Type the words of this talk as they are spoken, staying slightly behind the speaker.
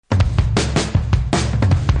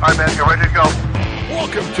All right, man, you're ready to go.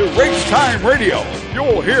 Welcome to Race Time Radio.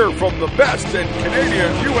 You'll hear from the best in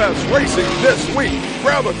Canadian U.S. racing this week.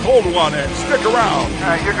 Grab a cold one and stick around. All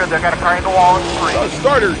right, you're good. I got a car in the wall and free. The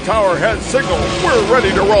starter tower has signaled. We're ready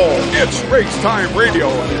to roll. It's Race Time Radio,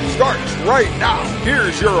 and it starts right now.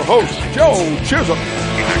 Here's your host, Joe Chisholm. All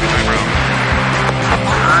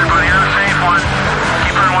right, buddy, have a safe one.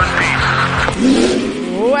 Keep her in one piece.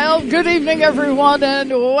 Well, good evening, everyone,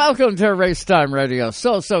 and welcome to Race Time Radio.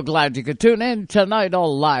 So glad you could tune in tonight,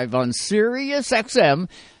 all live on Sirius XM,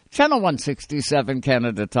 Channel 167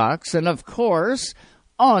 Canada Talks, and of course,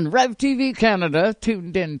 on Rev TV Canada,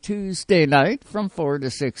 tuned in Tuesday night from 4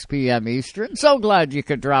 to 6 p.m. Eastern. So glad you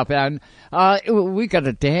could drop in. We got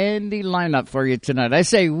a dandy lineup for you tonight. I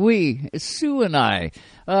say we, Sue and I.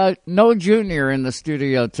 No Junior in the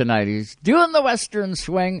studio tonight. He's doing the Western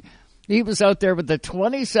Swing. He was out there with the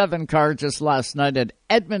 27 car just last night at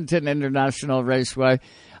Edmonton International Raceway.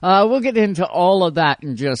 We'll get into all of that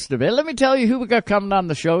in just a bit. Let me tell you who we got coming on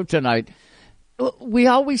the show tonight. We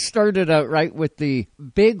always started out right with the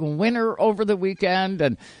big winner over the weekend.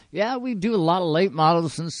 And, yeah, we do a lot of late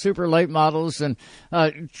models and super late models and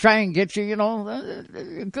try and get you,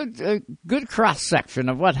 a good cross-section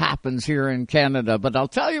of what happens here in Canada. But I'll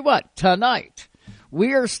tell you what, tonight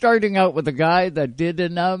we are starting out with a guy that did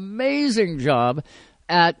an amazing job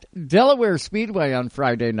at Delaware Speedway on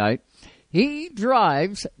Friday night. He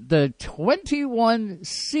drives the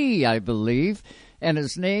 21C, I believe, and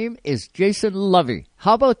his name is Jason Lovie.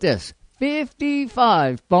 How about this?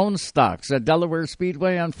 55 bone stocks at Delaware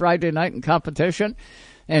Speedway on Friday night in competition,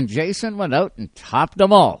 and Jason went out and topped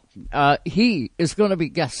them all. He is going to be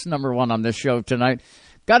guest number one on this show tonight.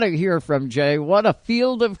 Got to hear from Jay. What a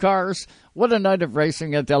field of cars. What a night of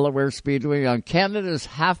racing at Delaware Speedway on Canada's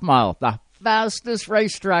half mile. The fastest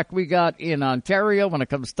racetrack we got in Ontario when it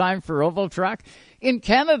comes time for oval track. In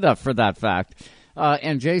Canada, for that fact.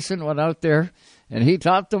 And Jason went out there and he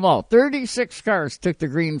topped them all. 36 cars took the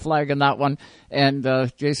green flag in that one. And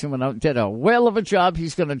Jason went out and did a whale of a job.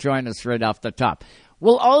 He's going to join us right off the top.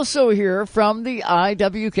 We'll also hear from the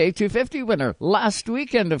IWK 250 winner last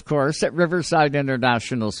weekend, of course, at Riverside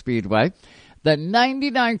International Speedway. The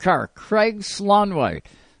 99 car, Craig Slaunwhite.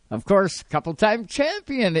 Of course, couple-time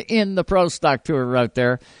champion in the Pro Stock Tour out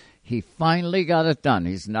there. He finally got it done.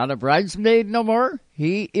 He's not a bridesmaid no more.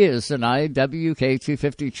 He is an IWK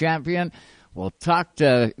 250 champion. We'll talk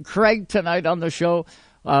to Craig tonight on the show.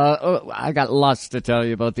 I got lots to tell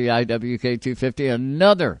you about the IWK 250.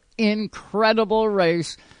 Another incredible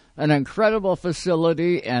race, an incredible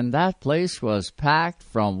facility, and that place was packed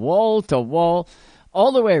from wall to wall,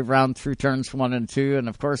 all the way around through turns 1 and 2, and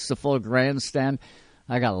of course the full grandstand.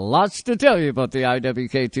 I got lots to tell you about the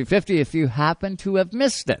IWK 250 if you happen to have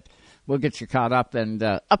missed it. We'll get you caught up and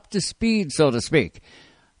up to speed, so to speak.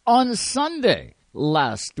 On Sunday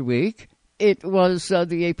last week, it was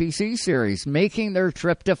the APC Series making their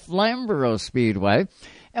trip to Flamborough Speedway.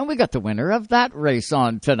 And we got the winner of that race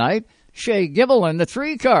on tonight. Shae Gemmell in the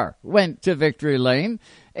 3-car went to victory lane.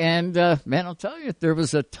 And, man, I'll tell you, there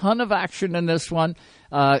was a ton of action in this one.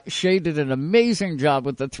 Shae did an amazing job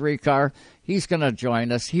with the 3-car. He's going to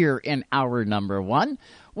join us here in hour number 1.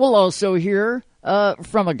 We'll also hear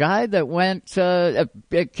from a guy that went a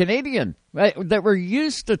Canadian, right, that we're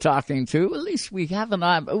used to talking to. At least we haven't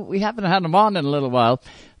had him on in a little while.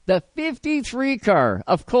 The 53 car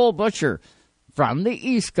of Cole Butcher from the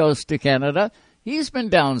East Coast of Canada. He's been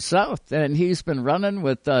down south, and he's been running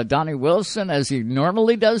with Donnie Wilson, as he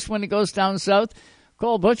normally does when he goes down south.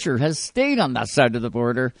 Cole Butcher has stayed on that side of the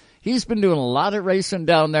border. He's been doing a lot of racing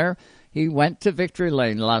down there. He went to victory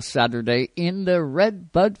lane last Saturday in the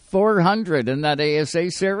Red Bud 400 in that ASA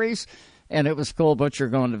series, and it was Cole Butcher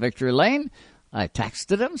going to victory lane. I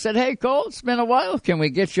texted him, said, hey, Cole, it's been a while. Can we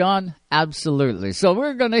get you on? Absolutely. So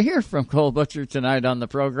we're going to hear from Cole Butcher tonight on the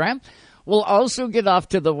program. We'll also get off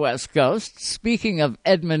to the West Coast. Speaking of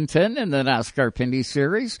Edmonton in the NASCAR Pinty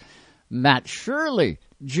Series, Matt Shirley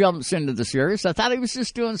jumps into the series. I thought he was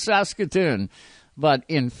just doing Saskatoon, but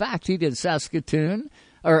in fact, he did Saskatoon,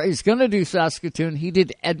 or he's going to do Saskatoon. He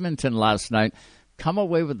did Edmonton last night. Come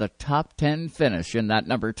away with a top 10 finish in that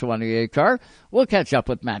number 28 car. We'll catch up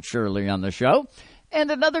with Matt Shirley on the show.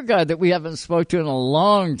 And another guy that we haven't spoken to in a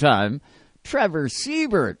long time, Trevor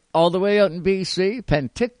Seibert, all the way out in BC,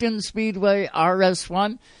 Penticton Speedway,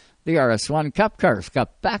 RS1. The RS1 Cup cars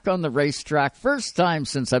got back on the racetrack, first time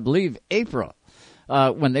since, I believe, April,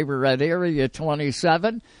 when they were at Area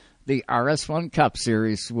 27. The RS1 Cup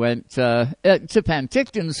Series went to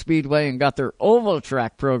Penticton Speedway and got their oval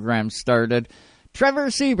track program started. Trevor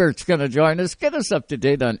Seibert's going to join us, get us up to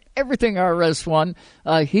date on everything RS1.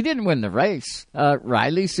 He didn't win the race.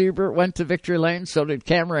 Riley Seibert went to victory lane, so did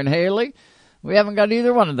Cameron Haley. We haven't got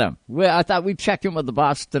either one of them. I thought we'd check in with the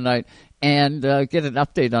boss tonight and get an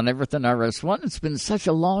update on everything RS1. It's been such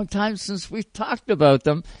a long time since we've talked about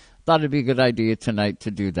them. Thought it'd be a good idea tonight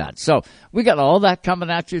to do that. So we got all that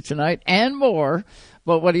coming at you tonight and more.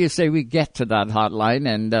 But what do you say we get to that hotline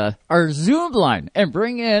and our Zoom line and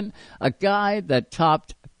bring in a guy that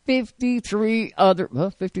topped 54 other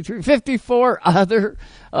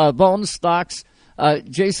bone stocks.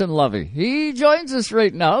 Jason Lovie. He joins us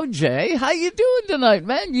right now. Jay, how you doing tonight,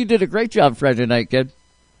 man? You did a great job Friday night, kid.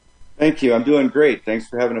 Thank you. I'm doing great. Thanks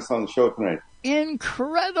for having us on the show tonight.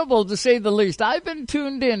 Incredible, to say the least. I've been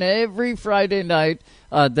tuned in every Friday night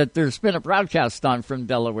that there's been a broadcast on from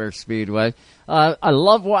Delaware Speedway. I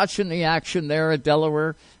love watching the action there at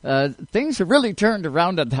Delaware. Things have really turned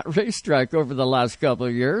around at that racetrack over the last couple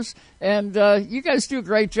of years, and you guys do a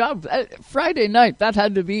great job. Friday night, that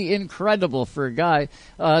had to be incredible for a guy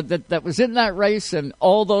that was in that race and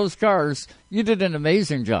all those cars. You did an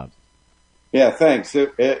amazing job. Yeah, thanks.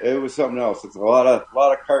 It was something else. It's a lot of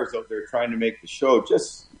cars out there trying to make the show.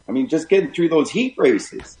 Just getting through those heat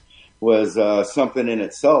races was something in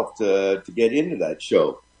itself to get into that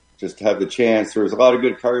show. Just to have the chance. There was a lot of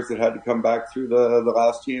good cars that had to come back through the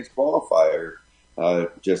last chance qualifier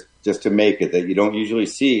just to make it that you don't usually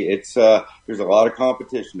see. It's there's a lot of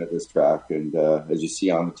competition at this track, and as you see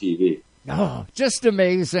on the TV. Oh, just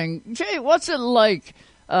amazing. Jay, what's it like?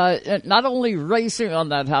 Not only racing on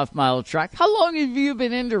that half-mile track, how long have you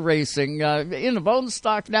been into racing? In a bone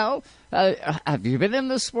stock now? Have you been in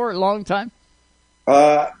this sport a long time?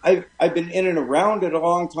 I've been in and around it a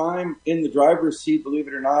long time. In the driver's seat, believe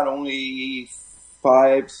it or not, only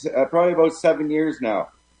probably about 7 years now.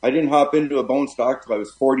 I didn't hop into a bone stock till I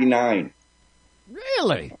was 49.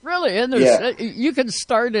 Really? And you can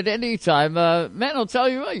start at any time. Man, I'll tell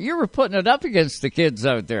you what, you were putting it up against the kids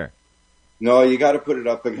out there. No, you got to put it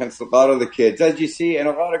up against a lot of the kids, as you see, and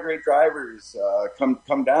a lot of great drivers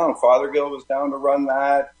come down. Fothergill was down to run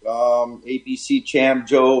that. APC champ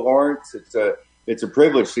Joe Lawrence. It's a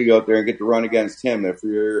privilege to go out there and get to run against him. If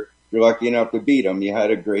you're lucky enough to beat him, you had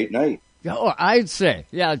a great night. Oh, I'd say,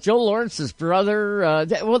 yeah, Joe Lawrence's brother.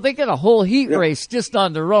 They get a whole heat race just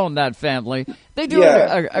on their own, that family. They do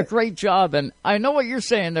a great job, and I know what you're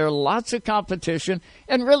saying. There are lots of competition,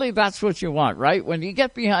 and really that's what you want, right? When you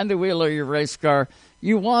get behind the wheel of your race car,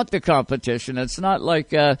 you want the competition. It's not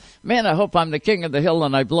like, man, I hope I'm the king of the hill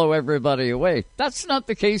and I blow everybody away. That's not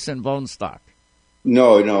the case in bone stock.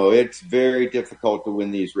 No, it's very difficult to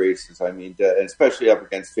win these races. I mean, especially up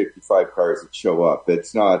against 55 cars that show up.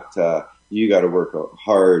 It's not, you got to work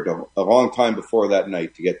hard a long time before that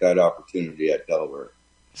night to get that opportunity at Delaware.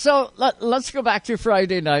 So let's go back to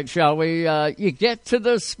Friday night, shall we? You get to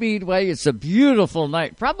the Speedway. It's a beautiful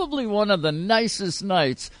night, probably one of the nicest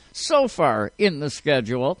nights so far in the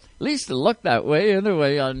schedule. At least it looked that way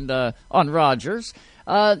anyway on Rogers.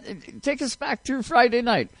 Take us back to Friday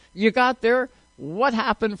night. You got there. What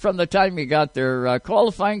happened from the time you got there?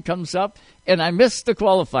 Qualifying comes up, and I missed the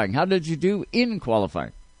qualifying. How did you do in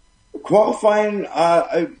qualifying? Qualifying,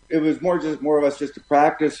 it was more or less just a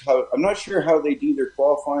practice. I'm not sure how they do their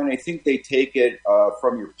qualifying. I think they take it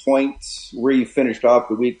from your points, where you finished off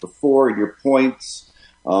the week before, your points.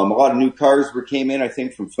 A lot of new cars came in, I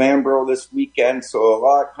think, from Flamborough this weekend, so a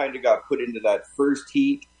lot kind of got put into that first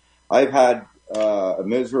heat. I've had a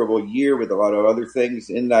miserable year with a lot of other things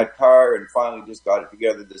in that car, and finally just got it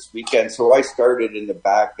together this weekend. So I started in the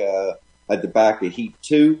back, at the back of Heat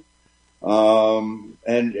 2. And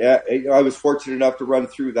I was fortunate enough to run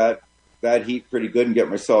through that heat pretty good and get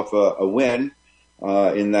myself a win,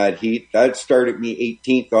 in that heat. That started me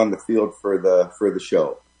 18th on the field for the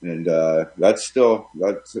show. And,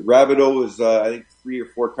 Rabideau was, I think 3 or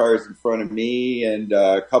 4 cars in front of me, and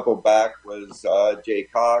a couple back was, Jay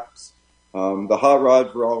Cox. The hot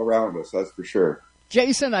rods were all around us, that's for sure.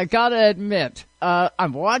 Jason, I got to admit,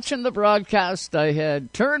 I'm watching the broadcast. I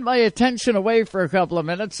had turned my attention away for a couple of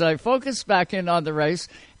minutes. I focused back in on the race,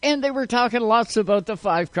 and they were talking lots about the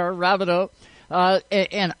 5-car, Rabideau.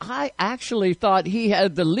 And I actually thought he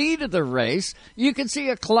had the lead of the race. You could see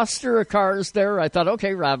a cluster of cars there. I thought,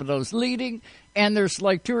 okay, Rabideau's leading, and there's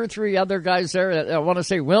like 2 or 3 other guys there. I want to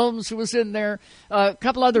say Wilms was in there, a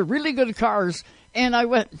couple other really good cars. And I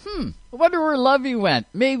went, I wonder where Lovie went.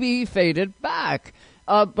 Maybe he faded back.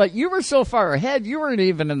 But you were so far ahead, you weren't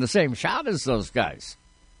even in the same shot as those guys.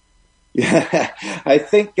 Yeah, I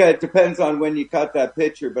think it depends on when you cut that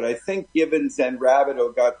picture, but I think Gibbons and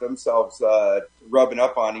Rabideau got themselves rubbing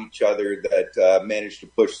up on each other that managed to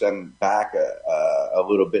push them back a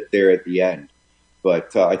little bit there at the end.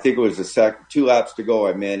 But I think it was 2 laps to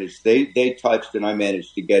go. They touched, and I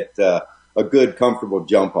managed to get a good, comfortable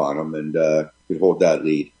jump on them and could hold that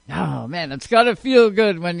lead. Oh, man, it's got to feel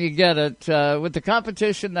good when you get it. With the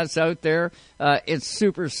competition that's out there, it's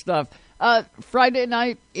super stuff. Friday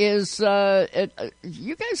night is,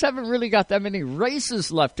 you guys haven't really got that many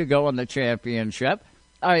races left to go in the championship.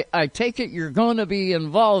 I take it you're going to be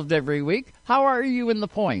involved every week. How are you in the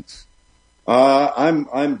points?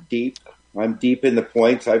 I'm deep. I'm deep in the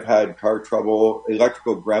points. I've had car trouble,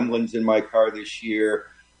 electrical gremlins in my car this year,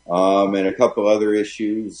 and a couple other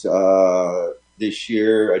issues. This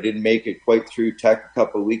year, I didn't make it quite through tech a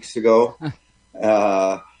couple of weeks ago.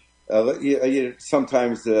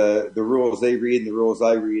 Sometimes the rules they read and the rules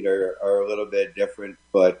I read are a little bit different.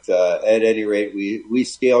 But at any rate, we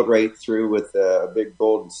scaled right through with a big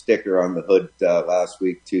golden sticker on the hood last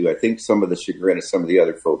week, too. I think some of the chagrin of some of the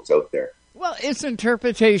other folks out there. Well, it's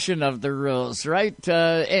interpretation of the rules, right?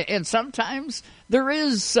 And sometimes there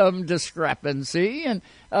is some discrepancy, and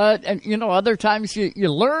other times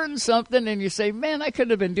you learn something and you say, man, I could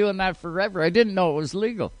have been doing that forever. I didn't know it was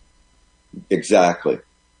legal. Exactly.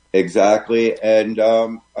 And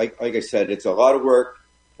like I said, it's a lot of work,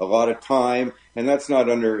 a lot of time, and that's not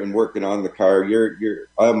under and working on the car.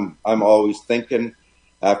 I'm always thinking.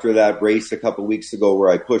 After that race a couple of weeks ago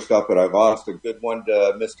where I pushed up and I lost a good one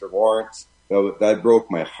to Mr. Lawrence, that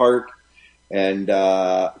broke my heart, and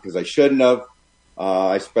because I shouldn't have.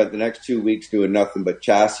 I spent the next 2 weeks doing nothing but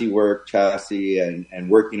chassis and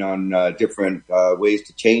working on different ways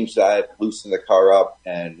to change that, loosen the car up,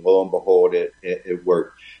 and lo and behold, it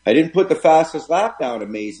worked. I didn't put the fastest lap down,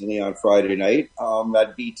 amazingly, on Friday night.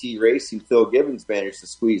 That BT Racing, Phil Gibbons managed to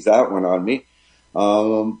squeeze that one on me.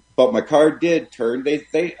 But my car did turn.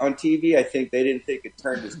 They on TV, I think they didn't think it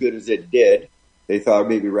turned as good as it did. They thought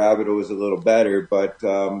maybe Rabideau was a little better, but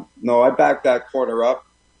no, I backed that corner up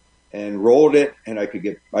and rolled it, and I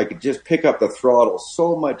could just pick up the throttle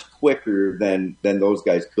so much quicker than those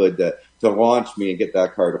guys could to launch me and get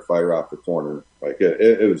that car to fire off the corner. Like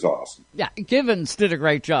it was awesome. Yeah, Gibbons did a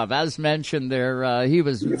great job, as mentioned there. He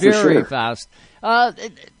was very fast.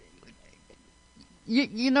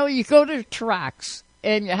 You go to tracks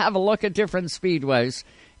and you have a look at different speedways.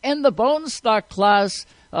 In the bone stock class,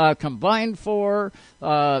 combined 4,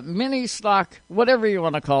 mini stock, whatever you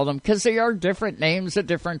want to call them, because they are different names at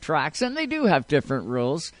different tracks, and they do have different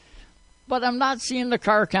rules. But I'm not seeing the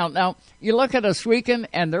car count. Now, you look at Oswego,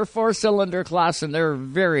 and they're 4-cylinder class, and they're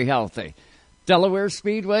very healthy. Delaware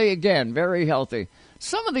Speedway, again, very healthy.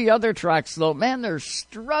 Some of the other tracks, though, man, they're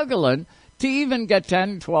struggling to even get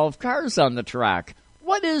 10, 12 cars on the track.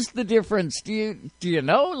 What is the difference? Do you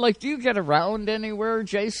know? Like, do you get around anywhere,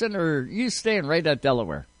 Jason, or are you staying right at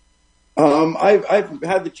Delaware? I've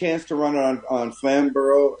had the chance to run on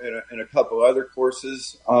Flamborough and a couple other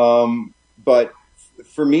courses. But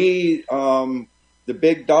for me, the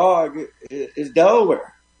big dog is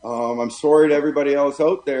Delaware. I'm sorry to everybody else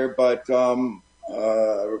out there, but, Luke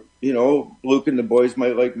and the boys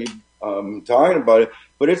might like me talking about it,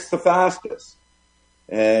 but it's the fastest.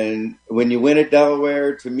 And when you win at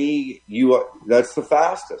Delaware, to me, that's the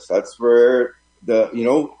fastest. That's where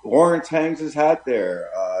Lawrence hangs his hat there.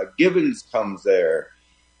 Gibbons comes there.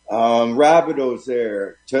 Rabideau's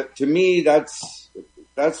there. To me, that's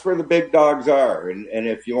where the big dogs are. And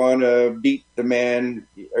if you want to beat the man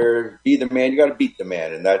or be the man, you got to beat the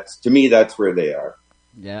man. And to me, that's where they are.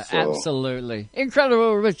 Yeah, so. Absolutely.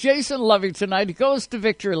 Incredible. With Jason Lovie tonight, he goes to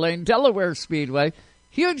Victory Lane, Delaware Speedway.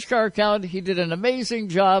 Huge car count. He did an amazing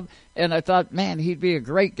job, and I thought, man, he'd be a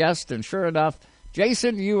great guest, and sure enough,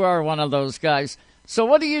 Jason, you are one of those guys. So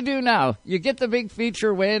what do you do now? You get the big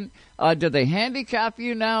feature win. Do they handicap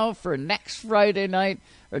you now for next Friday night,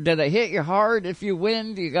 or do they hit you hard if you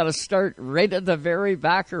win? Do you got to start right at the very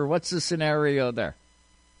back, or what's the scenario there?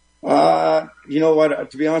 You know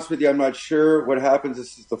what? To be honest with you, I'm not sure what happens.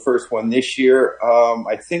 This is the first one this year.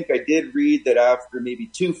 I think I did read that after maybe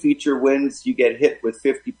 2 feature wins, you get hit with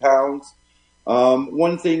 50 pounds.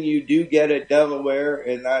 One thing you do get at Delaware,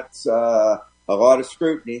 and that's a lot of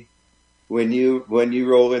scrutiny when you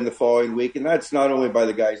roll in the following week. And that's not only by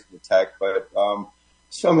the guys in the tech, but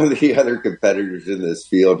some of the other competitors in this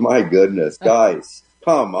field. My goodness, guys.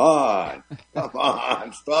 Come on,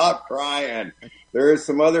 stop crying. There are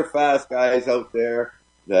some other fast guys out there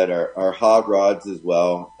that are hot rods as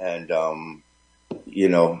well. And,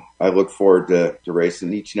 I look forward to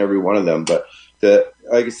racing each and every one of them. But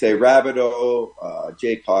like I say, Rabideau,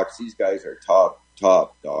 Jay Cox, these guys are top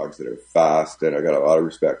dogs that are fast, and I got a lot of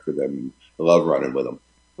respect for them. I love running with them.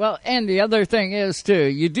 Well, and the other thing is, too,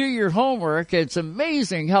 you do your homework. It's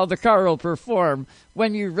amazing how the car will perform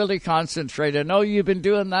when you really concentrate. I know you've been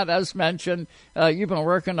doing that, as mentioned. You've been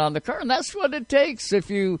working on the car, and that's what it takes. If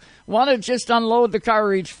you want to just unload the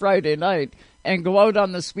car each Friday night and go out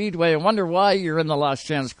on the speedway and wonder why you're in the last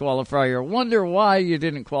chance qualifier, wonder why you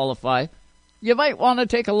didn't qualify, you might want to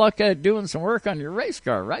take a look at doing some work on your race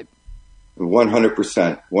car, right?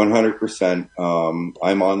 100%. 100%.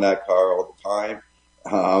 I'm on that car all the time.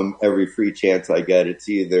 Every free chance I get,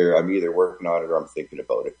 I'm either working on it or I'm thinking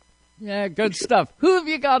about it. Yeah, good stuff. Who have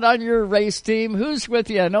you got on your race team? Who's with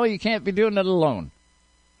you? I know you can't be doing it alone.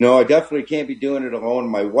 No, I definitely can't be doing it alone.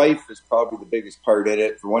 My wife is probably the biggest part in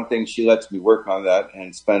it. For one thing, she lets me work on that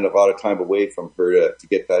and spend a lot of time away from her to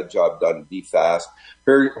get that job done and be fast.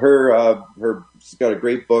 She's got a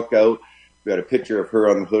great book out. We got a picture of her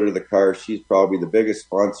on the hood of the car. She's probably the biggest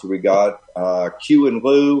sponsor we got. Q and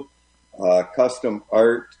Lou. Custom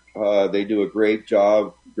Art, they do a great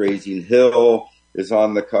job. Grazing Hill is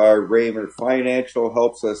on the car. Raymer Financial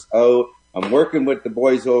helps us out. I'm working with the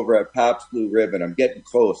boys over at Pabst Blue Ribbon. I'm getting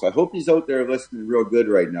close. I hope he's out there listening real good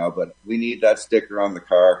right now, but we need that sticker on the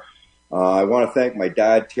car. I want to thank my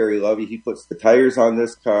dad, Terry Lovie. He puts the tires on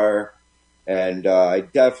this car. And I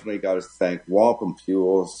definitely got to thank Wampum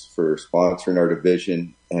Fuels for sponsoring our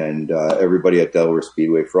division, and everybody at Delaware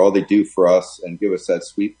Speedway for all they do for us and give us that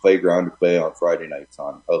sweet playground to play on Friday nights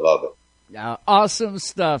on. I love it. Yeah, awesome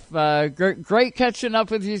stuff. Great catching up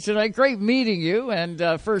with you tonight. Great meeting you,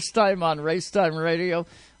 and first time on Racetime Radio.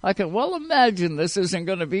 I can well imagine this isn't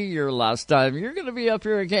going to be your last time. You're going to be up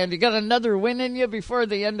here again. You got another win in you before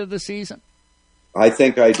the end of the season? I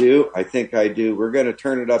think I do. We're going to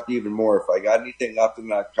turn it up even more. If I got anything left in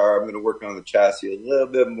that car, I'm going to work on the chassis a little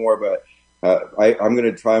bit more, but I'm going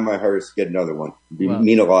to try my hardest to get another one. It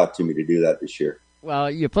mean a lot to me to do that this year.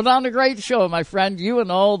 Well, you put on a great show, my friend. You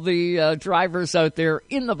and all the drivers out there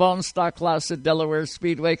in the bone stock class at Delaware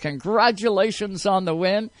Speedway. Congratulations on the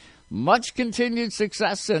win. Much continued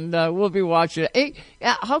success, and we'll be watching. Hey,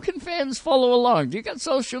 how can fans follow along? Do you got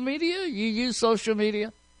social media? You use social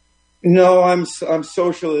media? No, I'm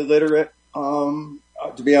socially illiterate.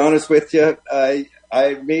 To be honest with you,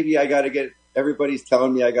 everybody's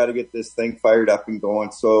telling me I got to get this thing fired up and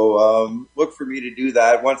going. So, look for me to do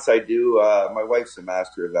that. Once I do, my wife's a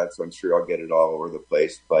master of that, so I'm sure I'll get it all over the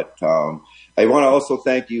place. But, I want to also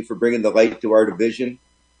thank you for bringing the light to our division.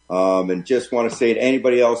 And just want to say to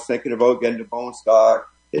anybody else thinking about getting to bone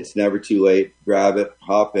stock, it's never too late. Grab it,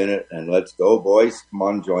 hop in it, and let's go, boys. Come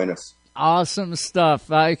on, join us. Awesome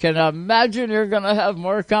stuff. I can imagine you're going to have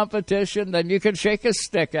more competition than you can shake a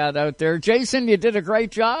stick at out there. Jason, you did a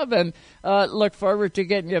great job, and look forward to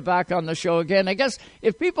getting you back on the show again. I guess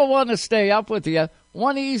if people want to stay up with you,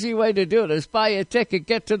 one easy way to do it is buy a ticket,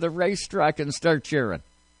 get to the racetrack, and start cheering.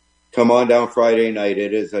 Come on down Friday night.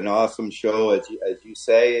 It is an awesome show. As you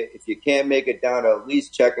say, if you can't make it down, at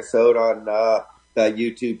least check us out on that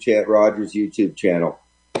YouTube channel, Rogers YouTube channel.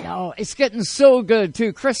 No, it's getting so good,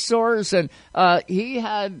 too. Chris Soares, and he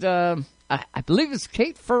had, I believe it's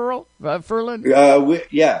Kate Furlan.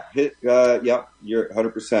 Yeah, you're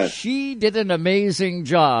 100%. She did an amazing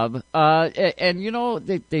job. And,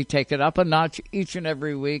 they take it up a notch each and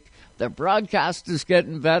every week. The broadcast is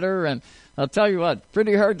getting better, and I'll tell you what,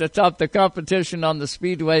 pretty hard to top the competition on the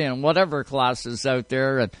Speedway and whatever classes out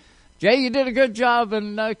there. And Jay, you did a good job,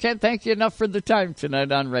 and I can't thank you enough for the time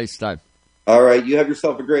tonight on Racetime. All right, you have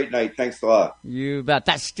yourself a great night. Thanks a lot. You bet.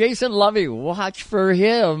 That's Jason Lovie. Watch for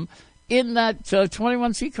him in that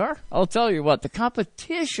 21C car. I'll tell you what, the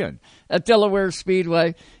competition at Delaware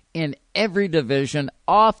Speedway in every division,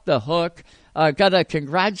 off the hook. Got to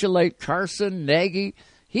congratulate Carson Nagy.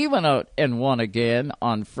 He went out and won again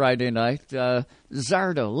on Friday night. Lane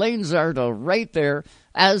Zardo, right there,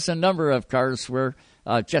 as a number of cars were.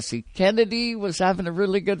 Jesse Kennedy was having a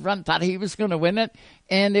really good run, thought he was going to win it.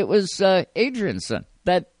 And it was Adrianson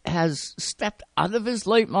that has stepped out of his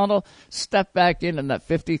late model, stepped back in that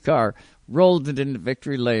 50 car, rolled it into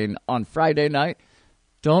victory lane on Friday night.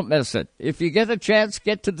 Don't miss it. If you get a chance,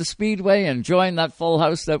 get to the Speedway and join that full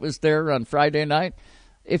house that was there on Friday night.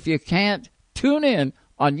 If you can't, tune in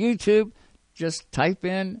on YouTube. Just type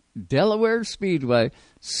in Delaware Speedway,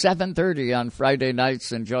 7:30 on Friday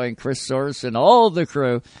nights, and join Chris Soares and all the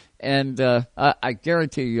crew. And I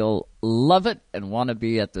guarantee you'll love it and want to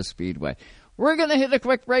be at the Speedway. We're going to hit a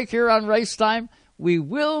quick break here on Racetime. We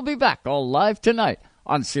will be back all live tonight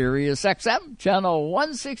on Sirius XM, Channel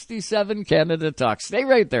 167, Canada Talks. Stay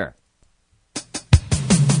right there.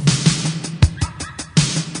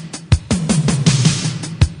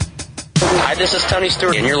 Hi, this is Tony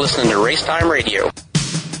Stewart, and you're listening to Race Time Radio.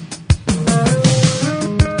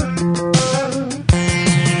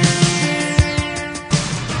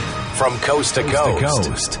 From coast to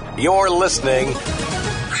coast, you're listening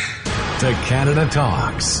to Canada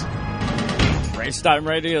Talks. Race Time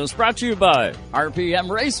Radio is brought to you by RPM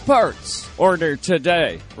Race Parts. Order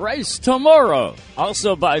today, race tomorrow.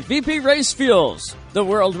 Also by VP Race Fuels, the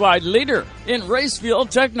worldwide leader in race fuel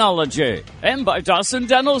technology. And by Dawson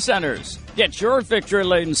Dental Centers. Get your victory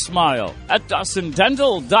lane smile at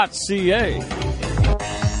dawsondental.ca.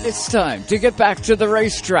 It's time to get back to the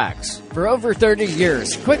racetracks. For over 30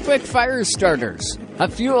 years, Quick Fire Starters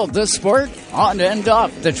have fueled this sport on and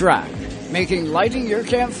off the track, making lighting your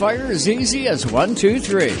campfire as easy as 1, 2,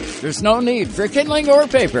 3. There's no need for kindling or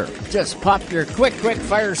paper. Just pop your Quick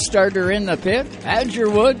Fire Starter in the pit, add your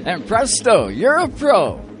wood, and presto, you're a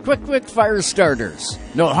pro. Quick Fire Starters.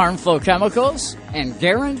 No harmful chemicals, and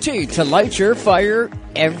guaranteed to light your fire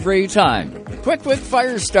every time. Quick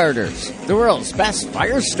Fire Starters, the world's best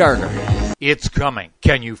fire starter. It's coming.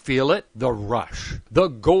 Can you feel it? The Rush. The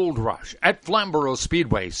Gold Rush at Flamborough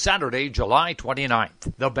Speedway, Saturday, July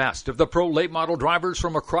 29th. The best of the pro late model drivers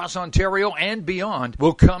from across Ontario and beyond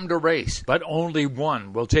will come to race, but only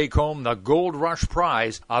one will take home the Gold Rush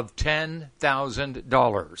prize of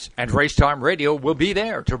 $10,000. And Racetime Radio will be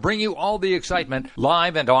there to bring you all the excitement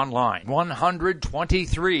live and online.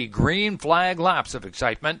 123 green flag laps of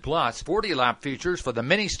excitement, plus 40 lap features for the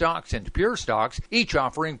mini stocks and pure stocks, each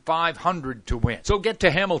offering $500 to win. So get to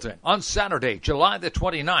Hamilton on Saturday, July the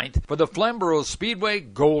 29th for the Flamborough Speedway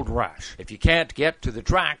Gold Rush. If you can't get to the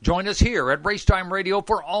track, join us here at Racetime Radio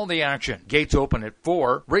for all the action. Gates open at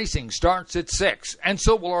 4, racing starts at 6, and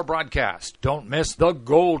so will our broadcast. Don't miss the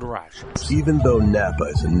Gold Rush. Even though Napa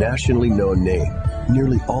is a nationally known name,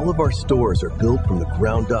 nearly all of our stores are built from the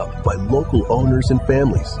ground up by local owners and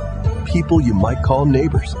families. People you might call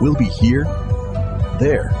neighbors will be here,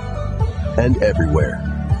 there, and everywhere,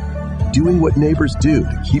 doing what neighbors do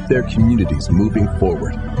to keep their communities moving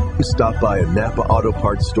forward. You stop by a Napa Auto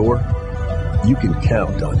Parts store, you can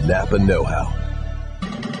count on Napa know-how.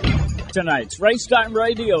 Tonight's Racetime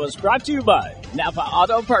Radio is brought to you by Napa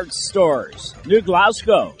Auto Parts Stores, New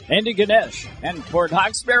Glasgow, Antigonish, and Port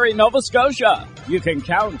Hawkesbury, Nova Scotia. You can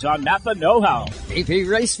count on Napa know-how. VP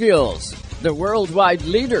Race Fuels, the worldwide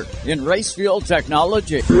leader in race fuel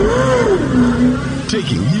technology.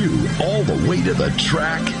 Taking you all the way to the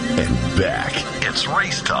track and back. It's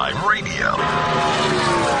Racetime Radio.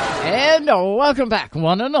 And welcome back,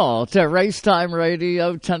 one and all, to Racetime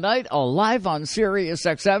Radio tonight, live on Sirius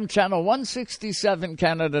XM, Channel 167,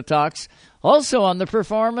 Canada Talks. Also on the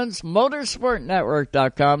Performance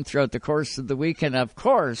Motorsportnetwork.com throughout the course of the week. And, of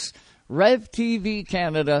course, Rev TV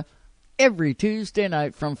Canada every Tuesday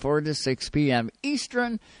night from 4 to 6 p.m.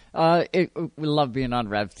 Eastern. We love being on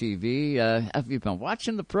Rev TV. Have you been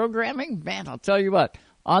watching the programming? Man, I'll tell you what.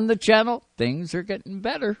 On the channel, things are getting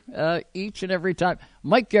better each and every time.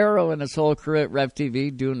 Mike Garrow and his whole crew at Rev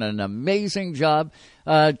TV doing an amazing job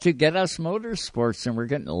to get us motorsports, and we're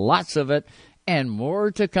getting lots of it. And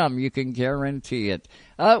more to come, you can guarantee it.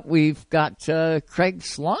 We've got Craig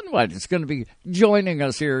Slaunwhite is going to be joining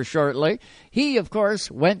us here shortly. He, of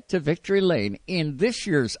course, went to Victory Lane in this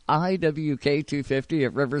year's IWK 250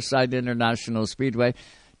 at Riverside International Speedway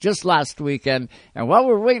just last weekend. And while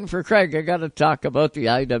we're waiting for Craig, I got to talk about the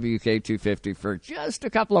IWK 250 for just a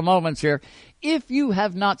couple of moments here. If you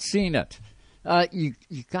have not seen it, you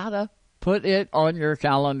got to put it on your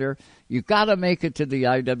calendar. You got to make it to the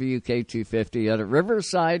IWK 250 at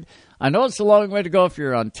Riverside. I know it's a long way to go if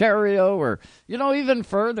you're Ontario or, even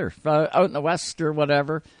further out in the West or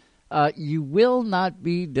whatever. You will not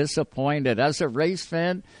be disappointed. As a race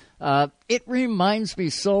fan, it reminds me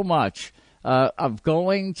so much of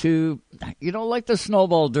going to, like the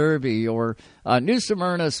Snowball Derby or New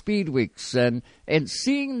Smyrna Speed Weeks and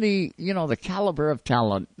seeing the caliber of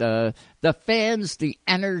talent, the fans, the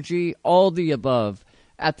energy, all the above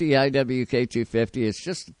at the IWK 250. It's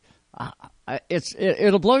just,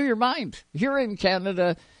 it'll blow your mind. Here in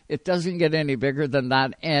Canada, it doesn't get any bigger than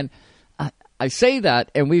that. And I say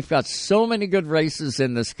that, and we've got so many good races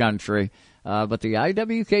in this country, but the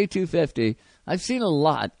IWK 250, I've seen a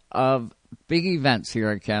lot of big events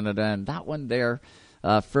here in Canada, and that one there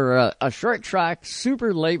for a short track,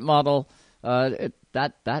 super late model,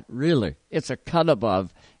 that really, it's a cut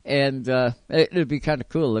above, and it'd be kind of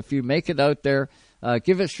cool if you make it out there.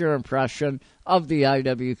 Give us your impression of the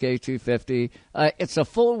IWK 250. It's a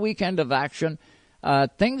full weekend of action.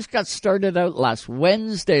 Things got started out last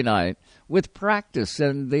Wednesday night with practice,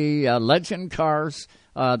 and the legend cars,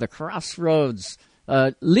 the Crossroads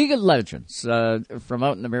League of Legends from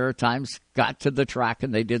out in the Maritimes got to the track,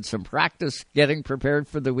 and they did some practice getting prepared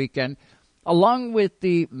for the weekend, along with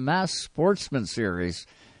the Mass Sportsman Series.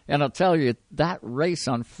 And I'll tell you, that race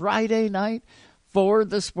on Friday night for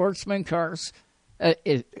the Sportsman cars,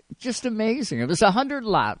 just amazing. It was 100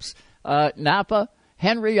 laps. Napa,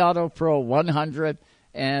 Henry Auto Pro 100,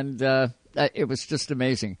 and it was just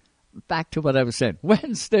amazing. Back to what I was saying.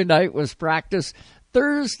 Wednesday night was practice.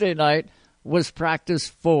 Thursday night was practice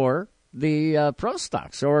for the Pro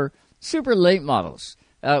Stocks or super late models.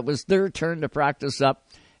 It was their turn to practice up,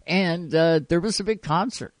 and there was a big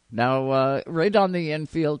concert. Now, right on the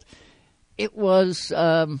infield, it was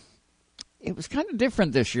kind of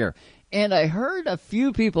different this year. And I heard a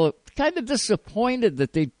few people kind of disappointed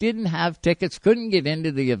that they didn't have tickets, couldn't get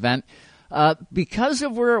into the event because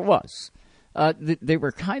of where it was. They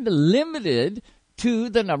were kind of limited to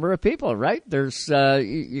the number of people, right? There's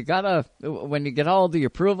you gotta, when you get all the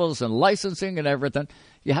approvals and licensing and everything,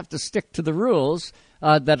 you have to stick to the rules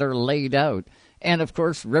that are laid out. And of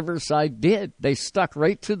course, Riverside did. They stuck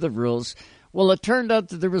right to the rules. Well, it turned out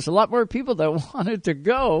that there was a lot more people that wanted to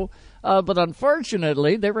go, but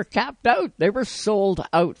unfortunately, they were capped out. They were sold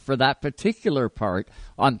out for that particular part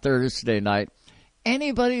on Thursday night.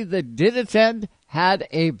 Anybody that did attend had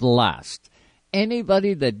a blast.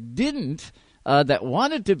 Anybody that didn't, that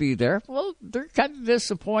wanted to be there, well, they're kind of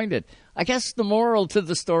disappointed. I guess the moral to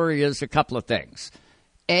the story is a couple of things.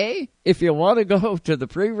 A, if you want to go to the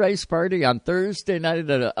pre-race party on Thursday night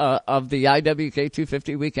of the IWK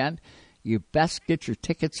 250 weekend, you best get your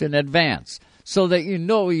tickets in advance so that you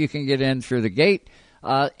know you can get in through the gate.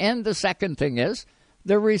 And the second thing is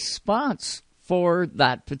the response for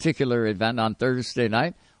that particular event on Thursday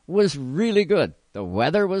night was really good. The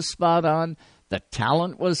weather was spot on. The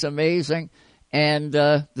talent was amazing. And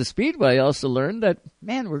the Speedway also learned that,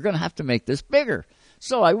 man, we're going to have to make this bigger.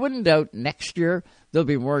 So I wouldn't doubt next year there'll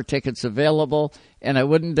be more tickets available, and I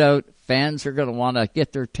wouldn't doubt fans are going to want to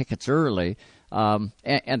get their tickets early,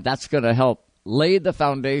 and that's going to help lay the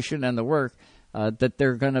foundation and the work that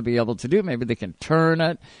they're going to be able to do. Maybe they can turn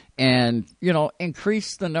it and,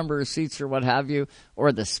 increase the number of seats or what have you,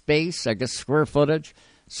 or the space, I guess square footage,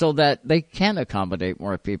 so that they can accommodate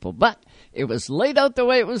more people. But it was laid out the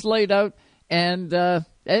way it was laid out, and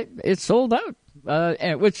it sold out.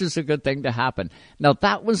 Which is a good thing to happen. Now,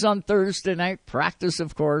 that was on Thursday night. Practice,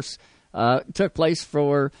 of course, took place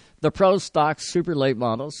for the Pro Stock Super Late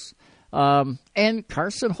Models. And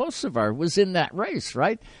Carson Hocevar was in that race,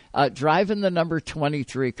 right? Driving the number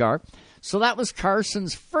 23 car. So that was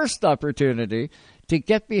Carson's first opportunity to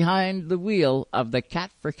get behind the wheel of the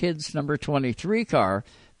Cat for Kids number 23 car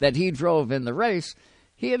that he drove in the race.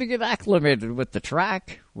 He had to get acclimated with the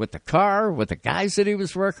track, with the car, with the guys that he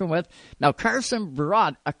was working with. Now, Carson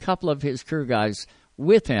brought a couple of his crew guys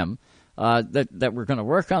with him that were going to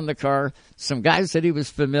work on the car, some guys that he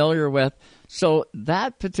was familiar with. So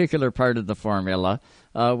that particular part of the formula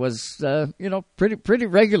was, pretty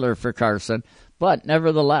regular for Carson. But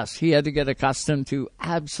nevertheless, he had to get accustomed to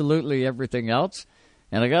absolutely everything else.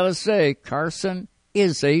 And I got to say, Carson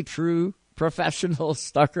is a true professional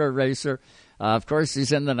stock car racer. Of course,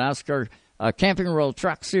 he's in the NASCAR Camping World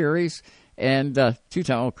Truck Series and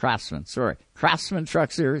Craftsman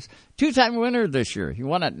Truck Series. Two-time winner this year. He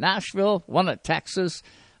won at Nashville, won at Texas,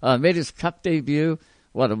 made his Cup debut,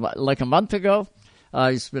 like a month ago.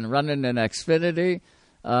 He's been running in Xfinity.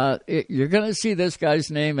 You're going to see this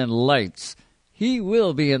guy's name in lights. He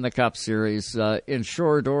will be in the Cup Series in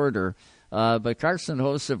short order. But Carson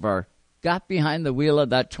Hocevar got behind the wheel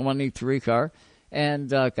of that 23 car and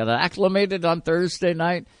got acclimated on Thursday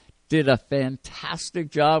night, did a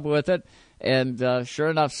fantastic job with it, and sure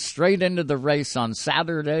enough, straight into the race on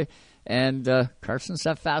Saturday. And Carson's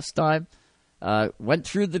had fast time, went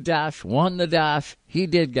through the dash, won the dash. He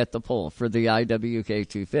did get the pole for the IWK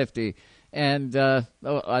 250. And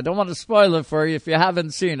I don't want to spoil it for you. If you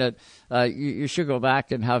haven't seen it, you should go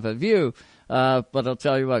back and have a view. But I'll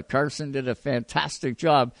tell you what, Carson did a fantastic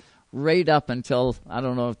job right up until,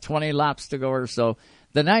 20 laps to go or so.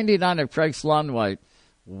 The 99 of Craig Slaunwhite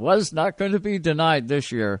was not going to be denied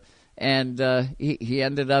this year. And he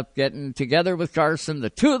ended up getting together with Carson. The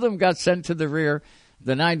two of them got sent to the rear.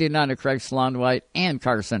 The 99 of Craig Slaunwhite and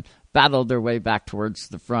Carson battled their way back towards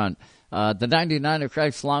the front. The 99 of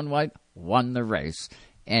Craig Slaunwhite won the race,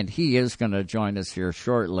 and he is going to join us here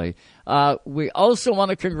shortly. We also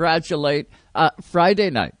want to congratulate Friday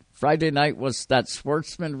night. Friday night was that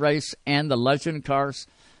Sportsman race and the Legend cars.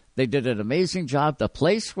 They did an amazing job. The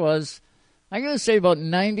place was I'm going to say about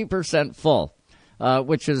 90% full,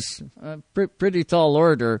 which is a pretty tall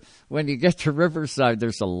order. When you get to Riverside,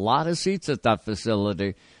 there's a lot of seats at that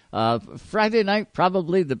facility. Friday night,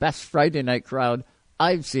 probably the best Friday night crowd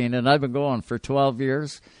I've seen, and I've been going for 12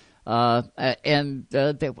 years. I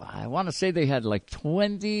want to say they had like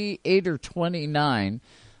 28 or 29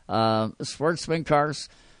 sportsman cars.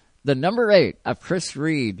 The number 8 of Chris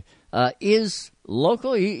Reed is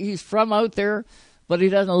local. He's from out there, but he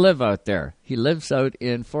doesn't live out there. He lives out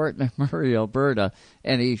in Fort McMurray, Alberta,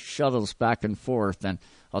 and he shuttles back and forth. And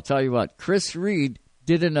I'll tell you what, Chris Reed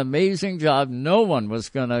did an amazing job. No one was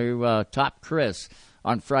going to top Chris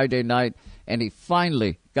on Friday night, and he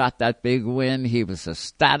finally got that big win. He was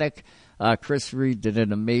ecstatic. Chris Reed did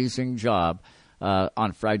an amazing job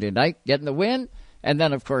on Friday night, getting the win. And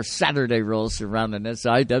then, of course, Saturday rolls around, and it's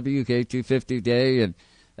IWK 250 day, and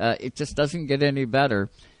it just doesn't get any better.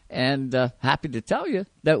 And happy to tell you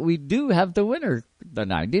that we do have the winner, the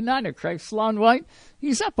 99er, Craig Slaunwhite.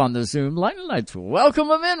 He's up on the Zoom line. Let's welcome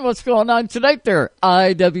him in. What's going on tonight there?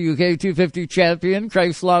 IWK 250 champion,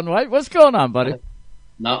 Craig Slaunwhite. What's going on, buddy?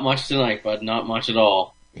 Not much tonight, bud. Not much at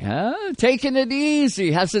all. Yeah, taking it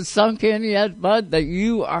easy. Has it sunk in yet, bud, that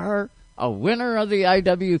you are a winner of the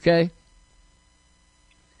IWK?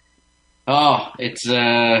 Oh, it's,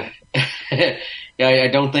 yeah, I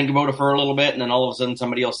don't think about it for a little bit, and then all of a sudden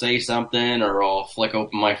somebody will say something, or I'll flick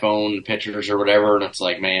open my phone, pictures or whatever, and it's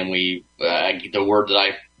like, man, the word that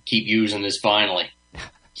I keep using is finally.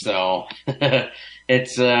 So,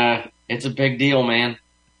 it's a big deal, man.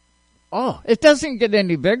 Oh, it doesn't get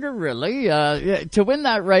any bigger, really. To win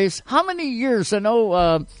that race, how many years? I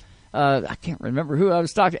know, I can't remember who I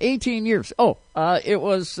was talking. 18 years. Oh, it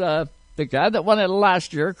was the guy that won it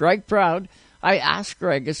last year, Greg Proud. I asked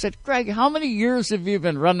Greg, I said, Greg, how many years have you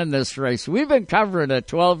been running this race? We've been covering it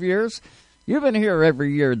 12 years. You've been here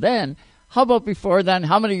every year then. How about before then?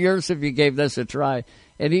 How many years have you gave this a try?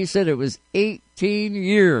 And he said it was 18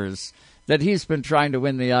 years that he's been trying to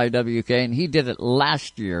win the IWK, and he did it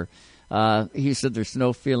last year. He said there's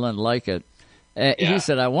no feeling like it. Yeah. He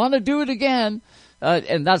said, I want to do it again.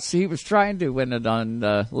 And he was trying to win it on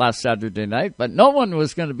last Saturday night, but no one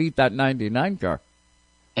was going to beat that 99 car.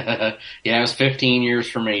 Yeah, it was 15 years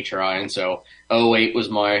for me trying. So 08 was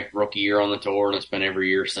my rookie year on the tour, and it's been every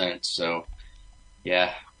year since. So,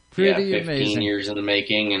 yeah. Pretty 15 amazing. Years in the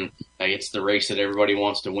making, and it's the race that everybody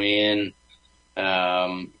wants to win.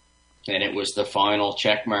 And it was the final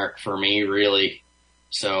check mark for me, really.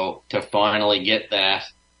 So to finally get that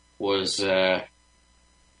was,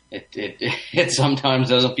 it sometimes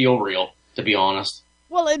doesn't feel real, to be honest.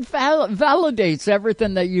 Well, it validates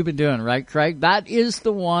everything that you've been doing, right, Craig? That is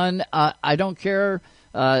the one. I don't care.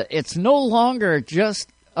 It's no longer just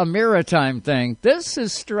a maritime thing. This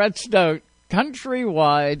is stretched out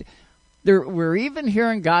countrywide. We're even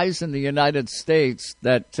hearing guys in the United States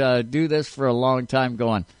that do this for a long time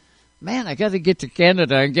going, man, I got to get to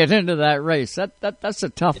Canada and get into that race. That's a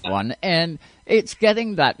tough one, and it's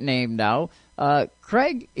getting that name now.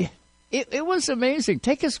 Craig, it was amazing.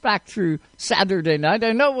 Take us back through Saturday night.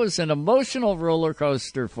 I know it was an emotional roller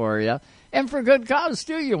coaster for you, and for good cause,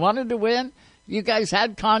 too. You wanted to win. You guys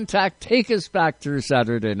had contact. Take us back through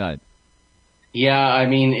Saturday night. Yeah, I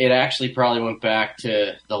mean, it actually probably went back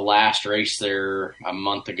to the last race there a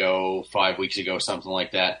month ago, 5 weeks ago, something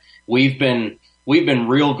like that. We've been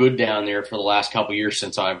real good down there for the last couple of years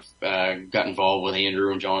since I've got involved with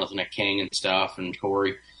Andrew and Jonathan at King and stuff and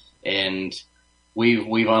Corey, and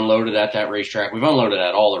we've unloaded at that racetrack. We've unloaded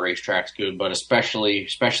at all the racetracks good, but especially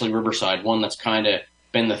Riverside, one that's kind of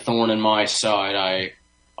been the thorn in my side.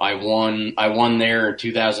 I won there in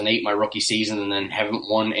 2008, my rookie season, and then haven't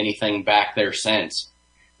won anything back there since.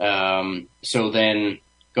 So then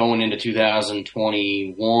going into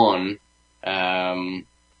 2021,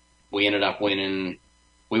 we ended up winning.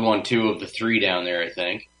 We won 2 of the 3 down there, I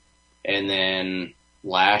think. And then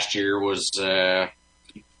last year was, I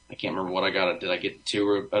can't remember what I got. Did I get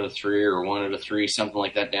 2 out of 3 or 1 out of 3, something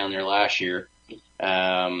like that down there last year.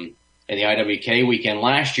 And the IWK weekend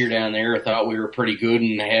last year down there, I thought we were pretty good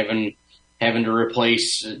and having to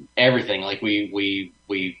replace everything. Like we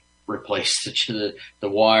replaced the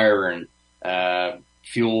wire and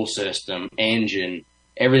fuel system, engine.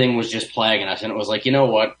 Everything was just plaguing us. And it was like, you know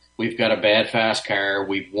what? We've got a bad, fast car.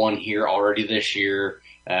 We've won here already this year.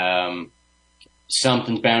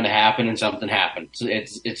 Something's bound to happen, and something happened. So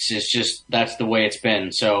it's just that's the way it's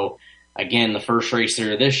been. So again, the first race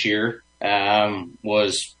there this year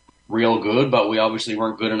was real good, but we obviously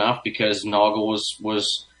weren't good enough because Noggle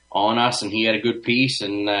was on us, and he had a good piece,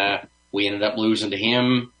 and we ended up losing to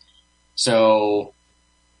him. So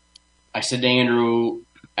I said to Andrew,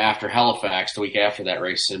 after Halifax, the week after that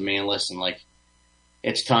race, said, man, listen, like,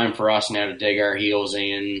 it's time for us now to dig our heels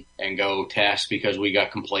in and go test because we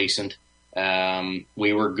got complacent.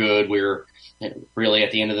 We were good. We were really,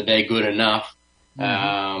 at the end of the day, good enough.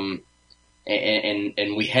 And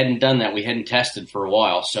we hadn't done that. We hadn't tested for a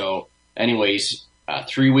while. So anyways,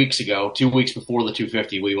 2 weeks before the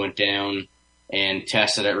 250, we went down and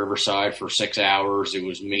tested at Riverside for 6 hours. It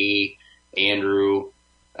was me, Andrew,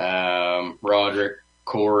 Roderick,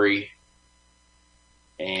 Corey,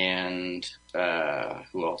 and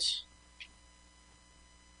who else?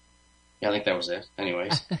 Yeah, I think that was it.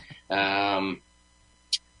 Anyways,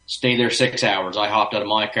 stayed there 6 hours. I hopped out of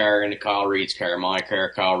my car into Kyle Reed's car,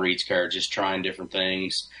 Kyle Reed's car, just trying different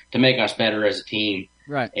things to make us better as a team.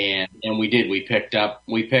 Right. And we did. We picked up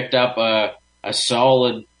a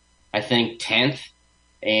solid, I think, 10th,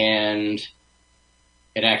 and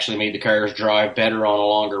it actually made the cars drive better on a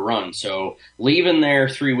longer run. So leaving there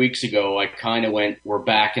 3 weeks ago, I kind of went, we're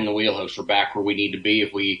back in the wheelhouse. We're back where we need to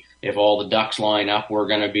be. If all the ducks line up, we're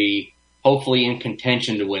going to be hopefully in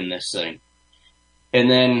contention to win this thing.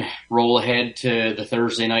 And then roll ahead to the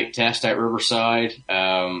Thursday night test at Riverside.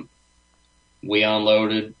 We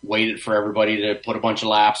unloaded, waited for everybody to put a bunch of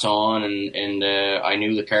laps on, and I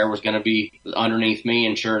knew the car was going to be underneath me,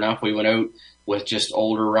 and sure enough, we went out with just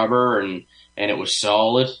older rubber, and it was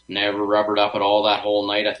solid, never rubbered up at all that whole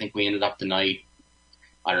night. I think we ended up the night,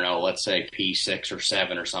 I don't know, let's say P6 or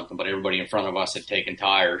 7 or something, but everybody in front of us had taken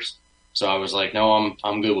tires. So I was like, no,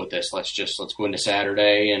 I'm good with this. Let's go into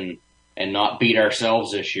Saturday and not beat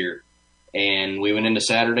ourselves this year. And we went into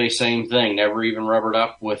Saturday, same thing, never even rubbered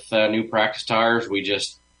up with new practice tires. We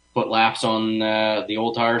just put laps on the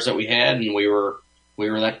old tires that we had, and we were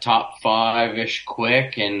that top 5-ish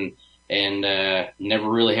quick, and never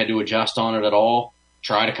really had to adjust on it at all.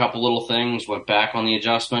 Tried a couple little things, went back on the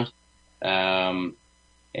adjustment, and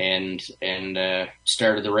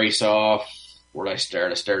started the race off. Where did I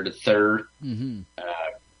start? I started third. Mm-hmm.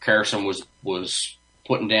 Carson was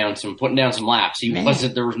putting down some laps.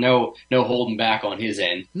 There was no holding back on his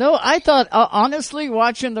end. No, I thought, honestly,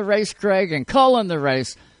 watching the race, Craig, and calling the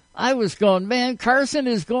race, I was going, man, Carson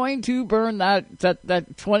is going to burn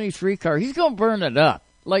that 23 car. He's going to burn it up.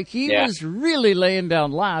 Like, he was really laying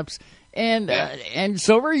down laps, and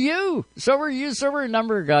so were you. So were a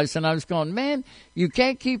number of guys. And I was going, man, you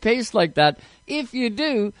can't keep pace like that. If you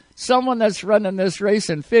do, someone that's running this race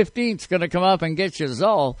in 15th is going to come up and get you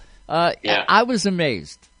all. I was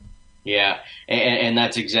amazed. Yeah, and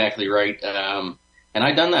that's exactly right. And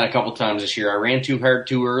I've done that a couple times this year. I ran too hard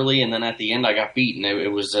too early, and then at the end I got beaten.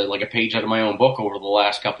 It was like a page out of my own book over the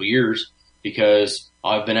last couple of years, because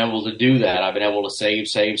I've been able to do that. I've been able to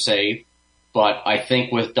save. But I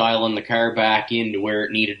think with dialing the car back into where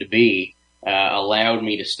it needed to be, allowed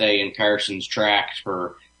me to stay in Carson's tracks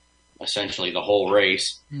for essentially the whole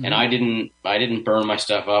race. Mm-hmm. And I didn't burn my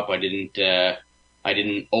stuff up. I didn't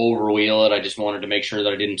overwheel it. I just wanted to make sure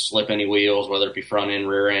that I didn't slip any wheels, whether it be front end,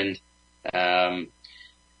 rear end.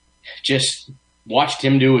 Just watched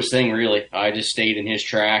him do his thing, really. I just stayed in his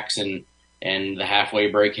tracks, and the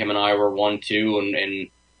halfway break, him and I were 1-2,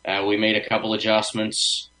 and we made a couple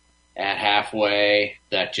adjustments at halfway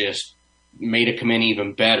that just made it come in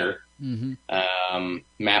even better. Mm-hmm.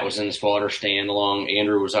 Matt was in the spotter stand along.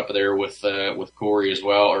 Andrew was up there with Corey as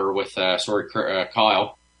well, or with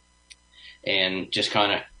Kyle, and just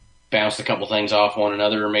kind of bounced a couple things off one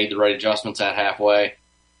another and made the right adjustments at halfway.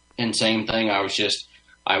 And same thing, I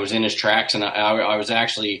was in his tracks, and I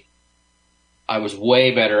was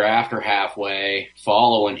way better after halfway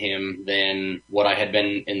following him than what I had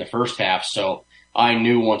been in the first half. So I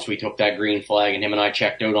knew once we took that green flag and him and I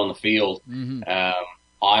checked out on the field, mm-hmm.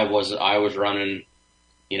 I was running,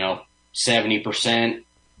 70%,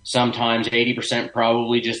 sometimes 80%,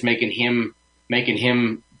 probably just making him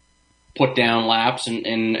put down laps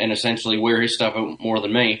and essentially wear his stuff out more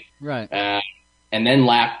than me. Right. And then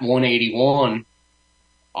lap 181,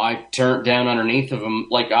 I turned down underneath of him.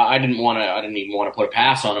 Like, I didn't even want to put a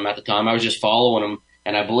pass on him at the time. I was just following him.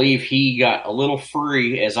 And I believe he got a little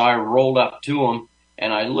free as I rolled up to him,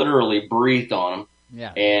 and I literally breathed on him.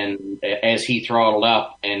 Yeah. And as he throttled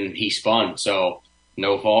up, and he spun. So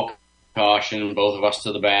no fault caution, both of us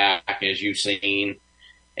to the back, as you've seen.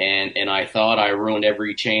 And I thought I ruined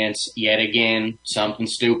every chance yet again, something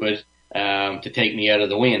stupid, to take me out of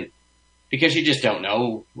the win. Because you just don't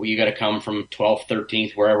know. You got to come from 12th,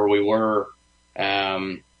 13th, wherever we were.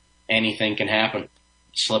 Anything can happen.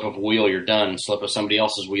 Slip of a wheel, you're done. Slip of somebody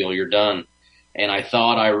else's wheel, you're done. And I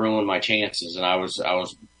thought I ruined my chances, and I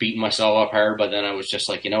was beating myself up hard. But then I was just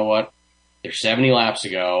like, you know what? There's 70 laps to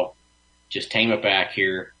go. Just tame it back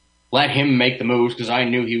here. let him make the moves because I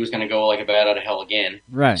knew he was going to go like a bat out of hell again.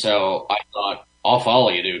 Right. So I thought, I'll follow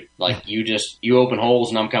you, dude. Like you open holes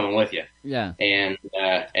and I'm coming with you. Yeah. And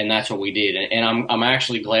that's what we did. And I'm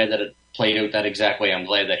actually glad that it played out that exact way. I'm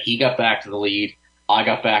glad that he got back to the lead. I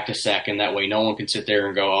got back to second. That way no one can sit there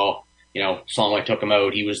and go, oh, Slaunwhite took him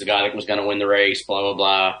out. He was the guy that was going to win the race, blah, blah,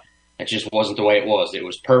 blah. It just wasn't the way it was. It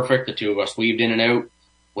was perfect. The two of us weaved in and out.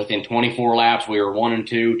 Within 24 laps, we were 1 and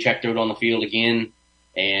 2, checked out on the field again.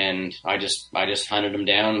 And I just hunted him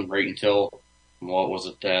down right until,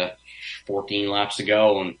 14 laps to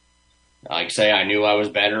go. And like I say, I knew I was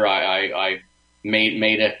better. I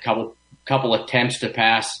made a couple attempts to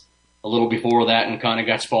pass a little before that and kind of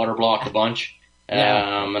got spotter blocked a bunch.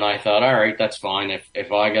 Yeah. And I thought, all right, that's fine.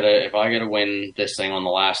 If I gotta win this thing on the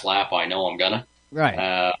last lap, I know I'm gonna. Right.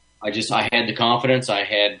 I had the confidence.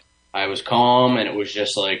 I was calm, and it was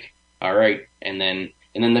just like, all right. And then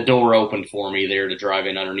the door opened for me there to drive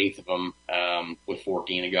in underneath of him with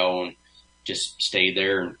 14 to go, and just stayed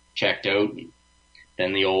there and checked out. And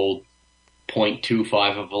then the old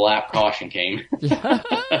 0.25 of a lap caution came.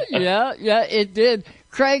 yeah, it did.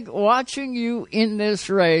 Craig, watching you in this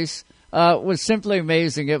race was simply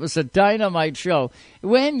amazing. It was a dynamite show.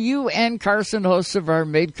 When you and Carson Hocevar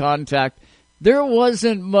made contact, there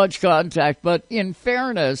wasn't much contact, but in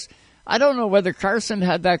fairness, I don't know whether Carson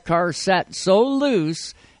had that car set so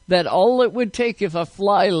loose that all it would take if a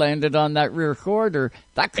fly landed on that rear quarter,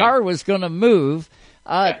 that car was going to move.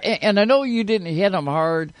 And I know you didn't hit him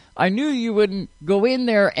hard. I knew you wouldn't go in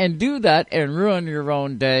there and do that and ruin your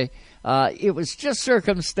own day. It was just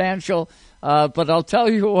circumstantial. But I'll tell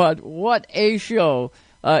you what a show.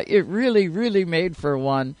 It really, really made for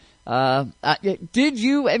one. Did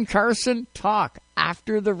you and Carson talk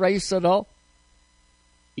after the race at all?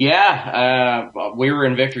 Yeah, we were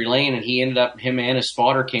in Victory Lane, and him and his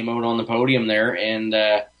spotter came out on the podium there, and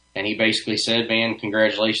he basically said, man,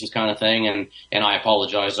 congratulations kind of thing, and I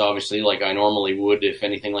apologized, obviously, like I normally would if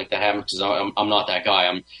anything like that happens, because I'm not that guy.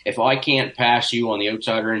 If I can't pass you on the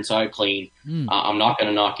outside or inside clean, I'm not going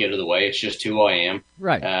to knock you out of the way. It's just who I am.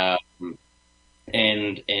 Right.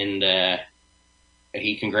 And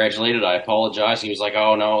he congratulated. I apologized. He was like,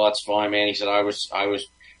 oh, no, that's fine, man. He said, I was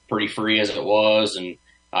pretty free as it was, and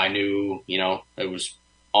I knew, it was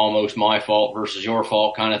almost my fault versus your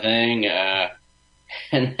fault kind of thing.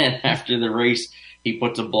 And then after the race, he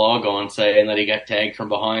puts a blog on saying that he got tagged from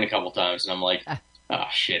behind a couple times. And I'm like, oh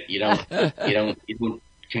shit, you don't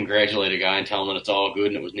congratulate a guy and tell him that it's all good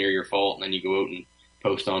and it was near your fault. And then you go out and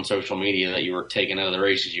post on social media that you were taken out of the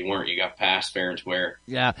races. You weren't. You got passed fair and square.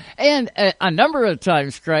 Yeah. And a number of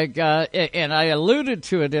times, Craig, and I alluded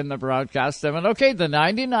to it in the broadcast, I went, okay, the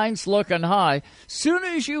 99's looking high. Soon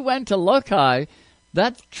as you went to look high,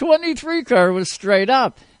 that 23 car was straight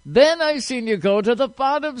up. Then I seen you go to the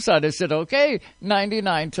bottom side. I said, okay,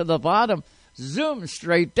 99 to the bottom, zoom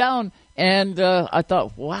straight down. And I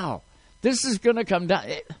thought, wow, this is going to come down.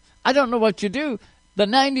 I don't know what you do. The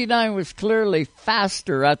 99 was clearly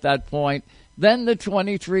faster at that point than the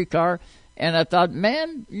 23 car. And I thought,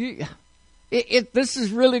 man, this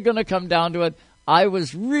is really going to come down to it. I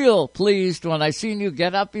was real pleased when I seen you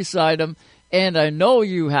get up beside him, and I know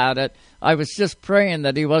you had it. I was just praying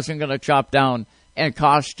that he wasn't going to chop down and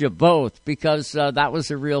cost you both, because that was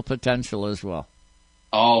a real potential as well.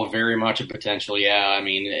 Oh, very much a potential, yeah. I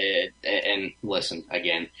mean, and listen,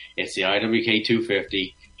 again, it's the IWK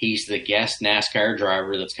 250. He's the guest NASCAR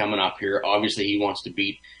driver that's coming up here. Obviously, he wants to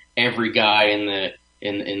beat every guy in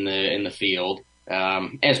the field,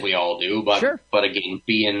 as we all do. But sure. But again,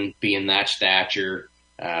 being that stature,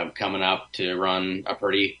 coming up to run a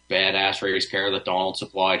pretty badass race car that Donald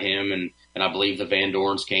supplied him, and I believe the Van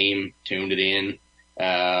Dorns came, tuned it in.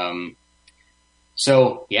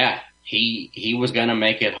 So yeah, he was gonna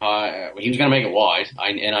make it high. He was gonna make it wide.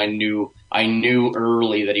 I knew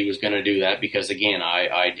early that he was gonna do that, because again,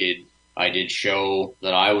 I did show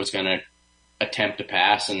that I was gonna attempt to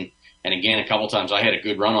pass, and again, a couple times I had a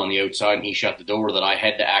good run on the outside, and he shut the door that I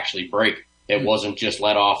had to actually brake. It wasn't just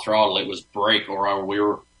let off throttle; it was brake, or we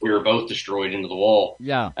were both destroyed into the wall.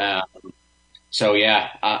 Yeah. So yeah,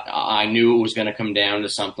 I knew it was going to come down to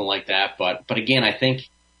something like that. But again, I think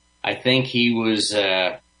he was.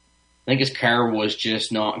 I think his car was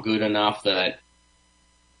just not good enough that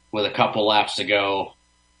with a couple laps to go,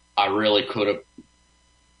 I really could have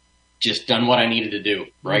just done what I needed to do,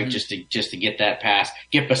 right? Mm-hmm. Just to get that pass,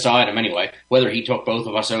 get beside him anyway. Whether he took both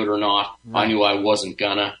of us out or not, right. I knew I wasn't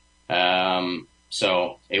gonna.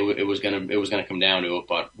 So it was gonna come down to it.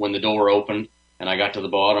 But when the door opened and I got to the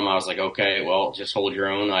bottom, I was like, okay, well, just hold your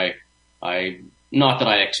own. Not that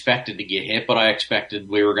I expected to get hit, but I expected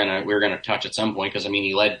we were gonna touch at some point, because I mean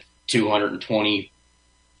he led 220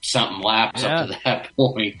 something laps up to that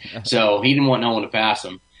point. So he didn't want no one to pass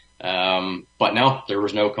him. But no, there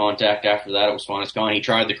was no contact after that. It was fine. It's gone. He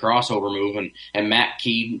tried the crossover move, and Matt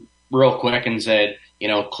keyed real quick and said,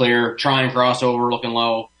 clear, try and crossover, looking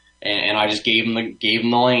low. And I just gave him the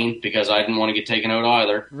lane because I didn't want to get taken out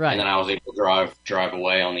either. Right. And then I was able to drive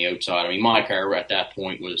away on the outside. I mean, my car at that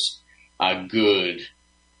point was a good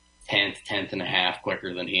tenth and a half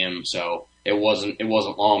quicker than him. So it wasn't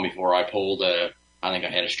long before I pulled I think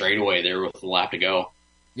I had a straightaway there with a lap to go.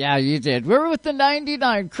 Yeah, you did. We're with the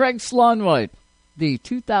 99, Craig Slaunwhite, the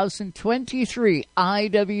 2023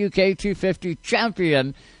 IWK 250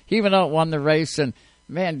 champion. He went out and won the race, and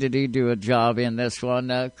man, did he do a job in this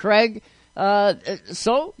one. Craig,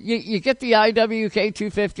 so you get the IWK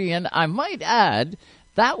 250, and I might add,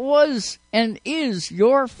 that was and is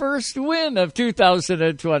your first win of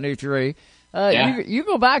 2023. You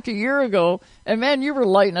go back a year ago, and man, you were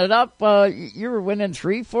lighting it up. You were winning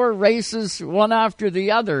 3-4 races, one after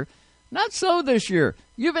the other. Not so this year.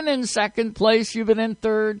 You've been in second place. You've been in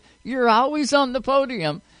third. You're always on the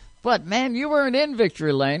podium. But, man, you weren't in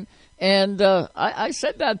victory lane. And I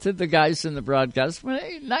said that to the guys in the broadcast.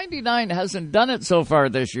 99 hasn't done it so far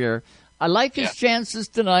this year. I like his chances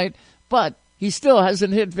tonight, but he still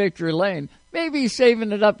hasn't hit victory lane. Maybe he's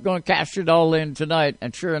saving it up, going to cash it all in tonight.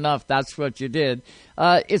 And sure enough, that's what you did.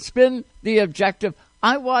 It's been the objective.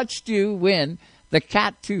 I watched you win the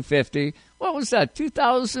Cat 250. What was that,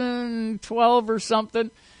 2012 or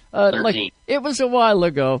something? It was a while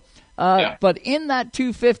ago. But in that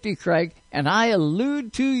 250, Craig, and I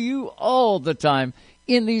allude to you all the time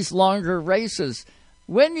in these longer races,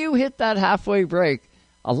 when you hit that halfway break,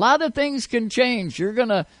 a lot of things can change. You're going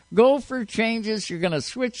to go for changes. You're going to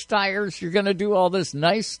switch tires. You're going to do all this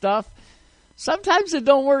nice stuff. Sometimes it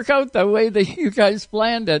don't work out the way that you guys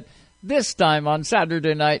planned it. This time on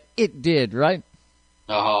Saturday night, it did, right?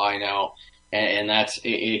 Oh, I know. And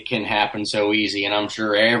it can happen so easy. And I'm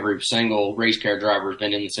sure every single race car driver has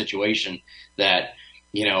been in the situation that,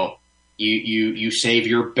 you save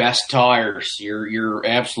your best tires, your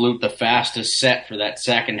absolute the fastest set for that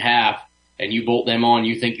second half, and you bolt them on.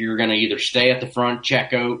 You think you're going to either stay at the front,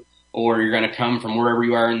 check out, or you're going to come from wherever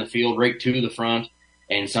you are in the field right to the front.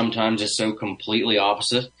 And sometimes it's so completely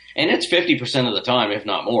opposite. And it's 50% of the time, if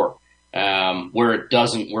not more, where it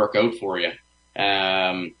doesn't work out for you.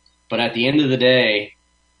 But at the end of the day,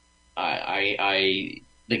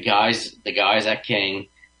 the guys at King,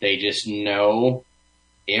 they just know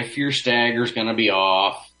if your stagger's going to be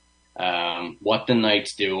off, what the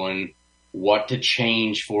night's doing, what to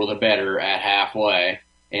change for the better at halfway,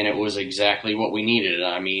 and it was exactly what we needed.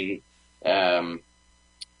 I mean,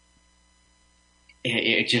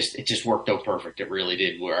 it just worked out perfect. It really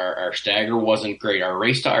did. Our stagger wasn't great. Our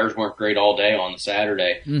race tires weren't great all day on the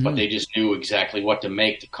Saturday, but they just knew exactly what to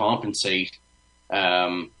make to compensate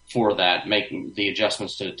for that, making the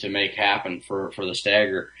adjustments to make happen for the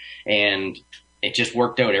stagger. And it just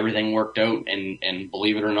worked out. Everything worked out. And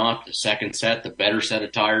believe it or not, the second set, the better set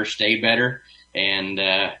of tires stayed better. And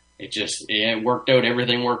it worked out.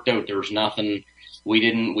 Everything worked out. There was nothing. We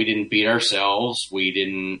didn't beat ourselves. We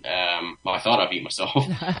didn't. I thought I beat myself,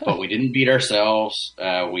 but we didn't beat ourselves.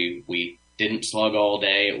 We didn't slug all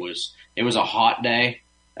day. It was a hot day.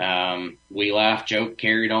 We laughed, joked,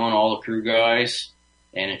 carried on, all the crew guys,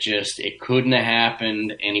 and it couldn't have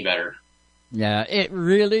happened any better. Yeah, it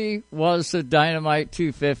really was a dynamite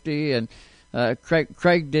 250, and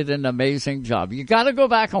Craig did an amazing job. You got to go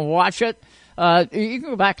back and watch it. You can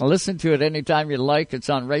go back and listen to it anytime you like. It's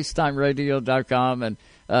on racetimeradio.com, and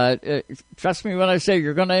trust me when I say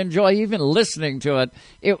you're going to enjoy even listening to it.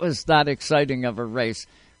 It was that exciting of a race.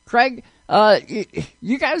 Craig,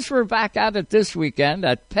 you guys were back at it this weekend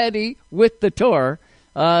at Petty with the Tour.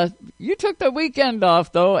 You took the weekend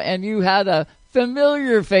off, though, and you had a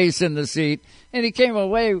familiar face in the seat, and he came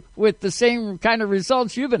away with the same kind of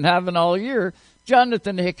results you've been having all year.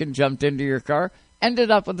 Jonathan Hicken jumped into your car, ended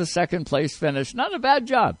up with a second-place finish. Not a bad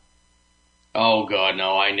job. Oh, God,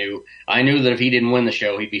 no. I knew that if he didn't win the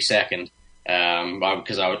show, he'd be second,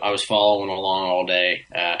 because I was following along all day.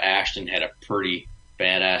 Ashton had a pretty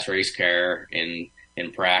badass race car in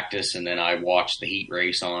practice, and then I watched the heat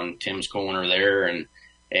race on Tim's Corner there, and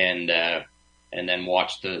then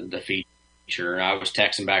watched the feature. And I was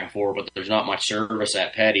texting back and forth, but there's not much service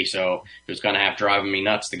at Petty, so it was going to have driving me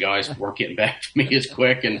nuts. The guys weren't getting back to me as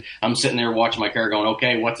quick, and I'm sitting there watching my car going,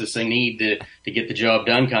 okay, what's this thing need to get the job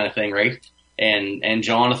done kind of thing, right? And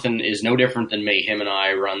Jonathan is no different than me. Him and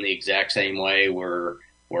I run the exact same way. We're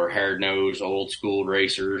hard-nosed, old-school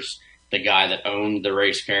racers. The guy that owned the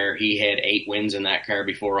race car, he had 8 wins in that car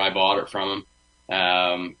before I bought it from him.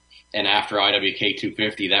 And after IWK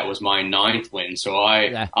 250, that was my 9th win. So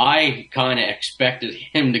I kind of expected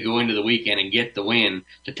him to go into the weekend and get the win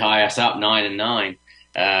to tie us up 9-9.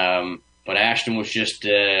 But Ashton was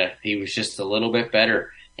he was just a little bit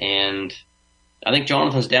better. And I think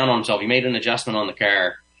Jonathan's down on himself. He made an adjustment on the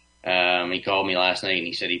car. He called me last night and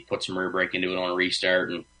he said he put some rear brake into it on a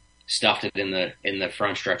restart and stuffed it in the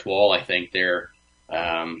front stretch wall. I think there,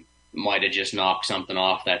 might have just knocked something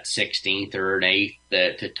off that 16th or an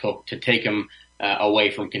 8th to take him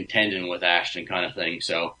away from contending with Ashton, kind of thing.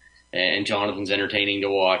 So, and Jonathan's entertaining to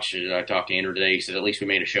watch. I talked to Andrew today. He said at least we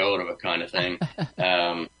made a show out of it, kind of thing.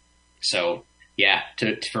 So yeah,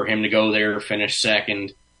 for him to go there, finish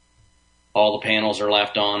second, all the panels are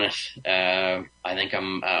left on it. I think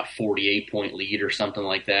I'm a 48-point lead or something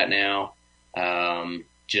like that now.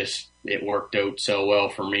 It worked out so well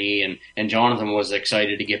for me, and Jonathan was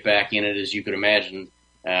excited to get back in it, as you could imagine.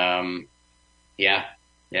 It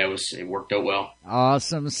worked out well.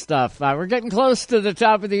 Awesome stuff. We're getting close to the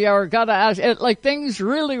top of the hour. Gotta ask, things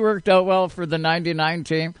really worked out well for the 99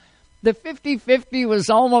 team. The 50-50 was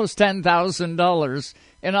almost $10,000,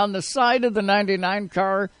 and on the side of the 99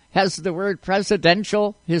 car has the word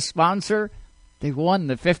presidential, his sponsor. They won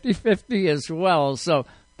the 50-50 as well. So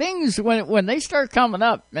things, when they start coming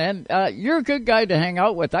up, man, you're a good guy to hang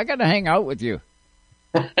out with. I got to hang out with you.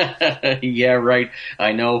 Yeah, right.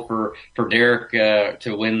 I know for Derek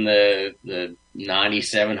to win the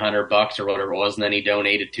 $9,700 or whatever it was, and then he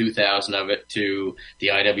donated 2,000 of it to the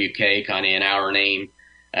IWK, kind of in our name.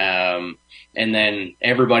 And then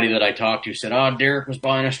everybody that I talked to said, "Oh, Derek was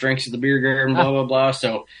buying us drinks at the beer garden, blah blah blah."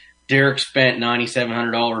 So Derek spent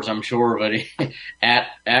 $9,700, I'm sure of it,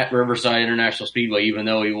 at Riverside International Speedway, even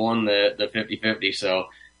though he won the 50-50. So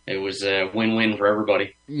it was a win-win for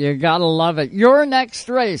everybody. You gotta love it. Your next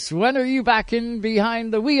race, when are you back in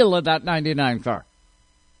behind the wheel of that 99 car?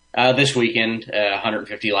 This weekend,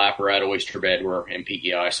 150 lapper at Oyster Bed. We're in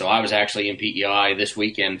PEI. So I was actually in PEI this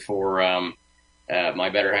weekend for my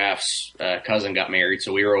better half's cousin got married.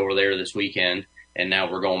 So we were over there this weekend, and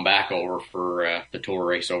now we're going back over for the tour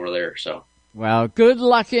race over there. So. Well, good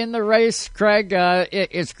luck in the race, Craig.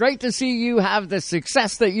 It's great to see you have the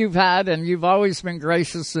success that you've had, and you've always been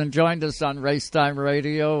gracious and joined us on Race Time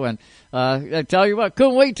Radio. And I tell you what,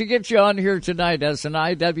 couldn't wait to get you on here tonight as an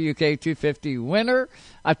IWK 250 winner,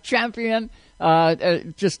 a champion.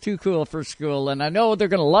 Just too cool for school. And I know they're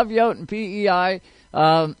going to love you out in PEI.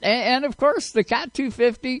 And of course, the Cat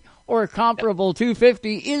 250 or a comparable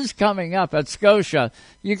 250 is coming up at Scotia.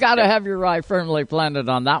 You got to have your eye firmly planted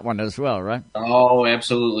on that one as well, right? Oh,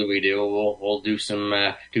 absolutely, we do. We'll do some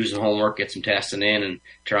homework, get some testing in, and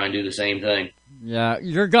try and do the same thing. Yeah,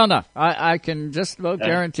 you're gonna. I can just about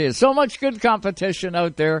guarantee it. So much good competition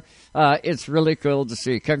out there. It's really cool to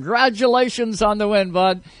see. Congratulations on the win,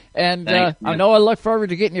 bud. And I know I look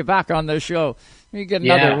forward to getting you back on this show. You get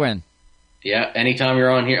another win. Yeah, anytime you're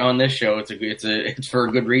on here on this show, it's for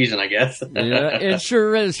a good reason, I guess. Yeah, it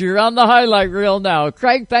sure is. You're on the highlight reel now.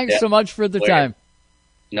 Craig, thanks so much for the time.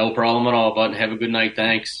 No problem at all, bud. Have a good night.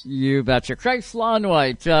 Thanks. You betcha. Craig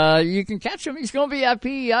Slaunwhite. You can catch him. He's going to be at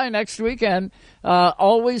PEI next weekend.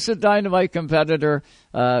 Always a dynamite competitor.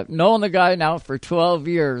 Knowing the guy now for 12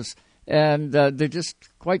 years. And they just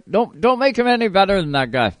don't make him any better than that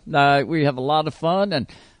guy. We have a lot of fun, and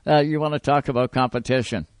you want to talk about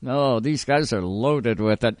competition. Oh, these guys are loaded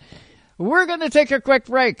with it. We're going to take a quick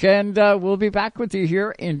break, and we'll be back with you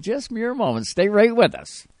here in just mere moments. Stay right with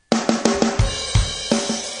us.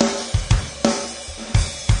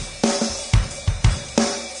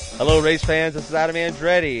 Hello, race fans. This is Adam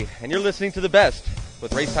Andretti, and you're listening to the best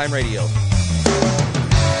with Race Time Radio.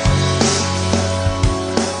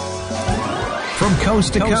 From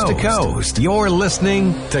coast to coast, you're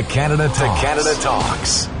listening to Canada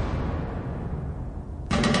Talks.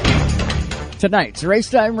 Tonight's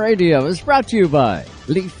Race Time Radio is brought to you by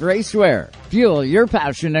Leaf Racewear. Fuel your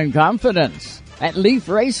passion and confidence at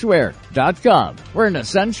leafracewear.com. We're an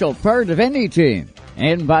essential part of any team.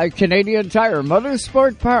 And by Canadian Tire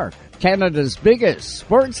Motorsport Park, Canada's biggest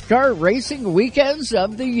sports car racing weekends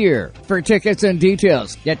of the year. For tickets and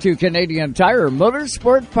details, get to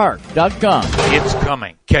CanadianTireMotorsportPark.com. It's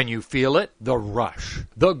coming. Can you feel it? The Rush.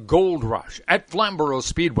 The Gold Rush at Flamborough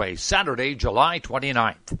Speedway, Saturday, July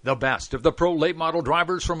 29th. The best of the pro late model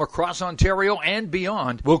drivers from across Ontario and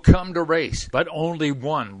beyond will come to race, but only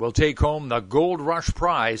one will take home the Gold Rush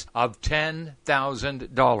prize of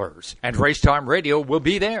 $10,000. And Racetime Radio will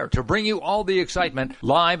be there to bring you all the excitement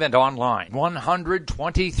live and on online.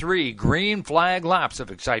 123 green flag laps of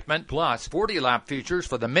excitement, plus 40 lap features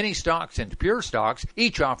for the mini stocks and pure stocks,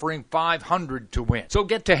 each offering $500 to win. So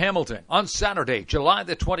get to Hamilton on Saturday, July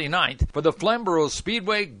the 29th for the Flamborough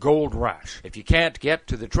Speedway Gold Rush. If you can't get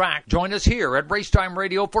to the track, join us here at Racetime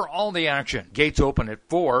Radio for all the action. Gates open at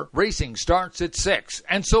 4, racing starts at 6,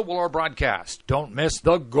 and so will our broadcast. Don't miss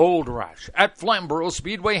the Gold Rush at Flamborough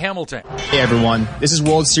Speedway, Hamilton. Hey everyone, this is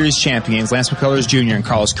World Series champions Lance McCullers Jr. and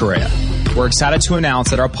Carlos Correa. We're excited to announce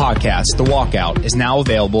that our podcast, The Walkout, is now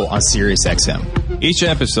available on SiriusXM. Each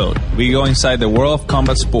episode, we go inside the world of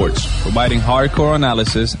combat sports, providing hardcore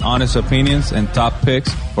analysis, honest opinions, and top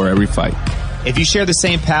picks for every fight. If you share the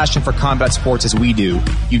same passion for combat sports as we do,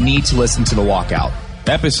 you need to listen to The Walkout.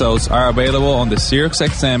 Episodes are available on the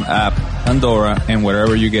SiriusXM app, Pandora, and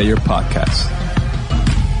wherever you get your podcasts.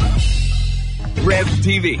 Rev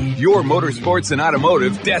TV, your motorsports and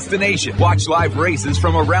automotive destination. Watch live races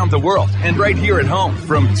from around the world and right here at home,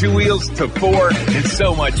 from 2 wheels to 4 and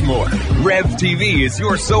so much more. Rev TV is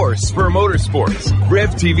your source for motorsports. Rev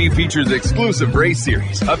TV features exclusive race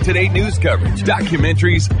series, up-to-date news coverage,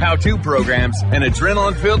 documentaries, how-to programs, and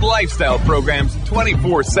adrenaline-filled lifestyle programs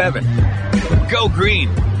 24/7. Go green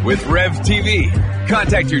with Rev TV.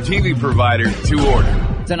 Contact your TV provider to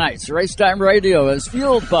order. Tonight's Racetime Radio is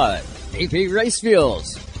fueled by AP Race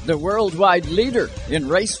Fuels, the worldwide leader in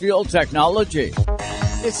race fuel technology.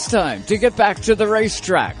 It's time to get back to the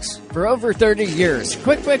racetracks. For over 30 years,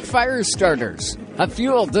 Quick Fire Starters have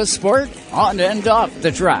fueled this sport on and off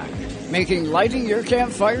the track, making lighting your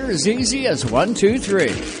campfire as easy as 1, 2,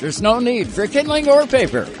 3. There's no need for kindling or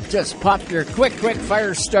paper. Just pop your Quick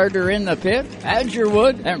Fire Starter in the pit, add your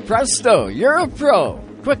wood, and presto, you're a pro.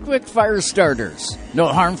 Quick Fire Starters. No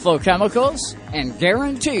harmful chemicals and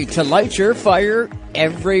guaranteed to light your fire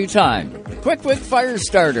every time. Quick Fire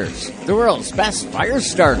Starters, the world's best fire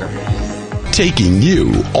starter. Taking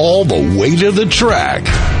you all the way to the track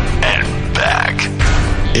and back.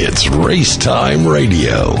 It's Racetime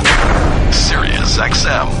Radio. Sirius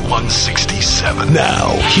XM 167.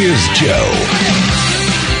 Now, here's Joe.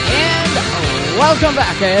 Welcome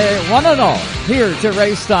back, one and all, here to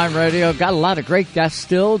Racetime Radio. Got a lot of great guests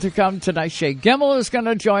still to come tonight. Shae Gemmell is going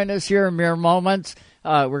to join us here in mere moments.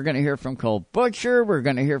 We're going to hear from Cole Butcher. We're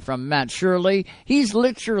going to hear from Matt Shirley. He's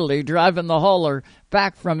literally driving the hauler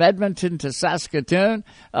back from Edmonton to Saskatoon.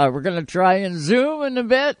 We're going to try and Zoom in a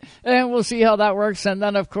bit, and we'll see how that works. And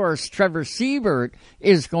then, of course, Trevor Seibert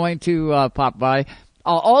is going to pop by.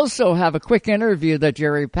 I'll also have a quick interview that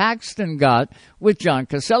Jerry Paxton got with John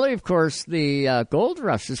Caselli. Of course, the Gold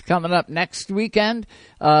Rush is coming up next weekend.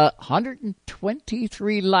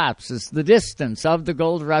 123 laps is the distance of the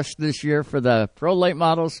Gold Rush this year for the Pro Late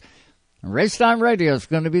Models. Racetime Radio is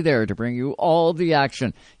going to be there to bring you all the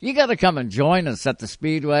action. You got to come and join us at the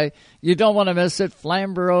Speedway. You don't want to miss it.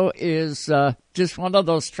 Flamborough is just one of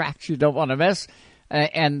those tracks you don't want to miss.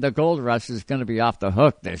 And the Gold Rush is going to be off the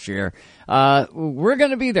hook this year. We're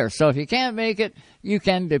going to be there. So if you can't make it, you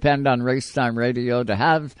can depend on Racetime Radio to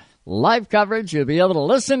have live coverage. You'll be able to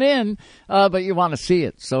listen in, but you want to see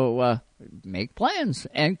it. So make plans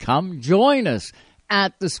and come join us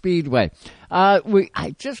at the Speedway.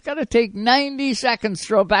 I just got to take 90 seconds,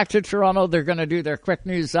 throw back to Toronto. They're going to do their quick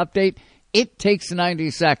news update. It takes 90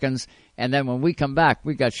 seconds. And then when we come back,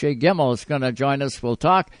 we got Shae Gemmell is going to join us. We'll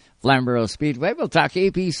talk Flamborough Speedway. We'll talk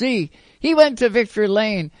APC. He went to Victory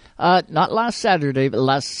Lane, not last Saturday, but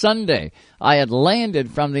last Sunday. I had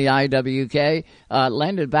landed from the IWK,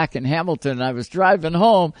 landed back in Hamilton. I was driving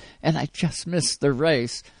home, and I just missed the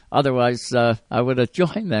race. Otherwise, I would have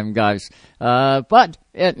joined them guys. But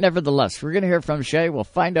nevertheless, we're going to hear from Shae. We'll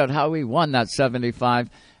find out how he won that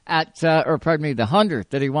 75 the 100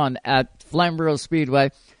 that he won at Flamborough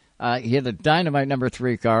Speedway. He had a dynamite number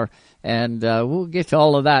 3 car, and we'll get to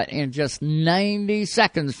all of that in just 90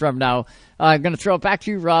 seconds from now. I'm going to throw it back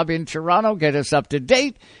to you, Rob, in Toronto, get us up to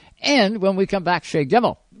date. And when we come back, Shae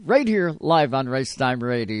Gemmell, right here live on Racetime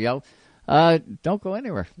Radio. Don't go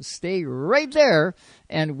anywhere. Stay right there,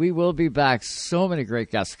 and we will be back. So many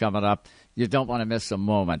great guests coming up. You don't want to miss a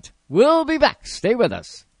moment. We'll be back. Stay with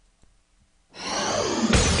us.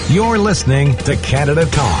 You're listening to Canada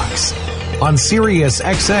Talks on Sirius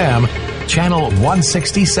XM, Channel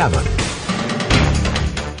 167.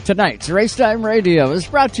 Tonight's Racetime Radio is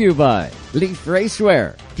brought to you by Leaf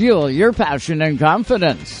Racewear. Fuel your passion and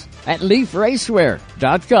confidence at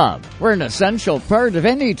leafracewear.com. We're an essential part of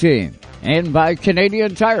any team. And by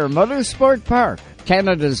Canadian Tire Motorsport Park,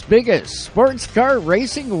 Canada's biggest sports car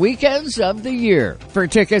racing weekends of the year. For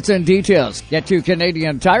tickets and details, get to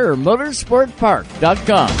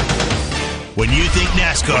CanadianTireMotorsportPark.com. When you think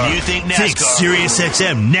NASCAR, think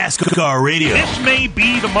SiriusXM NASCAR Radio. This may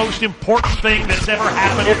be the most important thing that's ever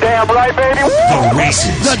happened. You're damn right, baby. The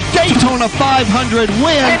races. The Daytona 500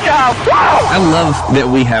 win. I love that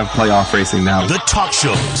we have playoff racing now. The talk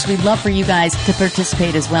shows. We'd love for you guys to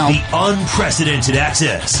participate as well. The unprecedented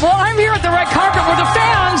access. Well, I'm here at the red carpet with the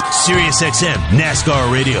fans. SiriusXM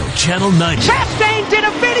NASCAR Radio, Channel 90. Chastain did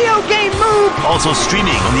a video game move. Also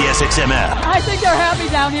streaming on the SXM app. I think they're happy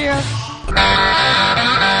down here. We're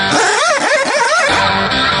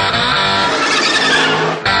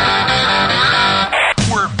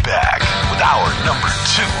back with hour number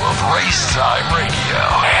 2 of Race Time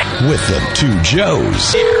Radio. With the two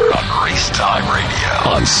Joes. Here on Race Time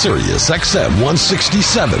Radio. On Sirius XM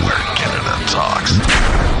 167. Where Canada talks.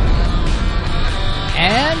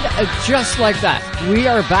 And just like that, we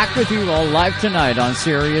are back with you all live tonight on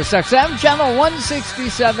Sirius XM, Channel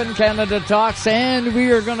 167, Canada Talks, and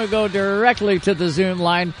we are going to go directly to the Zoom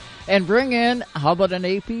line and bring in, how about an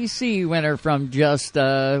APC winner from just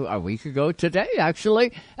a week ago today,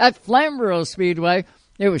 actually, at Flamborough Speedway.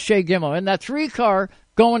 It was Shae Gemmell in that 3-car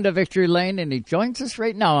going to victory lane, and he joins us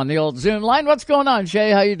right now on the old Zoom line. What's going on,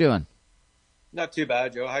 Shae? How you doing? Not too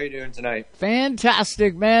bad, Joe. How are you doing tonight?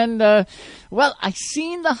 Fantastic, man. Well, I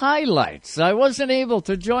seen the highlights. I wasn't able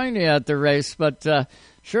to join you at the race, but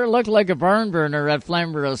sure looked like a barn burner at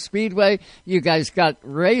Flamborough Speedway. You guys got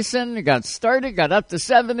racing, you got started, got up to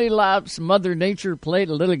 70 laps. Mother Nature played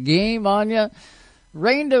a little game on you.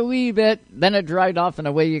 Rained a wee bit, then it dried off, and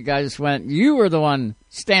away you guys went. You were the one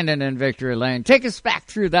standing in victory lane. Take us back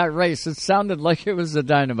through that race. It sounded like it was a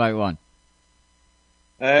dynamite one.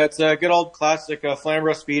 It's a good old classic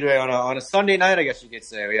Flamborough Speedway on a Sunday night, I guess you could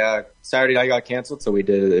say. Saturday night got canceled, so we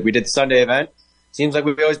did the Sunday event. Seems like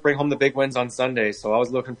we always bring home the big wins on Sunday, so I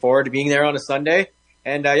was looking forward to being there on a Sunday.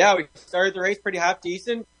 And we started the race pretty half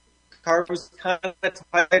decent. Car was kind of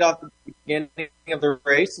tight off the beginning of the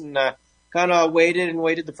race, and kind of waited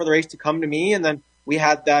for the race to come to me. And then we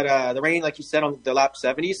had that the rain, like you said, on the lap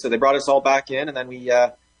 70, so they brought us all back in, and then we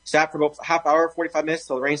sat for about half hour, 45 minutes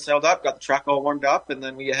till the rain settled up, got the track all warmed up, and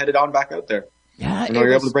then we headed on back out there. Yeah, and we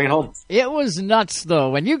were able to bring it home. It was nuts, though.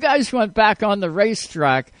 When you guys went back on the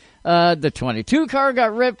racetrack, the 22 car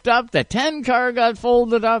got ripped up, the 10 car got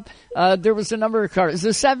folded up. There was a number of cars.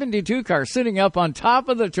 The 72 car sitting up on top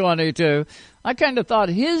of the 22. I kind of thought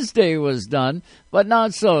his day was done, but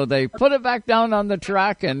not so. They put it back down on the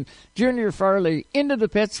track, and Junior Farley into the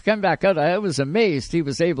pits, come back out. I was amazed he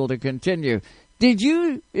was able to continue.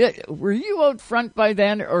 Were you out front by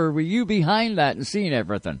then, or were you behind that and seeing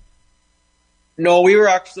everything? No, we were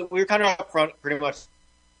kind of up front pretty much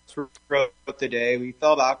throughout the day. We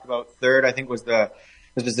fell back about third, I think was the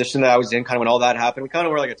position that I was in kind of when all that happened. We kind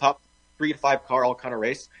of were like a top 3 to 5 car all kind of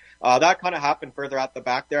race. That kind of happened further at the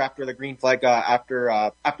back there after the green flag,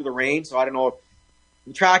 after the rain. So I don't know if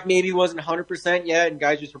the track maybe wasn't 100% yet, and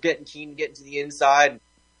guys just were getting keen to get to the inside,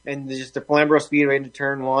 and just the Flamborough Speedway into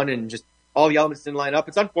turn 1, and just all the elements didn't line up.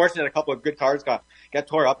 It's unfortunate a couple of good cars got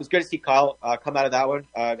tore up. It's good to see Kyle come out of that one.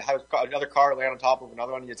 Have another car land on top of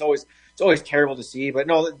another one. It's always terrible to see. But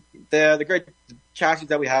no, the great chassis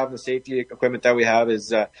that we have and the safety equipment that we have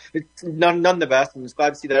is it's none the best. I'm just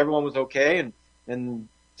glad to see that everyone was okay, and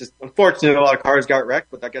just unfortunate a lot of cars got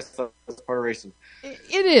wrecked. But I guess that's part of racing.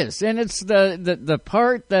 It is, and it's the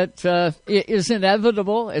part that is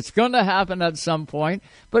inevitable. It's going to happen at some point.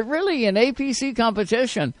 But really, in APC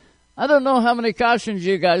competition, I don't know how many cautions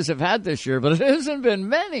you guys have had this year, but it hasn't been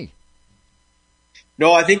many.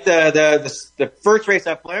 No, I think the first race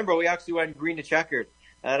at Flamborough, we actually went green to checkered.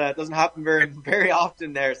 That doesn't happen very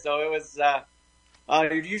often there. So it was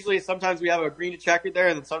usually sometimes we have a green to checkered there,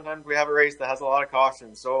 and then sometimes we have a race that has a lot of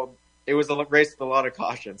cautions. So it was a race with a lot of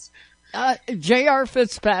cautions. J.R.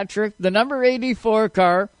 Fitzpatrick, the number 84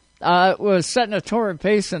 car, was setting a torrid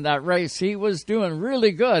pace in that race. He was doing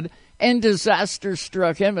really good. And disaster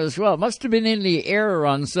struck him as well. Must have been in the air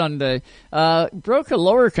on Sunday. Broke a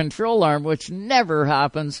lower control arm, which never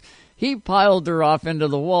happens. He piled her off into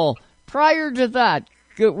the wall. Prior to that,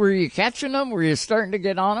 were you catching him? Were you starting to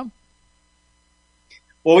get on him?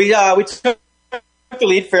 Well, we took the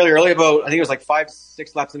lead fairly early. About I think it was like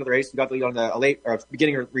 5-6 laps into the race. We got the lead on a late or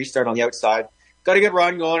beginning restart on the outside. Got a good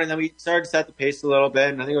run going, and then we started to set the pace a little bit.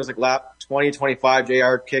 And I think it was like lap 20, 25.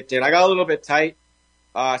 JR kicked in. I got a little bit tight.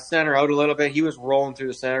 Center out a little bit. He was rolling through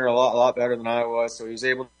the center a lot better than I was, so he was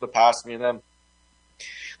able to pass me. And then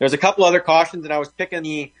there's a couple other cautions, and I was picking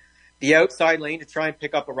the outside lane to try and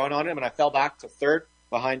pick up a run on him, and I fell back to third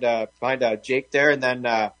behind Jake there. And then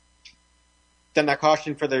that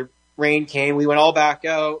caution for the rain came. We went all back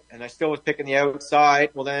out, and I still was picking the outside.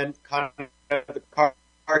 Well, then kind of the car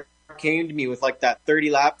came to me with like that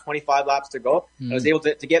 25 laps to go. I was able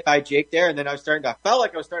to get by Jake there, and then I felt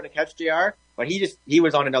like I was starting to catch JR, but he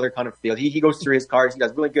was on another kind of field. He goes through his cars. He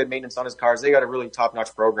does really good maintenance on his cars. They got a really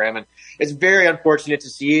top-notch program, and it's very unfortunate to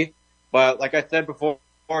see. But like I said before,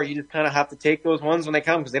 you just kind of have to take those ones when they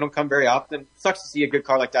come because they don't come very often. It sucks to see a good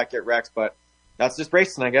car like that get wrecked, but that's just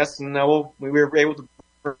racing, I guess. And we were able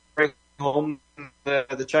to bring home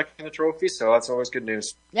the check and the trophy, so that's always good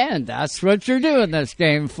news. And that's what you're doing this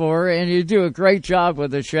game for, and you do a great job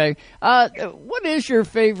with it, Shae. What is your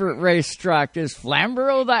favorite racetrack? Is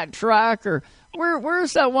Flamborough that track, or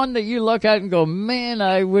where's that one that you look at and go, man,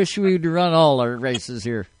 I wish we'd run all our races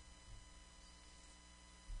here?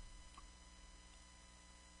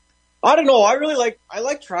 I don't know. I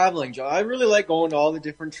like traveling, Joe. I really like going to all the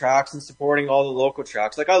different tracks and supporting all the local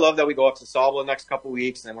tracks. Like, I love that we go up to Sauble the next couple of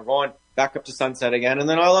weeks, and then we're going back up to Sunset again. And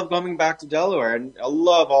then I love coming back to Delaware, and I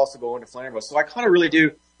love also going to Flamborough. So I kind of really do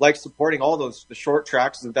like supporting all the short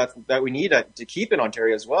tracks that we need to keep in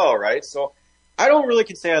Ontario as well, right? So I don't really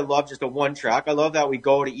can say I love just a one track. I love that we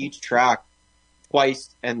go to each track twice,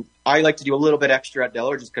 and I like to do a little bit extra at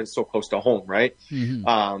Delaware just because it's so close to home, right?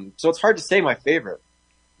 Mm-hmm. So it's hard to say my favorite.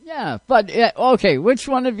 Yeah, but okay, which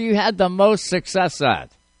one have you had the most success at?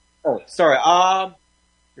 Oh, sorry.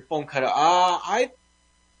 Your phone cut out.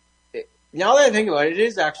 Now that I think about it, it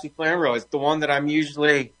is actually Flamborough. It's the one that I'm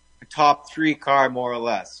usually a top 3 car, more or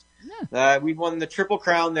less. Yeah. We won the Triple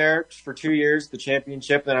Crown there for 2 years, the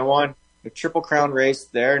championship, and I won the Triple Crown race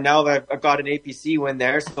there. Now that I've got an APC win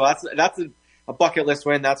there, so that's a bucket list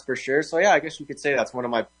win, that's for sure. So yeah, I guess you could say that's one of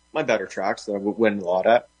my better tracks that I would win a lot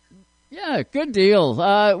at. Yeah, good deal.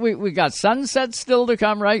 We got Sunset still to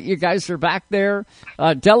come, right? You guys are back there.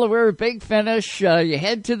 Delaware, big finish. You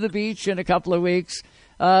head to the beach in a couple of weeks.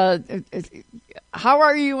 How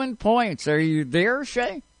are you in points? Are you there,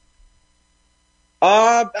 Shae?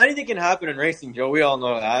 Anything can happen in racing, Joe. We all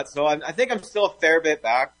know that. So I think I'm still a fair bit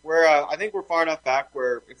back. I think we're far enough back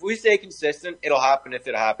where if we stay consistent, it'll happen if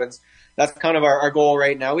it happens. That's kind of our goal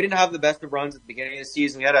right now. We didn't have the best of runs at the beginning of the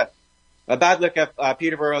season. We had a bad look at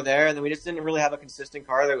Peterborough there, and then we just didn't really have a consistent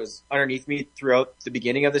car that was underneath me throughout the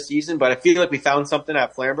beginning of the season. But I feel like we found something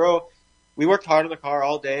at Flamborough. We worked hard on the car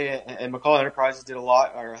all day, and McCall Enterprises did a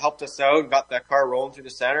lot, or helped us out and got that car rolling through the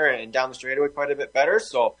center and down the straightaway quite a bit better.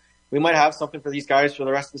 So we might have something for these guys for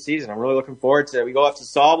the rest of the season. I'm really looking forward to it. We go up to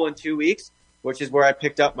Sauble in 2 weeks, which is where I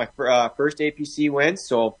picked up my first APC win.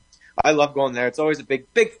 So I love going there. It's always a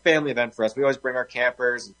big family event for us. We always bring our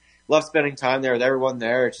campers and love spending time there with everyone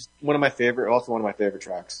there. It's just also one of my favorite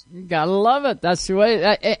tracks. You gotta love it. That's the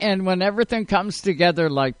way. And when everything comes together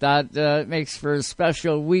like that, it makes for a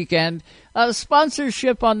special weekend.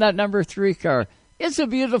 Sponsorship on that number 3 car. It's a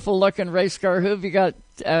beautiful looking race car. Who have you got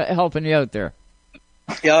helping you out there?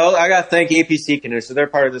 Yeah, I gotta thank APC Canoe. So they're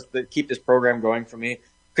part of this, they keep this program going for me.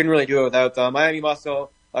 Couldn't really do it without them. Miami Muscle,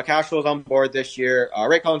 Cashflow's on board this year.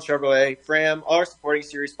 Ray Collins Chevrolet, Fram, all our supporting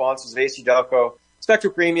series sponsors of AC Delco,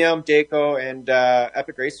 Spectral Premium, Daco, and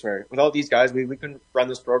Epic Racewear. With all these guys, we couldn't run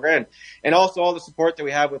this program. And also all the support that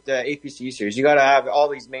we have with the APC series. You got to have all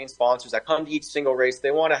these main sponsors that come to each single race.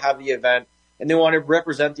 They want to have the event, and they want to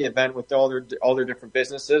represent the event with all their different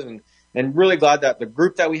businesses. And really glad that the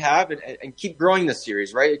group that we have and keep growing this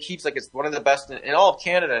series, right? It keeps like it's one of the best in all of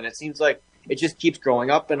Canada, and it seems like it just keeps growing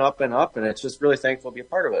up and up and up, and it's just really thankful to be a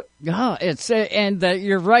part of it. Yeah,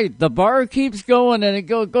 you're right. The bar keeps going, and it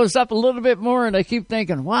goes up a little bit more, and I keep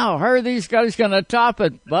thinking, wow, how are these guys going to top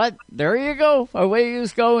it? But there you go. Away you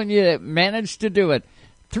go, and you managed to do it.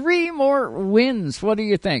 3 more wins. What do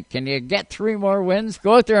you think? Can you get 3 more wins?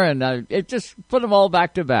 Go out there and just put them all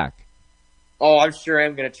back to back. Oh, I'm sure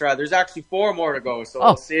I'm going to try. There's actually 4 more to go, so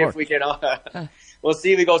we'll see if we can... We'll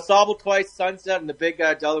see. We go Sauble twice, Sunset, and the big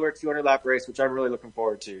Delaware 200-lap race, which I'm really looking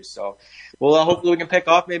forward to. So, hopefully we can pick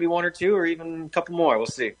off maybe 1 or 2 or even a couple more. We'll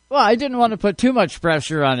see. Well, I didn't want to put too much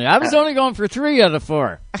pressure on you. I was only going for 3 out of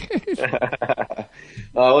 4.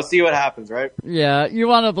 We'll see what happens, right? Yeah, you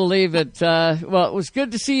want to believe it. Well, it was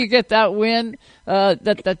good to see you get that win.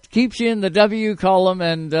 That keeps you in the W column,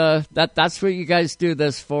 and that's what you guys do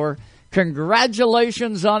this for.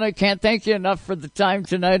 Congratulations on it. Can't thank you enough for the time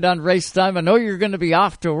tonight on Race Time. I know you're going to be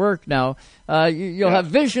off to work now. You'll have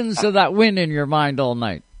visions of that win in your mind all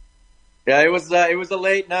night. Yeah, it was a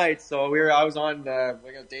late night, so I was on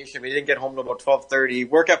day shift. We didn't get home till about 12:30.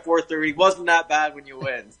 Work at 4:30 wasn't that bad when you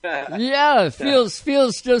win. Yeah, it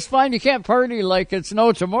feels just fine. You can't party like it's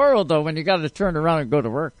no tomorrow though when you got to turn around and go to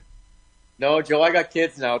work. No, Joe, I got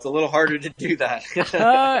kids now. It's a little harder to do that.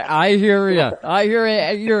 I hear you.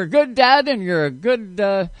 You're a good dad, and you're a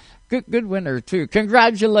good winner, too.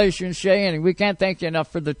 Congratulations, Shae, and we can't thank you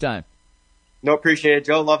enough for the time. No, appreciate it,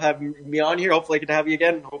 Joe. Love having me on here. Hopefully I can have you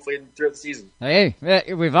again, hopefully throughout the season. Hey,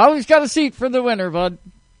 we've always got a seat for the winner, bud.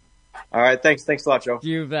 All right, thanks. Thanks a lot, Joe.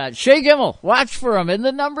 You bet. Shae Gemmell, watch for him in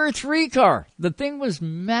the number 3 car. The thing was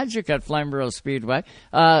magic at Flamborough Speedway.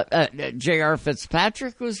 J.R.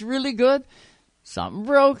 Fitzpatrick was really good. Something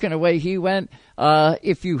broke, and away he went.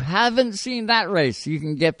 If you haven't seen that race, you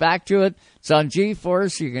can get back to it. It's on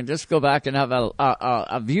G-Force. You can just go back and have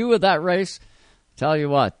a view of that race. Tell you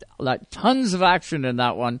what, tons of action in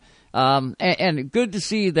that one. And good to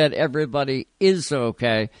see that everybody is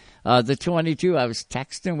okay. The 22, I was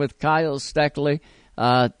texting with Kyle Steckley.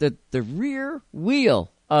 The rear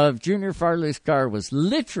wheel of Junior Farley's car was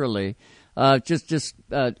literally just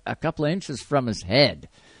a couple of inches from his head.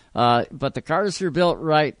 But the cars are built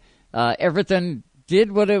right. Everything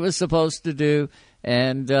did what it was supposed to do,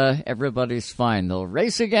 and everybody's fine. They'll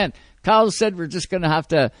race again. Kyle said we're just going to have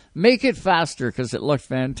to make it faster because it looked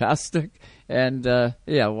fantastic. And,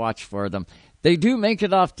 watch for them. They do make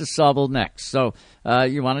it off to Sauble next, so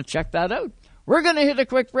you want to check that out. We're going to hit a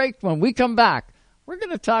quick break. When we come back, we're going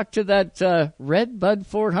to talk to that Red Bud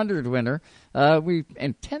 400 winner. We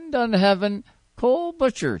intend on having Cole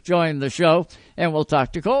Butcher join the show, and we'll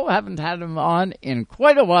talk to Cole. Haven't had him on in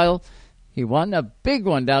quite a while. He won a big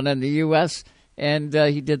one down in the U.S., and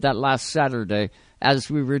he did that last Saturday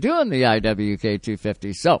as we were doing the IWK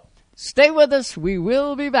 250. So stay with us. We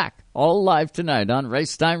will be back all live tonight on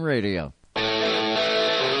Racetime Radio.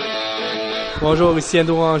 Bonjour, ici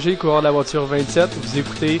Endo Ranger, coureur de la voiture 27. Vous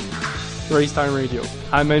écoutez Racetime Radio.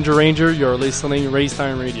 I'm Andrew Ranger. You're listening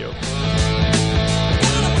Racetime Radio.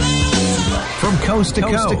 From coast to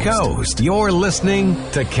coast, you're listening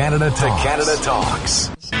to Canada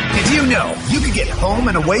Talks. Did you know you can get home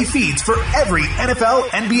and away feeds for every NFL,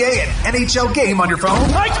 NBA, and NHL game on your phone?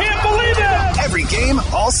 I can't believe it! Every game,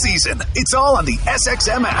 all season. It's all on the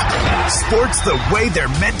SXM app. Sports the way they're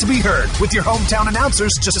meant to be heard, with your hometown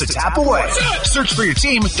announcers just a tap away. Search for your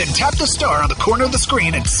team, then tap the star on the corner of the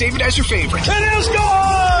screen and save it as your favorite. It is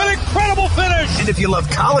gone! An incredible finish! And if you love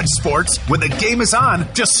college sports, when the game is on,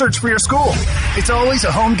 just search for your school. It's always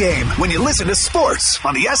a home game when you listen to sports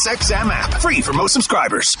on the SXM app. Free for most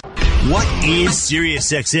subscribers. What is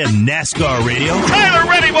SiriusXM NASCAR Radio? Tyler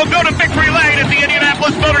Reddy will go to victory lane at the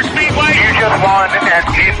Indianapolis Motor Speedway. You just won at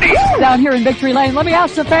Indy. Down here in victory lane, let me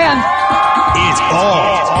ask the fans. It's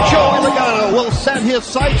all. Joe Logano will set his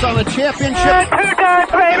sights on a championship. 2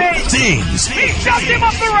 times, baby. Things. He shoved him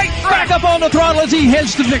up the racetrack. Back up on the throttle as he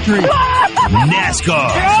heads to victory. NASCAR.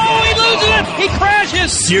 Oh, he loses it. He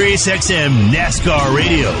crashes. SiriusXM NASCAR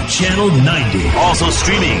Radio, Channel 90. Also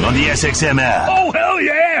streaming on the SXM app. Oh, hell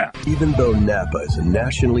yeah. Even though Napa is a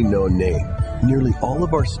nationally known name, nearly all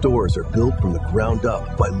of our stores are built from the ground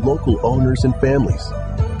up by local owners and families.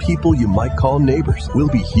 People you might call neighbors will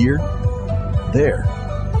be here, there,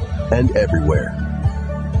 and everywhere.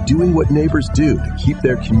 Doing what neighbors do to keep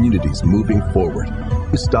their communities moving forward.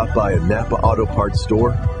 You stop by a Napa Auto Parts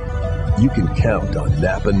store, you can count on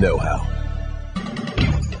Napa know-how.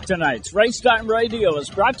 Tonight's Racetime Radio is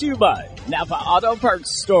brought to you by Napa Auto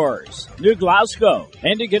Parts Stores, New Glasgow,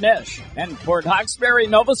 Indiganesh, and Port Hawkesbury,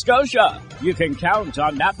 Nova Scotia. You can count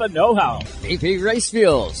on Napa know-how. BP Race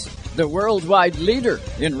Fuels, the worldwide leader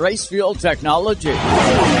in race fuel technology.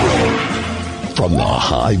 From the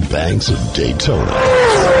high banks of Daytona,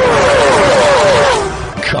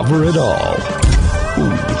 cover it all.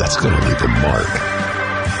 Ooh, that's going to leave a mark.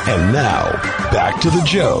 And now, back to the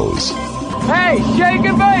Joes. Hey, shake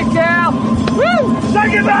and bake, gal. Woo!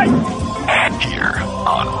 Shake and bake. Here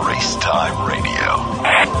on Racetime Radio.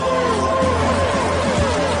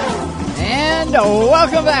 And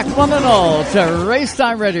welcome back, one and all, to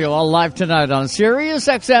Racetime Radio, all live tonight on Sirius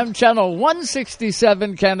XM Channel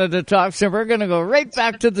 167 Canada Talks. And we're going to go right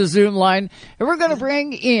back to the Zoom line, and we're going to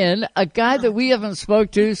bring in a guy that we haven't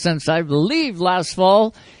spoke to since, I believe, last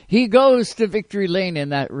fall. He goes to Victory Lane in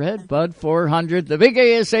that Red Bud 400, the big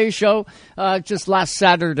ASA show just last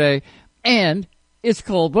Saturday. And it's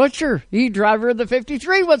Cole Butcher, he driver of the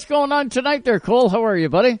 53. What's going on tonight there, Cole? How are you,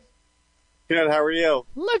 buddy? Good, how are you?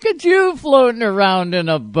 Look at you floating around in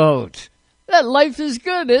a boat. That life is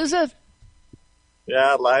good, is it?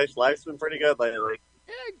 Yeah, life's been pretty good lately.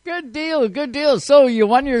 Yeah, good deal. So you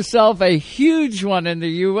won yourself a huge one in the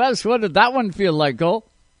U.S. What did that one feel like, Cole?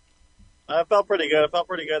 I felt pretty good.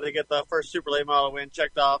 to get the first Super Late Model win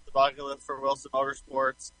checked off the bucket list for Wilson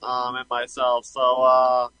Motorsports and myself. So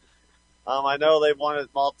I know they've won it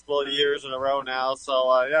multiple years in a row now.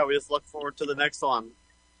 So, we just look forward to the next one.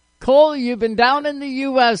 Cole, you've been down in the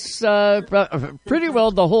U.S. Pretty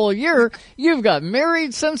well the whole year. You've got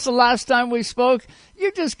married since the last time we spoke.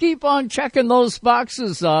 You just keep on checking those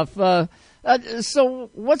boxes off. So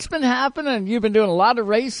what's been happening? You've been doing a lot of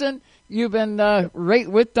racing. You've been right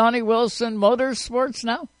with Donnie Wilson Motorsports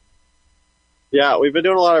now? Yeah, we've been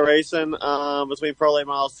doing a lot of racing between pro late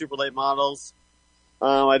models, super late models.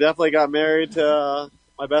 I definitely got married to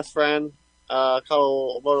my best friend a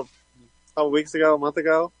couple weeks ago, a month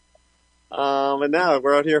ago. And now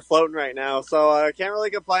we're out here floating right now. So I can't really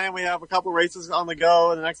complain. We have a couple races on the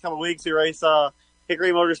go in the next couple of weeks. We race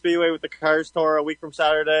Hickory Motor Speedway with the Cars Tour a week from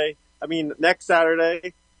next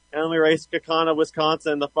Saturday. And then we race Kaukauna,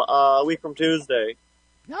 Wisconsin a week from Tuesday.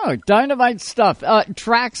 Oh, dynamite stuff.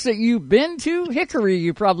 Tracks that you've been to? Hickory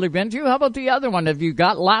you've probably been to. How about the other one? Have you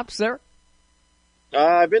got laps there?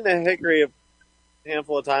 I've been to Hickory a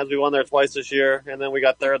handful of times. We won there twice this year, and then we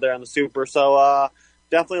got third there on the Super. So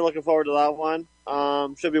definitely looking forward to that one.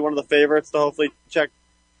 Should be one of the favorites to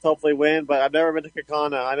hopefully win, but I've never been to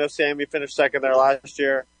Kaukauna. I know Sammy finished second there last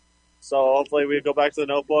year. So hopefully we go back to the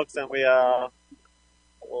notebooks and we'll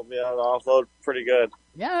be able to offload pretty good.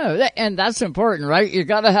 Yeah, and that's important, right? You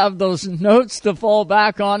got to have those notes to fall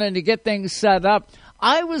back on and to get things set up.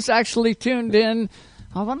 I was actually tuned in,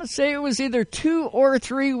 I want to say it was either 2 or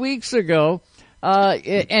 3 weeks ago,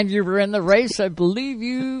 and you were in the race. I believe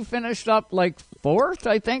you finished up like 4th,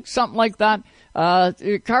 I think, something like that.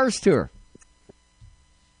 Cars Tour.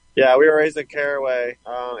 Yeah, we were racing Caraway.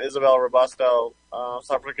 Isabel Robusto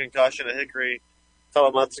suffered a concussion at Hickory a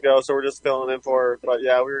couple months ago, so we're just filling in for her. But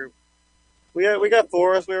yeah, we got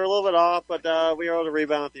 4th. We were a little bit off, but we were able to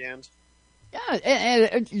rebound at the end. Yeah,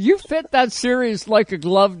 and you fit that series like a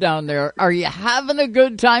glove down there. Are you having a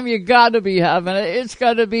good time? You got to be having it. It's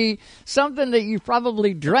got to be something that you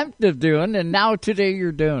probably dreamt of doing, and now today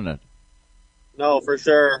you're doing it. No, for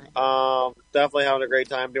sure. Definitely having a great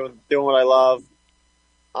time doing what I love,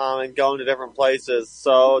 and going to different places.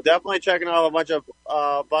 So definitely checking out a bunch of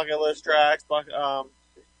bucket list tracks,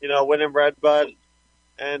 winning Redbud,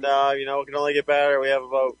 and it can only get better. We have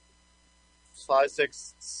about 5,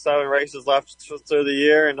 6, 7 races left through the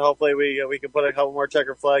year, and hopefully we can put a couple more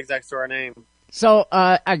checker flags next to our name. So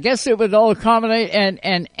I guess it would all culminate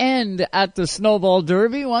and end at the Snowball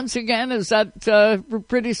Derby once again. Is that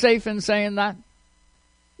pretty safe in saying that?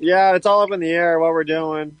 Yeah, it's all up in the air what we're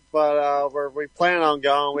doing, but we plan on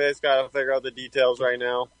going. We just got to figure out the details right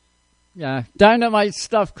now. Yeah, dynamite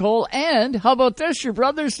stuff, Cole. And how about this? Your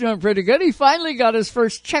brother's doing pretty good. He finally got his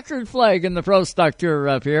first checkered flag in the Pro Stock Tour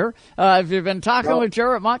up here. Have you been talking with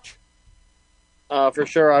Jarrett much? For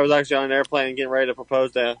sure. I was actually on an airplane getting ready to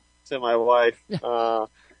propose to my wife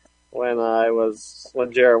when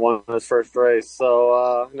Jarrett won his first race.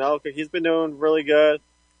 So, he's been doing really good.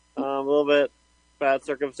 A little bit bad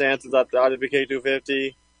circumstances at the IWK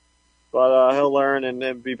 250. But he'll learn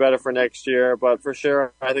and be better for next year. But for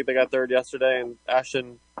sure, I think they got third yesterday, and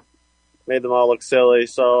Ashton made them all look silly.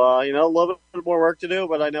 So a little bit more work to do,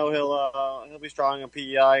 but I know he'll be strong in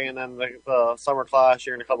PEI and then the Summer Clash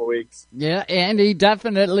here in a couple of weeks. Yeah, and he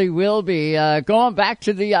definitely will be. Going back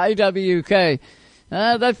to the IWK,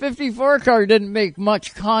 that 54 car didn't make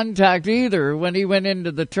much contact either when he went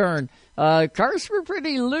into the turn. Cars were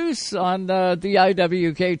pretty loose on the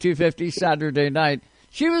IWK 250 Saturday night.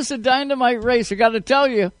 She was a dynamite race. I got to tell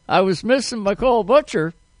you, I was missing McCole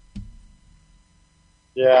Butcher.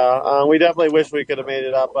 Yeah, we definitely wish we could have made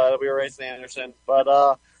it up. We were racing Anderson, but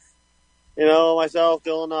myself,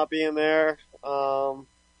 Dylan not being there,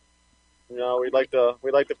 we'd like to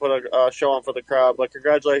put a show on for the crowd. But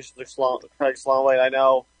congratulations to Craig Slaunwhite.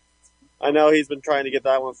 I know he's been trying to get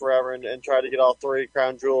that one forever and try to get all 3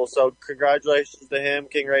 crown jewels. So congratulations to him,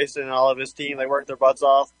 King Racing, and all of his team. They worked their butts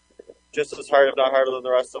off. Just as hard, if not harder, than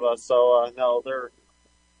the rest of us. So,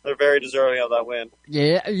 they're very deserving of that win.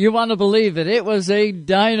 Yeah, you want to believe it. It was a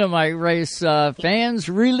dynamite race. Fans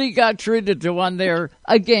really got treated to one there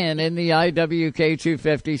again in the IWK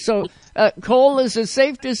 250. So, Cole, is it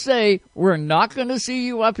safe to say we're not going to see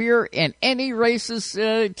you up here in any races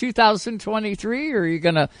 2023? Or are you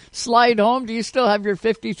going to slide home? Do you still have your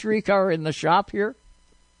 53 car in the shop here?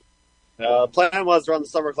 Plan was to run the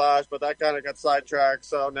Summer Clash, but that kind of got sidetracked,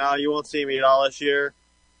 so now you won't see me at all this year.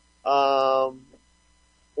 We'll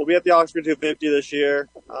be at the Oxford 250 this year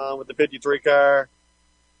with the 53 car,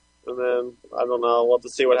 and then, I don't know, we'll have to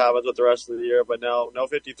see what happens with the rest of the year, but no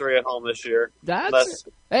 53 at home this year.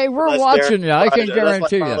 Hey, we're watching you, I can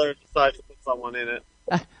guarantee you. Unless decides to put someone in it.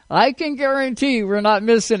 I can guarantee we're not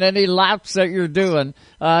missing any laps that you're doing,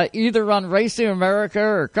 either on Racing America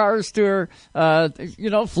or Cars Tour,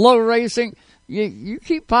 Flow Racing. You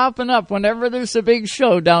keep popping up whenever there's a big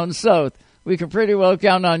show down south. We can pretty well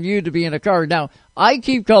count on you to be in a car. Now, I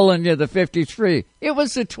keep calling you the 53. It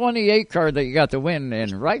was the 28 car that you got the win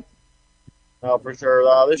in, right? No, for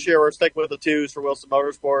sure. This year we're sticking with the twos for Wilson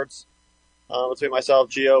Motorsports. Between myself,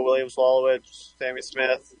 Gio, William Slaunwhite, Sammy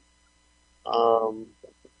Smith,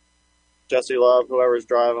 Jesse Love, whoever's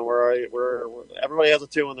driving, we're everybody has a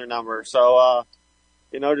 2 in their number. So,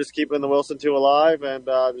 just keeping the Wilson 2 alive and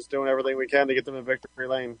just doing everything we can to get them in victory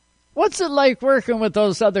lane. What's it like working with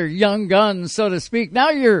those other young guns, so to speak? Now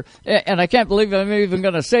you're, and I can't believe I'm even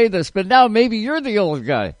going to say this, but now maybe you're the old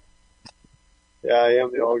guy. Yeah, I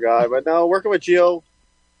am the old guy. But no, working with Gio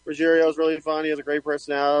Ruggiero is really fun. He has a great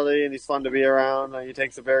personality, and he's fun to be around. He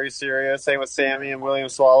takes it very serious. Same with Sammy and William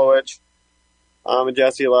Slaunwhite. And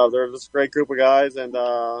Jesse Love. They're just a great group of guys, and,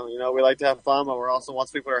 we like to have fun, but we're also,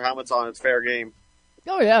 once we put our helmets on, it's fair game.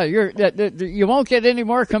 Oh, yeah, you won't get any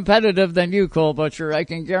more competitive than you, Cole Butcher. I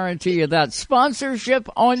can guarantee you that. Sponsorship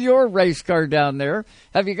on your race car down there.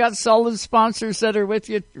 Have you got solid sponsors that are with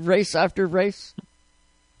you race after race?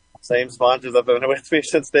 Same sponsors that have been with me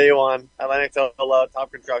since day one. Atlantic Tola,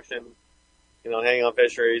 Top Construction, Hanging on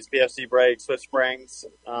Fisheries, PFC Brakes, Swift Springs,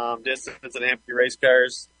 Distance and Ampy Race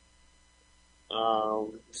Cars,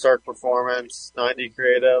 Cirque Performance, 90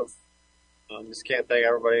 Creative. Just can't thank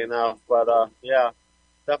everybody enough. But, yeah,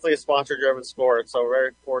 definitely a sponsor-driven sport. So we're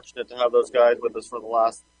very fortunate to have those guys with us for the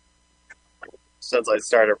last, since I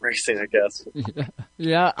started racing, I guess.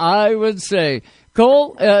 Yeah, I would say.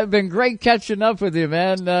 Cole, been great catching up with you,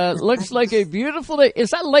 man. Looks like a beautiful day. Is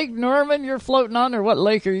that Lake Norman you're floating on, or what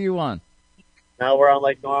lake are you on? Now we're on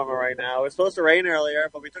Lake Norman right now. It was supposed to rain earlier,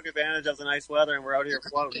 but we took advantage of the nice weather, and we're out here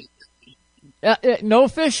floating. No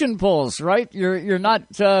fishing poles, right? You're not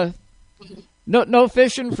no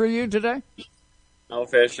fishing for you today? No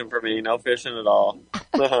fishing for me. No fishing at all.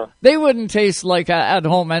 They wouldn't taste like at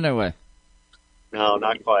home anyway. No,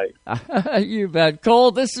 not quite. You bet.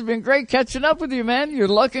 Cole, this has been great catching up with you, man. You're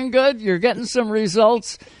looking good. You're getting some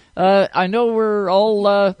results. I know we're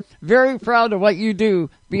all very proud of what you do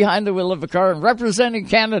behind the wheel of a car and representing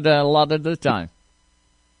Canada a lot of the time.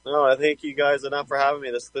 No, I thank you guys enough for having me.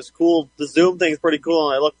 This Zoom thing is pretty cool,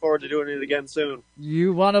 and I look forward to doing it again soon.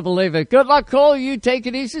 You want to believe it. Good luck, Cole. You take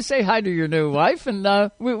it easy. Say hi to your new wife,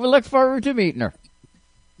 and we look forward to meeting her.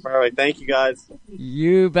 All right, thank you, guys.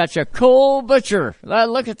 You betcha. Cole Butcher.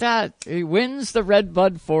 Look at that. He wins the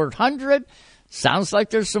Redbud 400. Sounds like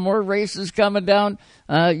there's some more races coming down.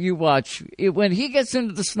 You watch. When he gets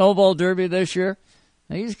into the Snowball Derby this year,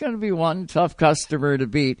 he's going to be one tough customer to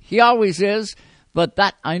beat. He always is. But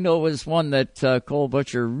that, I know, is one that Cole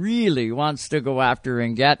Butcher really wants to go after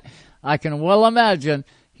and get. I can well imagine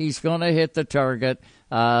he's going to hit the target.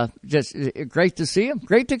 Just great to see him.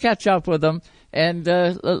 Great to catch up with him. And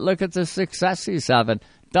look at the success he's having.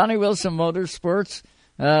 Donnie Wilson Motorsports,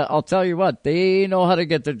 I'll tell you what, they know how to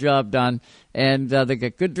get the job done. And they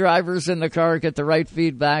get good drivers in the car, get the right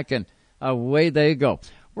feedback, and away they go.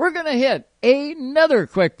 We're going to hit another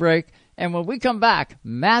quick break. And when we come back,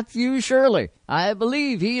 Matthew Shirley, I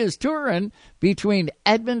believe he is touring between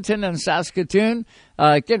Edmonton and Saskatoon,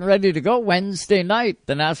 getting ready to go Wednesday night.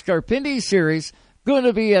 The NASCAR Pinty Series going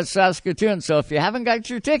to be at Saskatoon. So if you haven't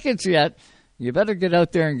got your tickets yet, you better get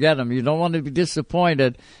out there and get them. You don't want to be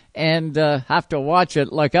disappointed and have to watch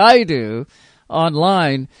it like I do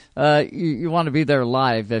online. You want to be there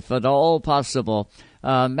live if at all possible.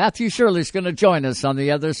 Matthew Shirley's going to join us on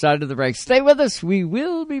the other side of the break. Stay with us. We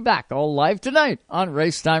will be back all live tonight on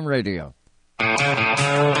Race Time Radio.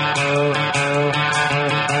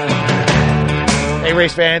 Hey,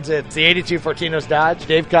 race fans, it's the 82 Fortinos Dodge,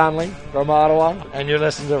 Dave Conley from Ottawa, and you're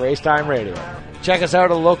listening to Race Time Radio. Check us out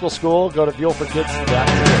at a local school. Go to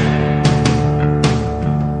fuelforkids.ca.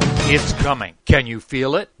 It's coming. Can you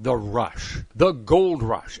feel it? The rush. The gold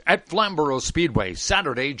rush at Flamborough Speedway,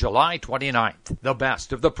 Saturday, July 29th. The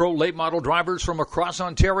best of the pro late model drivers from across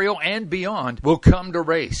Ontario and beyond will come to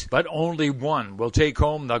race, but only one will take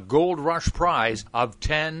home the gold rush prize of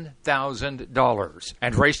 $10,000.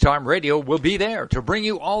 And Racetime Radio will be there to bring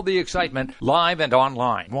you all the excitement live and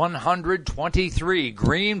online. 123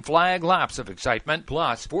 green flag laps of excitement,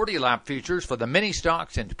 plus 40 lap features for the mini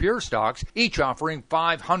stocks and pure stocks, each offering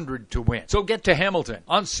 $500 to win. So get to Hamilton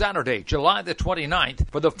on Saturday, July the 29th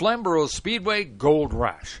for the Flamborough Speedway Gold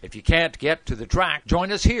Rush. If you can't get to the track,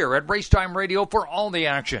 join us here at Racetime Radio for all the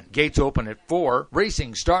action. Gates open at 4,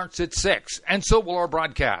 racing starts at 6, and so will our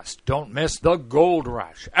broadcast. Don't miss the Gold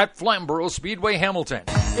Rush at Flamborough Speedway, Hamilton.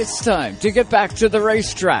 It's time to get back to the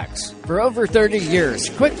racetracks. For over 30 years,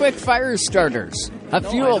 Quick Fire Starters have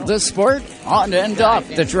fueled this sport on and off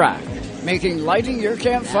the track, making lighting your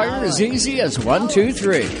campfire as easy as 1, 2,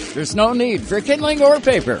 3. There's no need for kindling or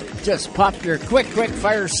paper. Just pop your Quick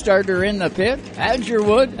Fire Starter in the pit, add your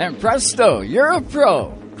wood, and presto, you're a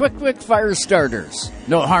pro. Quick fire starters.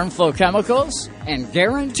 No harmful chemicals and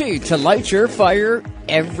guaranteed to light your fire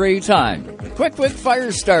every time. Quick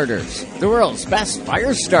fire starters. The world's best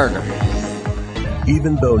fire starter.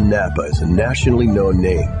 Even though Napa is a nationally known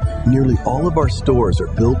name, nearly all of our stores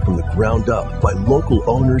are built from the ground up by local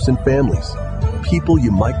owners and families. People you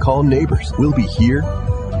might call neighbors will be here,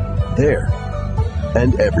 there,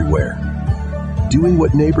 and everywhere. Doing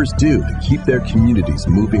what neighbors do to keep their communities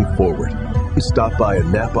moving forward. You stop by a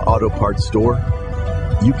Napa Auto Parts store,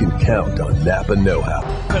 you can count on Napa know-how.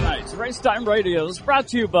 Tonight's Racetime Radio is brought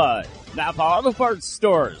to you by Napa Auto Parts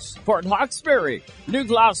Stores, Port Hawkesbury, New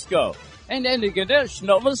Glasgow, and Antigonish,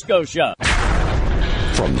 Nova Scotia.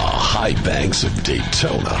 From the high banks of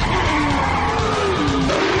Daytona.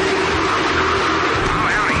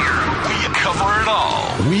 We cover it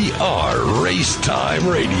all. We are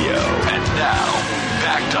Racetime Radio. And now,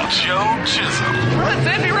 back to Joe Chisholm. Run,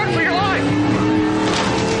 Andy, run for your life.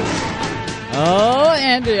 Oh,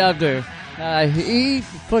 Andy Abdu. He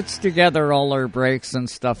puts together all our breaks and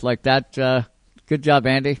stuff like that. Good job,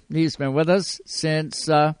 Andy. He's been with us since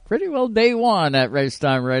pretty well day one at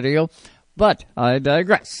Racetime Radio. But I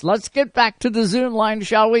digress. Let's get back to the Zoom line,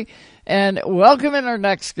 shall we? And welcome in our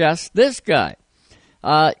next guest. This guy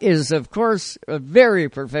is, of course, very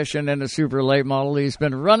proficient in a super late model. He's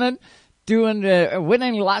been running,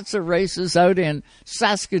 winning lots of races out in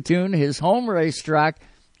Saskatoon. His home racetrack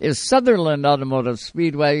is Sutherland Automotive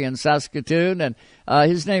Speedway in Saskatoon, and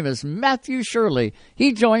his name is Matthew Shirley.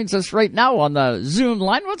 He joins us right now on the Zoom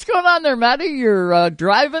line. What's going on there, Matty? You're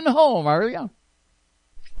driving home, are you?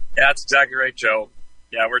 Yeah, that's exactly right, Joe.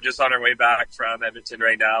 Yeah, we're just on our way back from Edmonton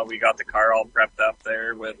right now. We got the car all prepped up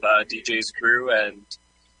there with DJ's crew, and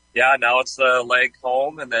yeah, now it's the leg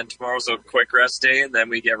home, and then tomorrow's a quick rest day, and then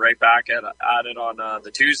we get right back at it on the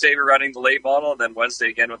Tuesday. We're running the late model, and then Wednesday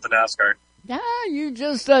again with the NASCAR. Yeah, you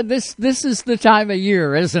just, this is the time of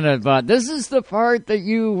year, isn't it, bud? This is the part that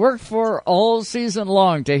you work for all season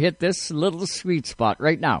long to hit this little sweet spot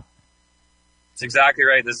right now. That's exactly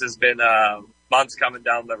right. This has been months coming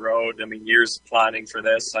down the road. I mean, years planning for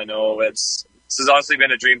this. I know this has honestly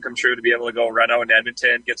been a dream come true to be able to go run out in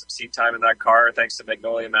Edmonton, get some seat time in that car, thanks to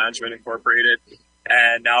Magnolia Management Incorporated,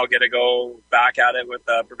 and now get to go back at it with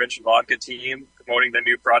the Provincial Vodka team, promoting the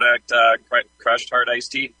new product, Crushed Hard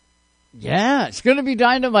Iced Tea. Yeah, it's going to be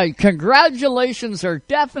dynamite. Congratulations are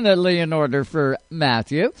definitely in order for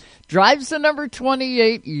Matthew. Drives the number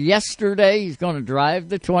 28 yesterday. He's going to drive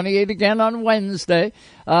the 28 again on Wednesday.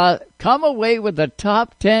 Come away with a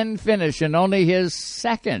top 10 finish in only his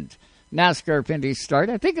second NASCAR Pinty start.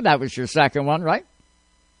 I think that was your second one, right?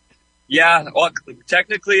 Yeah, well,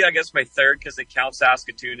 technically, I guess my third because it counts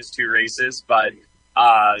Saskatoon as two races, but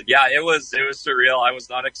yeah, it was surreal. I was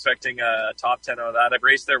not expecting a top 10 out of that. I've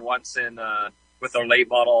raced there once with our late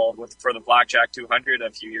model for the Blackjack 200 a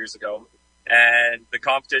few years ago, and the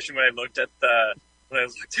competition when I looked at the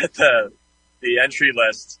entry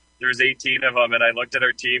list, there was 18 of them, and I looked at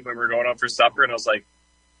our team when we were going out for supper, and I was like,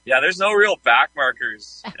 yeah, there's no real back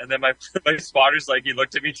markers. And then my spotter's like, he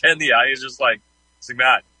looked at me in the eye, he's just like,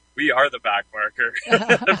 Matt, we are the back marker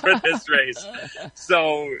for this race.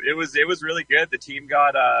 So it was really good. The team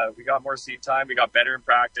we got more seat time. We got better in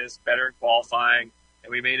practice, better in qualifying,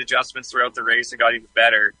 and we made adjustments throughout the race and got even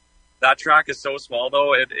better. That track is so small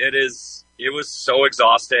though. It was so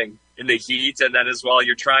exhausting in the heat. And then as well,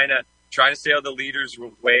 you're trying to stay out of the leader's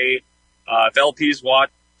way. If LP's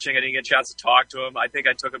watching, I didn't get a chance to talk to him. I think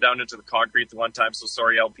I took him down into the concrete the one time. So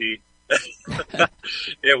sorry, LP.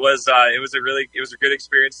 It was a good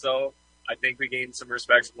experience though. I think we gained some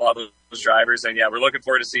respect from a lot of those drivers, and yeah, we're looking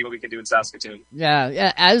forward to see what we can do in Saskatoon.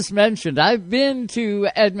 Yeah, as mentioned, I've been to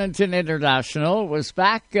Edmonton International. It was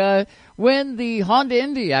back when the Honda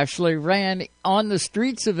Indy actually ran on the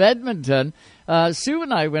streets of Edmonton. Sue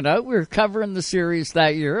and I went out. We were covering the series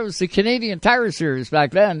that year. It was the Canadian Tire Series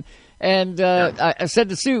back then, and I said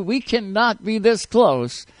to Sue, we cannot be this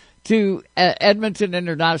close to Edmonton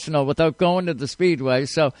International without going to the Speedway.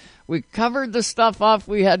 So we covered the stuff off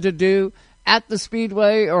we had to do at the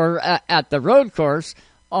Speedway or at the road course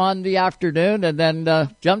on the afternoon, and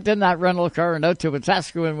then jumped in that rental car and out to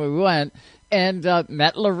Wetaskiwin when we went, and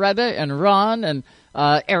met Loretta and Ron and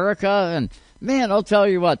Erica. And man, I'll tell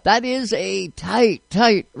you what, that is a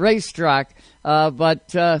tight racetrack,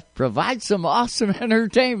 but provides some awesome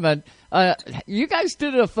entertainment. You guys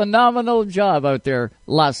did a phenomenal job out there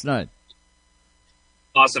last night.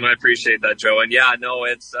 Awesome. I appreciate that, Joe. And yeah, no,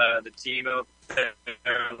 it's the team out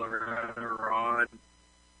there, Ron.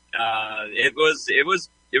 It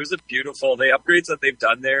was a beautiful, the upgrades that they've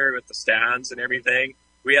done there with the stands and everything.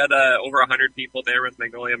 We had over 100 people there with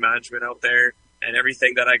Magnolia Management out there. and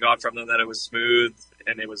everything that I got from them, that it was smooth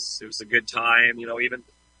and it was a good time. You know, even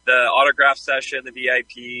the autograph session, the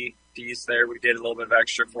VIP piece there, we did a little bit of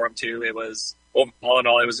extra for them too. It was, all in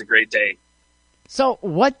all, it was a great day. So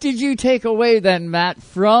what did you take away then, Matt,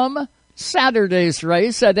 from Saturday's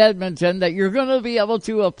race at Edmonton that you're going to be able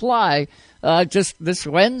to apply just this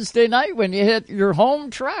Wednesday night when you hit your home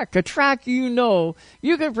track, a track you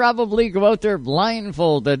could probably go out there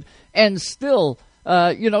blindfolded and still,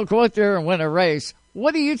 go out there and win a race?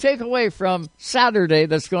 What do you take away from Saturday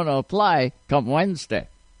that's going to apply come Wednesday?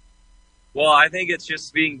 Well, I think it's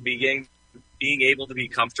just being able to be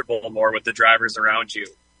comfortable more with the drivers around you.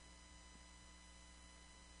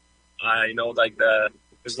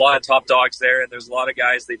 There's a lot of top dogs there, and there's a lot of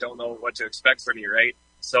guys, they don't know what to expect from you, right?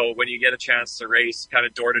 So when you get a chance to race kind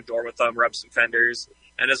of door to door with them, rub some fenders.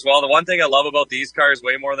 And as well, the one thing I love about these cars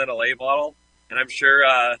way more than a late model, and I'm sure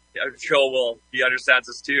Joe he understands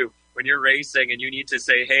this too. When you're racing and you need to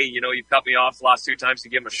say, hey, you've cut me off the last 2 times to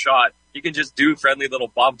give him a shot, you can just do friendly little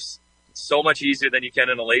bumps. It's so much easier than you can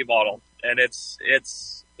in a late model. And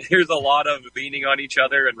there's a lot of leaning on each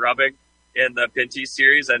other and rubbing in the Pinty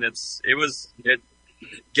series, and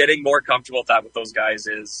getting more comfortable with that with those guys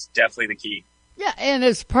is definitely the key. Yeah, and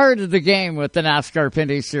it's part of the game with the NASCAR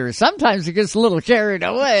Pinty series. Sometimes it gets a little carried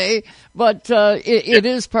away, but it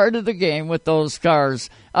is part of the game with those cars.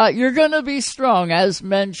 You're going to be strong, as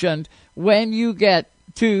mentioned, when you get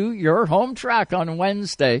to your home track on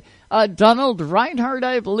Wednesday. Donald Reinhardt,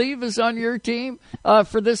 I believe, is on your team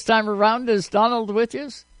for this time around. Is Donald with you?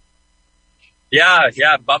 Yeah,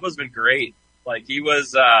 Bubba's been great. Like, he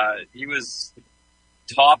was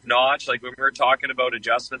top notch. Like, when we were talking about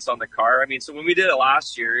adjustments on the car, so when we did it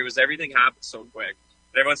last year, everything happened so quick.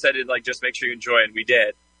 And everyone said just make sure you enjoy it, and we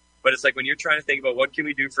did. But it's like, when you're trying to think about what can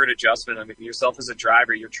we do for an adjustment, yourself as a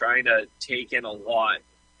driver, you're trying to take in a lot.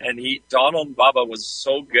 And Donald and Bubba was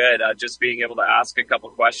so good at just being able to ask a couple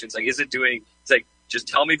questions. Like, just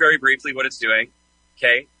tell me very briefly what it's doing.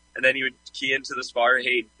 Okay. And then he would key into the spotter.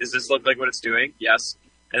 Hey, does this look like what it's doing? Yes.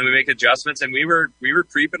 And we make adjustments, and we were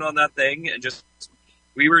creeping on that thing, and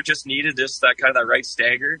we needed that kind of that right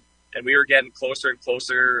stagger, and we were getting closer and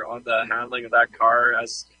closer on the handling of that car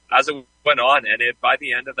as it went on. And by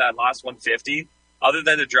the end of that last 150, other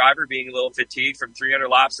than the driver being a little fatigued from 300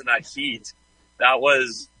 laps in that heat,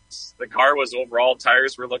 the car was overall,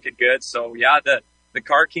 tires were looking good. So yeah, the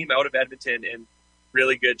car came out of Edmonton in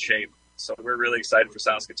really good shape. So we're really excited for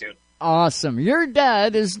Saskatoon. Awesome. Your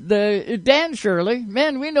dad is Dan Shirley.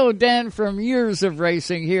 Man, we know Dan from years of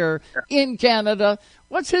racing here in Canada.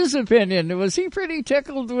 What's his opinion? Was he pretty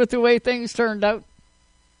tickled with the way things turned out?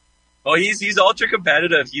 Oh, he's ultra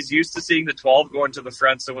competitive. He's used to seeing the 12 going to the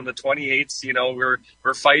front. So when the 28s,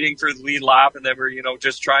 we're fighting for the lead lap, and then we're,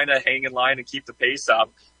 just trying to hang in line and keep the pace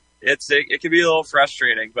up. It can be a little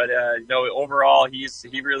frustrating, but overall he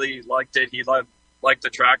really liked it. He liked the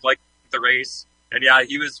track, liked the race. And yeah,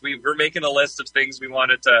 we were making a list of things we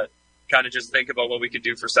wanted to kind of just think about what we could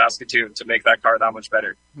do for Saskatoon to make that car that much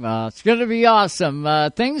better. Well, it's going to be awesome.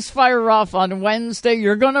 Things fire off on Wednesday.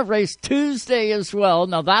 You're going to race Tuesday as well.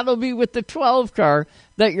 Now, that'll be with the 12 car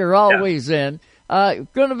that you're always in. Going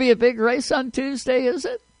to be a big race on Tuesday, is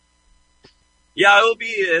it? Yeah,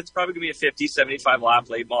 it's probably going to be a 50, 75 lap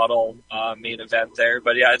late model main event there.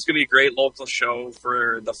 But yeah, it's going to be a great local show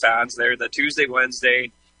for the fans there. The Tuesday,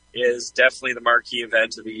 Wednesday is definitely the marquee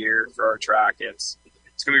event of the year for our track. It's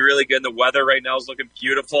going to be really good. The weather right now is looking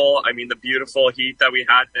beautiful. The beautiful heat that we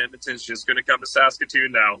had in Edmonton is just going to come to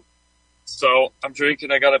Saskatoon now. So I'm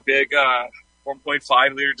drinking. I got a big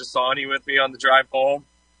 1.5 liter Dasani with me on the drive home.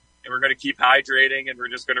 And we're going to keep hydrating, and we're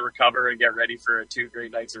just going to recover and get ready for 2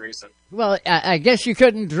 great nights of racing. Well, I guess you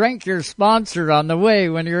couldn't drink your sponsor on the way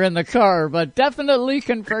when you're in the car, but definitely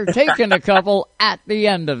can partake in a couple at the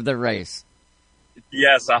end of the race.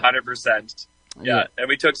 Yes, 100%. Yeah, and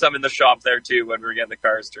we took some in the shop there, too, when we were getting the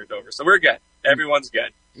cars turned over. So we're good. Everyone's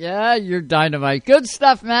good. Yeah, you're dynamite. Good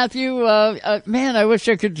stuff, Matthew. Man, I wish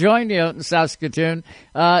I could join you out in Saskatoon.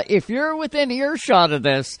 If you're within earshot of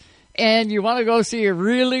this and you want to go see a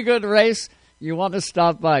really good race, you want to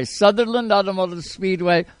stop by Sutherland Automotive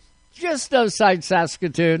Speedway just outside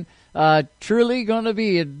Saskatoon. Truly going to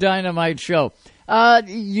be a dynamite show.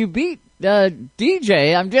 You beat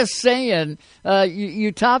DJ, I'm just saying,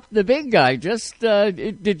 you topped the big guy. Just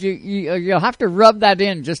did you'll have to rub that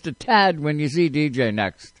in just a tad when you see DJ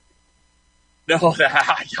next. No,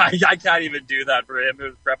 I can't even do that for him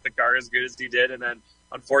to prep the car as good as he did, and then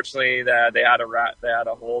unfortunately they had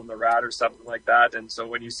a hole in the rad or something like that. And so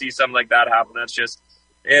when you see something like that happen,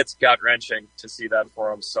 it's gut-wrenching to see that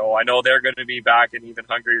for them. So I know they're going to be back and even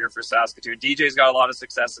hungrier for Saskatoon. DJ's got a lot of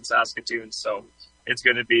success in Saskatoon, so it's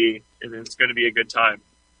going to be a good time.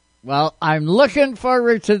 Well, I'm looking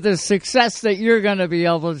forward to the success that you're going to be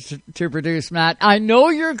able to produce, Matt. I know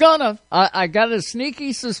you're going to. I got a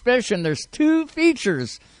sneaky suspicion there's 2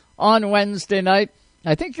 features on Wednesday night.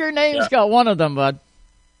 I think your name's got one of them, bud.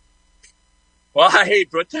 Well, hey,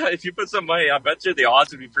 if you put some money, I bet you the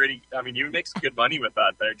odds would be pretty. I mean, you would make some good money with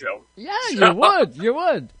that there, Joe. Yeah, you would. You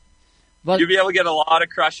would. But you'd be able to get a lot of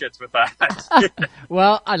crush hits with that.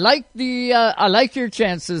 Well, I like your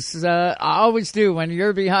chances. I always do. When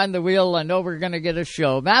you're behind the wheel, I know we're going to get a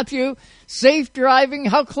show. Matthew, safe driving.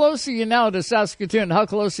 How close are you now to Saskatoon? How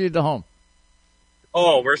close are you to home?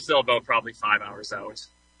 Oh, we're still about probably 5 hours out.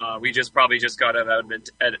 We just got out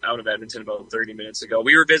of Edmonton about 30 minutes ago.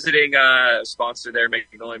 We were visiting a sponsor there,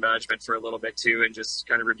 Magnolia Management, for a little bit too, and just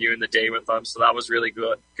kind of reviewing the day with them. So that was really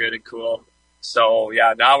good and cool. So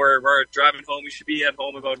yeah, now we're driving home. We should be at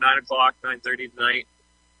home about 9:00, 9:30 tonight,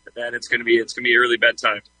 and then it's gonna be early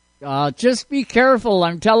bedtime. Just be careful.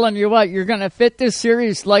 I'm telling you what, you're gonna fit this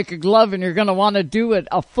series like a glove, and you're gonna want to do it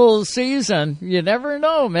a full season. You never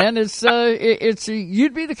know, man.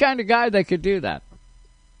 You'd be the kind of guy that could do that.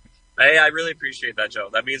 Hey, I really appreciate that, Joe.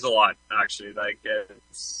 That means a lot, actually. Like,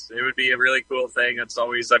 it would be a really cool thing. It's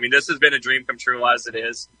always, I mean, this has been a dream come true as it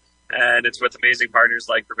is. And it's with amazing partners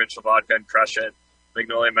like Provincial Vodka and Crush It,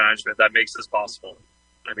 Magnolia Management, that makes this possible.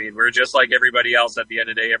 I mean, we're just like everybody else at the end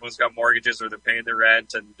of the day. Everyone's got mortgages or they're paying their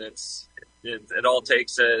rent, and it all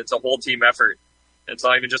takes it's a whole team effort. It's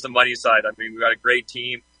not even just the money side. I mean, we've got a great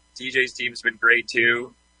team. TJ's team's been great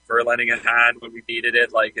too for lending a hand when we needed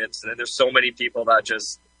it. Like, and there's so many people that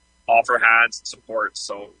just offer hands and support.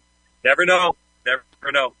 So never know.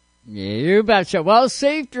 You betcha. Well,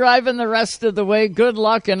 safe driving the rest of the way. Good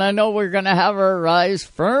luck, and I know we're going to have our eyes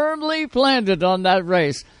firmly planted on that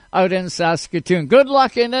race out in Saskatoon. Good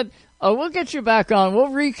luck in it. We'll get you back on. We'll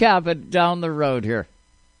recap it down the road here.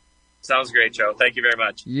 Sounds great, Joe. Thank you very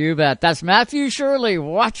much. You bet. That's Matthew Shirley.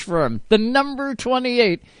 Watch for him. The number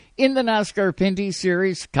 28 in the NASCAR Pinty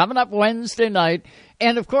Series coming up Wednesday night.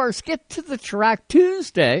 And, of course, get to the track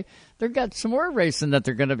Tuesday. They've got some more racing that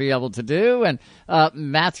they're going to be able to do. And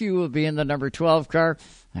Matthew will be in the number 12 car.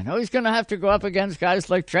 I know he's going to have to go up against guys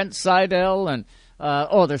like Trent Seidel. And,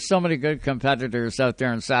 there's so many good competitors out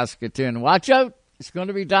there in Saskatoon. Watch out. It's going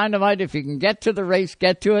to be dynamite. If you can get to the race,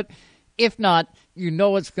 get to it. If not, you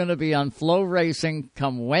know it's going to be on Flow Racing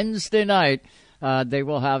come Wednesday night. They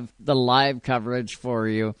will have the live coverage for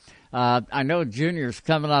you. I know Junior's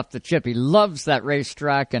coming off the chip. He loves that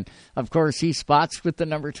racetrack. And, of course, he spots with the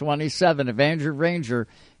number 27 of Andrew Ranger.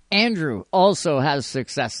 Andrew also has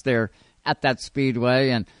success there at that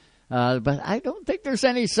speedway. And but I don't think there's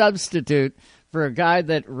any substitute for a guy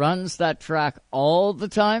that runs that track all the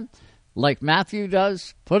time like Matthew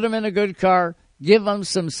does. Put him in a good car. Give him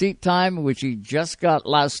some seat time, which he just got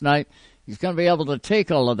last night. He's going to be able to take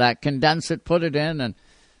all of that, condense it, put it in, and,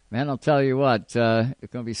 man, I'll tell you what, it's going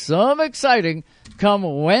to be so exciting come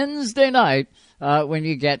Wednesday night when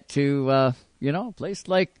you get to, a place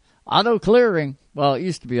like Auto Clearing. Well, it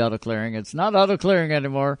used to be Auto Clearing. It's not Auto Clearing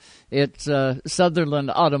anymore. It's Sutherland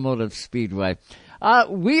Automotive Speedway.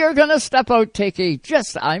 We are going to step out, take a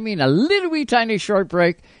little wee tiny short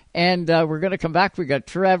break, and we're going to come back. We got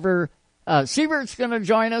Trevor Seibert's going to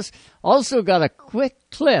join us. Also got a quick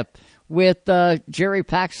clip with Jerry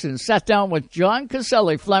Paxton. Sat down with John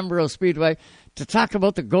Caselli, Flamborough Speedway, to talk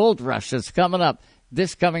about the Gold Rush that's coming up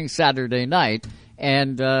this coming Saturday night.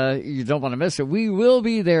 And you don't want to miss it. We will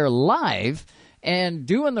be there live and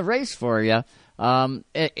doing the race for you.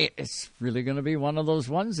 It's really going to be one of those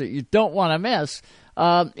ones that you don't want to miss.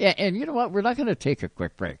 And you know what? We're not going to take a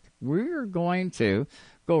quick break. We're going to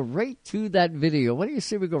go right to that video. What do you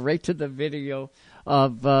say we go right to the video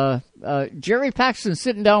of Jerry Paxton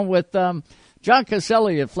sitting down with John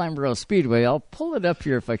Caselli at Flamborough Speedway? I'll pull it up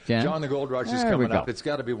here if I can. John, the Gold Rush is coming up. It's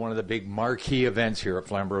got to be one of the big marquee events here at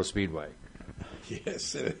Flamborough Speedway.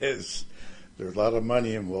 Yes, it is. There's a lot of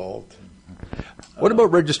money involved. What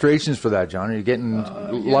about registrations for that, John? Are you getting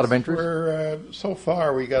a lot of interest? So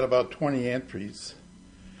far, we got about 20 entries.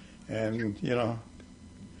 And,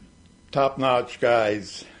 top-notch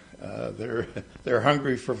guys. They're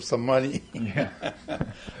hungry for some money. Yeah.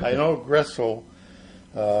 I know Gressel,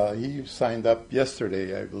 he signed up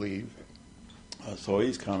yesterday, I believe. So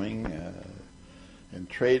he's coming. And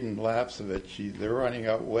Traden Lapsevich, they're running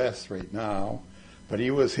out west right now. But he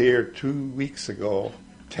was here 2 weeks ago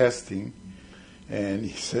testing. And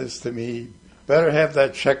he says to me, better have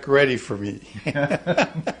that check ready for me.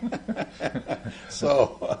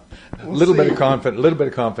 So a little bit of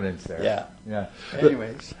confidence there. Yeah.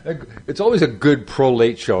 Anyways, it's always a good pro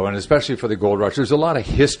late show, and especially for the Gold Rush. There's a lot of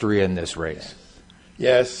history in this race.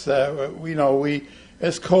 Yes, we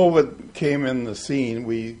as COVID came in the scene,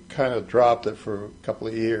 we kind of dropped it for a couple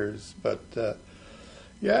of years. But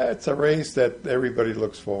it's a race that everybody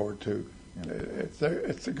looks forward to.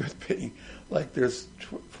 It's a good thing. Like there's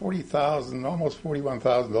 $40,000, almost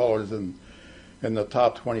 $41,000 in the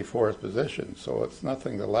top 24th position, so it's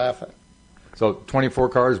nothing to laugh at. So 24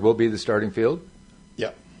 cars will be the starting field?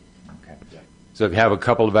 Yeah. Okay. So if you have a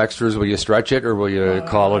couple of extras, will you stretch it or will you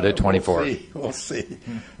call it at 24? We'll see.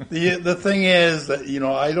 The thing is that,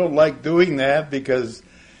 I don't like doing that because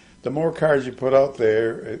the more cars you put out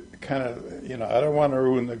there, it kind of, I don't want to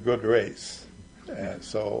ruin a good race.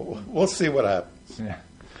 So we'll see what happens. Yeah.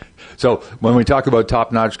 So when we talk about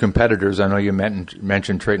top-notch competitors, I know you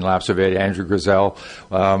mentioned Trayton Lapsevich, Andrew Griselle,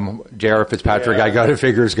 J.R. Fitzpatrick. I got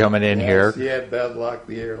figures coming in here. He had bad luck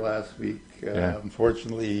the year last week.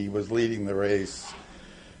 Unfortunately, he was leading the race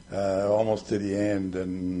almost to the end,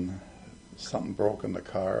 and something broke in the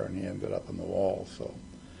car, and he ended up on the wall. So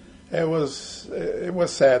it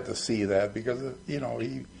was sad to see that because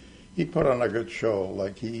he put on a good show.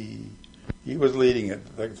 Like he was leading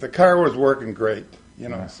it. The car was working great.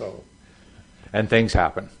 So. And things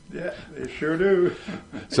happen. Yeah, they sure do.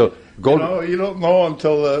 So, you don't know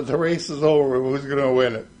until the race is over who's going to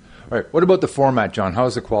win it. All right. What about the format, John?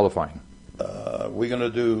 How's the qualifying? We're going to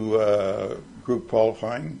do group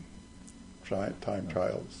qualifying, time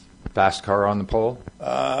trials. Fast car on the pole?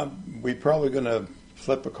 We're probably going to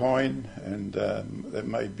flip a coin, and it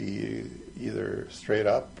might be either straight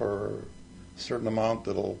up or a certain amount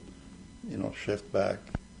that'll, shift back.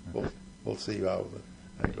 We'll see how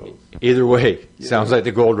that goes. Either way, sounds like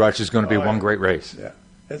the Gold Rush is going to be one great race. Yeah,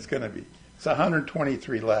 it's going to be. It's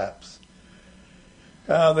 123 laps.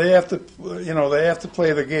 They have to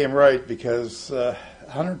play the game right because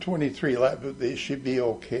 123 laps. They should be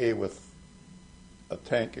okay with a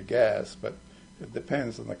tank of gas, but it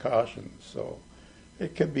depends on the caution. So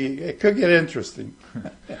it could get interesting.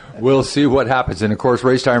 We'll see what happens. And, of course,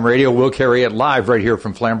 Racetime Radio will carry it live right here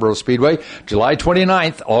from Flamborough Speedway. July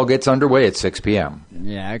 29th, all gets underway at 6 p.m.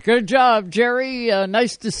 Yeah, good job, Jerry.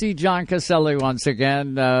 Nice to see John Caselli once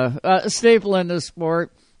again. A staple in the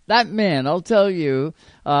sport. That man, I'll tell you,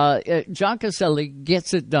 John Caselli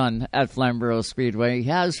gets it done at Flamborough Speedway. He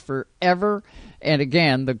has forever. And,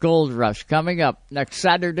 again, the Gold Rush coming up next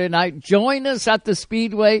Saturday night. Join us at the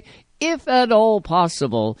Speedway. If at all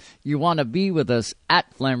possible, you want to be with us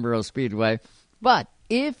at Flamborough Speedway. But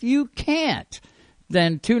if you can't,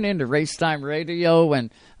 then tune in to Racetime Radio, and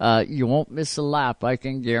you won't miss a lap, I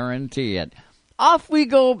can guarantee it. Off we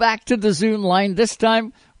go back to the Zoom line. This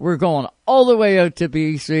time, we're going all the way out to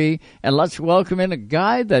BC, and let's welcome in a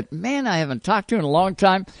guy that, man, I haven't talked to in a long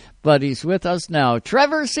time, but he's with us now.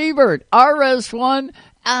 Trevor Seibert, RS1,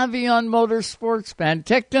 Avion Motorsports,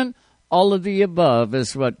 Penticton. All of the above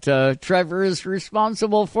is what Trevor is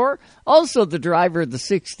responsible for. Also the driver of the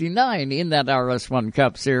 69 in that RS1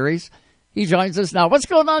 Cup Series. He joins us now. What's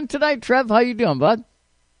going on tonight, Trev? How you doing, bud?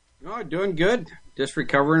 Oh, doing good. Just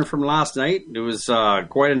recovering from last night. It was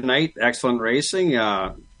quite a night. Excellent racing.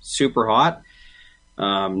 Super hot.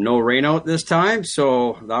 No rain out this time,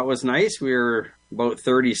 so that was nice. We were about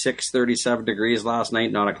 36, 37 degrees last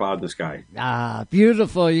night, not a cloud in the sky. Ah,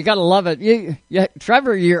 beautiful. You got to love it.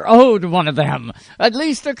 Trevor, you're owed one of them. At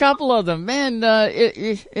least a couple of them. Man,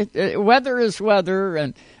 weather is weather,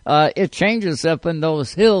 and it changes up in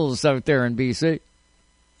those hills out there in BC.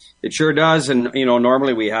 It sure does, and,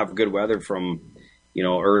 normally we have good weather from,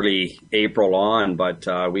 early April on, but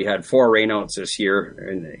we had 4 rainouts this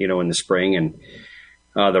year, in the spring, and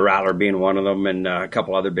the Rattler being one of them, and a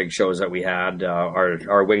couple other big shows that we had.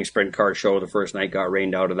 Our Wing Sprint Car show the first night got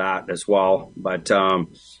rained out of that as well. But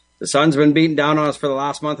the sun's been beating down on us for the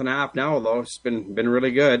last month and a half now, though. It's been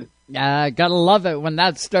really good. Gotta love it when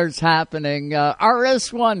that starts happening.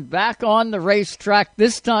 RS1 back on the racetrack,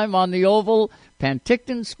 this time on the oval,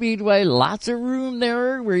 Penticton Speedway. Lots of room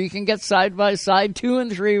there where you can get side by side, 2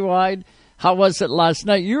 and 3 wide. How was it last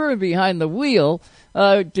night? You were behind the wheel.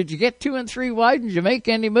 Did you get 2 and 3 wide? Did you make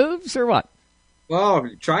any moves or what? Well,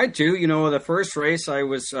 tried to. The first race I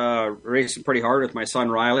was racing pretty hard with my son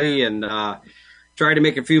Riley and tried to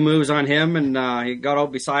make a few moves on him, and he got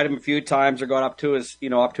out beside him a few times or got up to his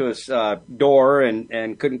door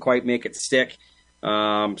and couldn't quite make it stick.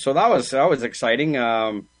 So that was exciting.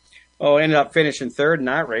 Ended up finishing third in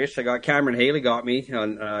that race. Cameron Haley got me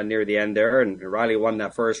near the end there, and Riley won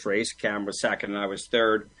that first race. Cam was second, and I was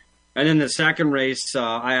third. And then the second race,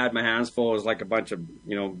 I had my hands full. It was like a bunch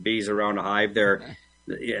of, bees around a hive there.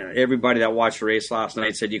 Yeah, everybody that watched the race last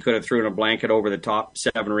night said you could have thrown a blanket over the top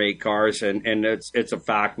 7 or 8 cars, and it's a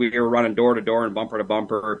fact. We were running door to door and bumper to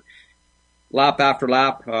bumper, lap after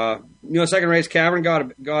lap. Second race, Cameron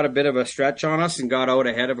got a bit of a stretch on us and got out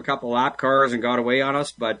ahead of a couple of lap cars and got away on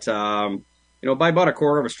us, but by about a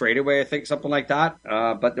quarter of a straightaway, I think, something like that.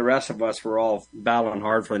 But the rest of us were all battling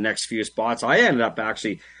hard for the next few spots. I ended up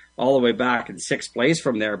actually all the way back in 6th place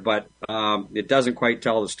from there, but it doesn't quite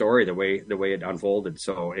tell the story the way it unfolded.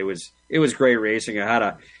 So it was great racing. I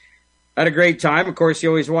had a great time. Of course, you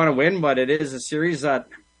always want to win, but it is a series that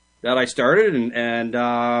I started, and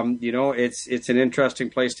it's an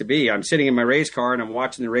interesting place to be. I'm sitting in my race car and I'm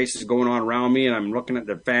watching the races going on around me, and I'm looking at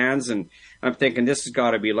the fans, and I'm thinking this has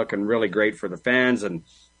got to be looking really great for the fans and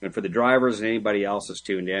for the drivers and anybody else that's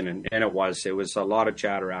tuned in. And it was a lot of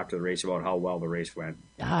chatter after the race about how well the race went.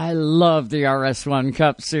 I love the RS1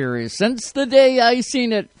 Cup Series. Since the day I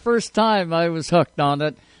seen it first time, I was hooked on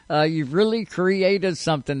it. You've really created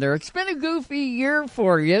something there. It's been a goofy year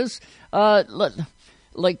for you. You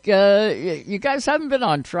guys haven't been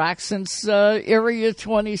on track since Area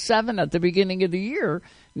 27 at the beginning of the year.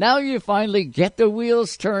 Now you finally get the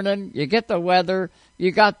wheels turning, you get the weather, you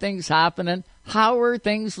got things happening. How are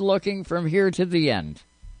things looking from here to the end?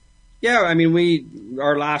 Yeah, I mean,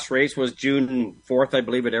 our last race was June 4th, I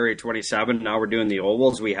believe, at Area 27. Now we're doing the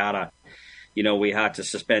ovals. We had to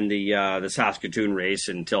suspend the Saskatoon race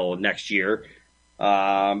until next year.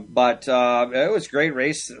 But it was a great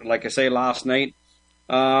race. Like I say, last night,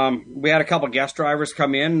 we had a couple guest drivers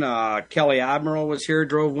come in. Kelly Admiral was here,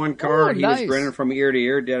 drove one car. Oh, he nice. was grinning from ear to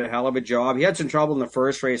ear, did a hell of a job. He had some trouble in the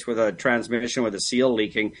first race with a transmission with a seal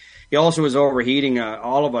leaking. He also was overheating.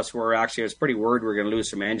 All of us were actually, I was pretty worried we were going to lose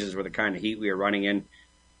some engines with the kind of heat we were running in.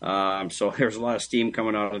 So there was a lot of steam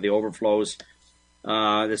coming out of the overflows.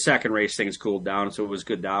 The second race, things cooled down, so it was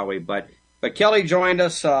good that way. But Kelly joined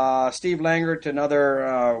us. Steve Langert,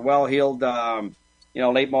 another well-heeled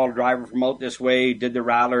late model driver from out this way, did the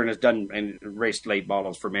Rattler and has done and raced late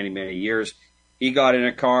models for many, many years. He got in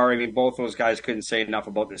a car. I mean, both those guys couldn't say enough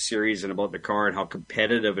about the series and about the car and how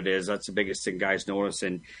competitive it is. That's the biggest thing guys notice.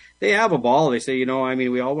 And they have a ball. They say,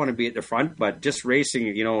 we all want to be at the front, but just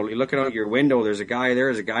racing, you're looking out your window, there's a guy there,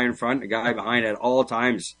 there's a guy in front, a guy behind at all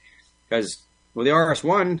times. Because with the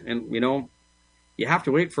RS1, and, you have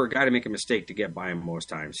to wait for a guy to make a mistake to get by him most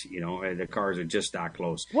times. The cars are just that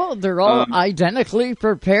close. Well, they're all identically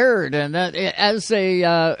prepared, and that as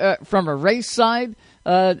from a race side,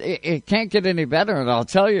 it can't get any better. And I'll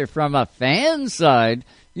tell you, from a fan side,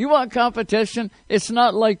 you want competition. It's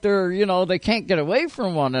not like they can't get away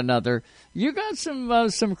from one another. You got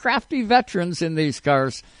some crafty veterans in these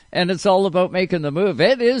cars, and it's all about making the move.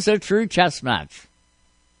 It is a true chess match.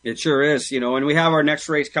 It sure is, and we have our next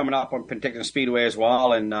race coming up on Penticton Speedway as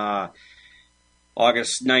well in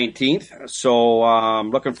August 19th. So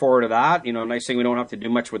looking forward to that. Nice thing we don't have to do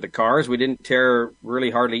much with the cars. We didn't tear really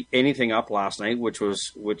hardly anything up last night, which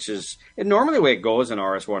is normally the way it goes in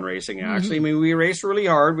RS1 racing, actually. Mm-hmm. I mean, we race really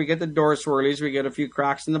hard. We get the door swirlies. We get a few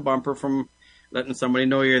cracks in the bumper from letting somebody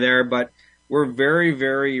know you're there, but we're very,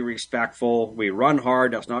 very respectful. We run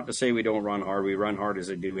hard. That's not to say we don't run hard. We run hard as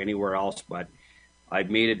I do anywhere else, but I've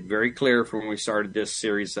made it very clear from when we started this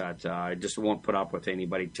series that I just won't put up with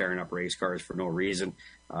anybody tearing up race cars for no reason.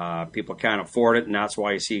 People can't afford it, and that's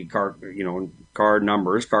why you see car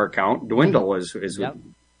count dwindle as we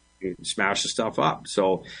smash the stuff up.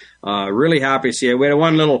 So really happy to see it. We had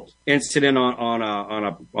one little incident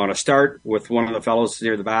on a start with one of the fellows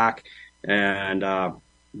near the back, and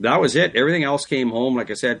that was it. Everything else came home. Like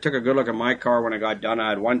I said, took a good look at my car when I got done.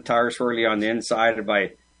 I had one tire swirly on the inside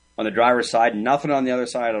on the driver's side, nothing on the other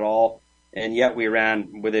side at all, and yet we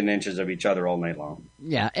ran within inches of each other all night long.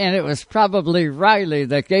 Yeah, and it was probably Riley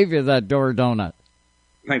that gave you that door donut.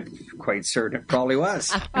 I'm quite certain it probably was.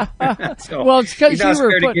 So, well, it's because you were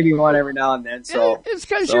scared to give you one every now and then. So it's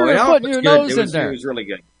because you were putting your nose in there. It was really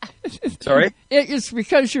good. Sorry? It's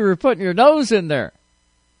because you were putting your nose in there.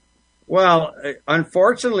 Well,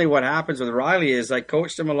 unfortunately, what happens with Riley is I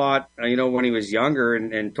coached him a lot, when he was younger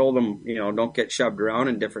and told him, don't get shoved around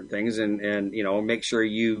in different things and make sure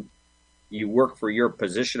you work for your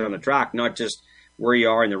position on the track, not just where you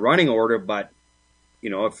are in the running order, but,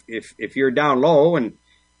 if you're down low and,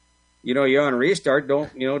 you're on a restart,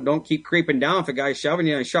 don't keep creeping down. If a guy's shoving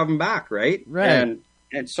you, shove him back, right? Right.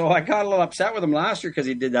 And so I got a little upset with him last year because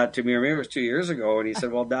he did that to me. I remember it was 2 years ago, and he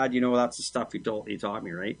said, "Well, Dad, that's the stuff he taught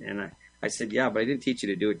me, right?" And I said, yeah, but I didn't teach you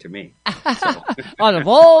to do it to me. Out of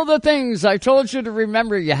all the things I told you to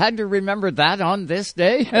remember, you had to remember that on this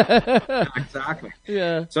day. Exactly.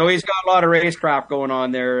 Yeah. So he's got a lot of racecraft going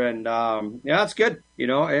on there, and yeah, it's good. You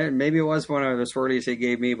know, and maybe it was one of the swirlies he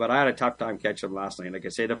gave me, but I had a tough time catching him last night. Like I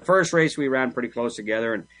say, the first race we ran pretty close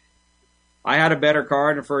together, and I had a better car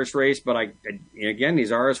in the first race, but again, these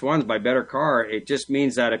RS1s, by better car, it just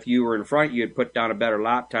means that if you were in front, you'd put down a better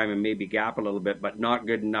lap time and maybe gap a little bit, but not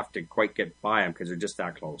good enough to quite get by them because they're just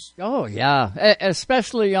that close. Oh, yeah,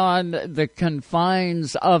 especially on the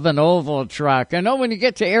confines of an oval track. I know when you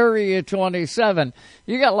get to Area 27,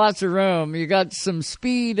 you got lots of room. You got some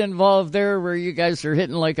speed involved there where you guys are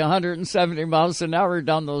hitting like 170 miles an hour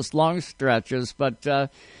down those long stretches, but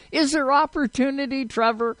is there opportunity,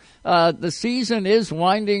 Trevor? The season is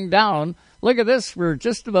winding down. Look at this. We're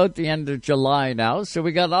just about the end of July now. So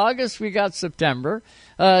we got August, we got September.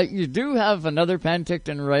 You do have another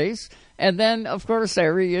Penticton race. And then, of course,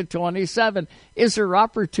 Area 27. Is there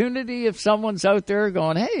opportunity if someone's out there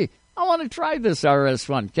going, hey, I want to try this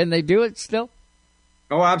RS1? Can they do it still?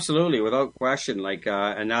 Oh, absolutely, without question. Like,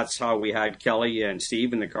 and that's how we had Kelly and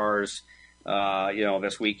Steve in the cars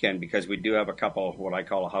this weekend, because we do have a couple, what I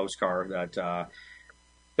call a house car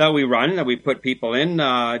that we run, that we put people in.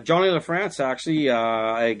 Johnny LaFrance, actually,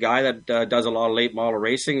 a guy that does a lot of late model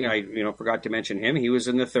racing. I forgot to mention him. He was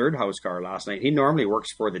in the third house car last night. He normally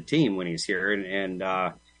works for the team when he's here, and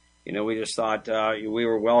we just thought we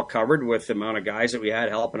were well covered with the amount of guys that we had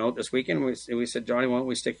helping out this weekend. We said, Johnny, why don't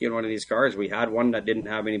we stick you in one of these cars? We had one that didn't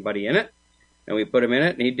have anybody in it, and we put him in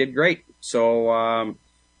it, and he did great. So.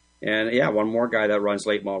 And yeah, one more guy that runs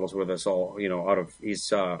late models with us all, out of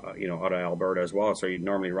Alberta as well. So he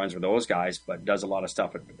normally runs with those guys, but does a lot of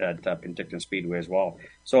stuff at Penticton Speedway as well.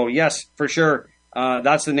 So yes, for sure.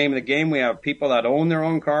 That's the name of the game. We have people that own their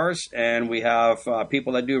own cars, and we have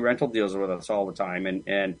people that do rental deals with us all the time.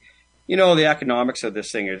 And the economics of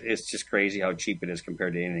this thing is just crazy how cheap it is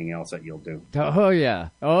compared to anything else that you'll do. Oh yeah.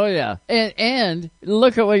 And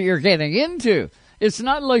look at what you're getting into. It's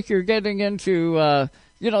not like you're getting into,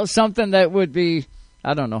 something that would be,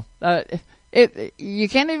 I don't know. You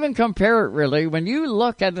can't even compare it, really. When you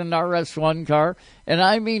look at an RS1 car, and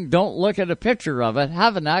I mean don't look at a picture of it,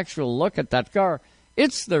 have an actual look at that car.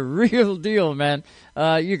 It's the real deal, man.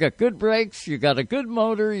 You got good brakes, you got a good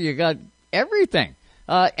motor, you got everything.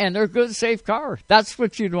 And they're a good, safe car. That's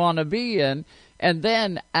what you'd want to be in. And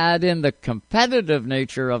then add in the competitive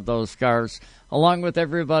nature of those cars along with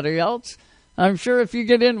everybody else. I'm sure if you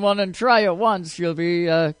get in one and try it once, you'll be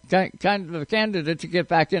kind of a candidate to get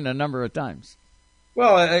back in a number of times.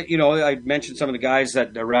 Well, I mentioned some of the guys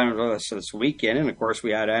that ran with us this weekend, and of course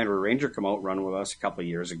we had Andrew Ranger come out and run with us a couple of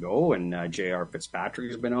years ago, and J.R.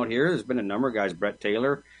 Fitzpatrick has been out here. There's been a number of guys, Brett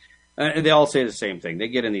Taylor. They all say the same thing. They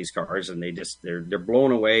get in these cars and they're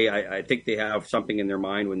blown away. I think they have something in their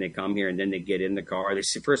mind when they come here, and then they get in the car. They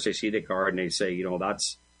see the car and they say,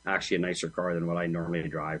 that's actually a nicer car than what I normally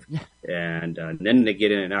drive. And then they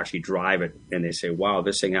get in and actually drive it, and they say, wow,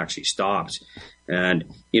 this thing actually stops. And,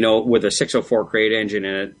 with a 604 crate engine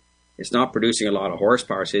in it, it's not producing a lot of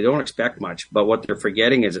horsepower, so they don't expect much. But what they're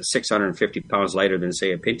forgetting is it's 650 pounds lighter than,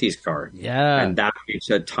 say, a Pinty's car. Yeah. And that makes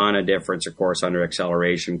a ton of difference, of course, under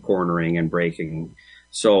acceleration, cornering, and braking.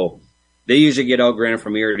 So they usually get out grinning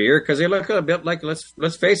from ear to ear because they look a bit like,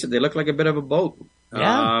 let's face it, they look like a bit of a boat.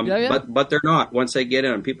 Yeah. But they're not. Once they get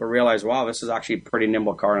in and people realize, wow, this is actually a pretty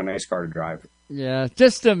nimble car and a nice car to drive. Yeah,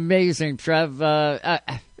 just amazing, Trev.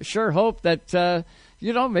 I sure hope that,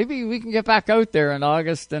 maybe we can get back out there in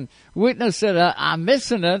August and witness it. I'm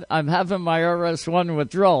missing it. I'm having my RS1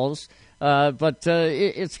 withdrawals. But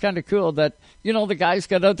it's kind of cool that, the guys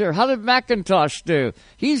got out there. How did McIntosh do?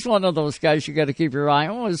 He's one of those guys you got to keep your eye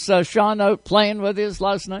on. Was Sean out playing with his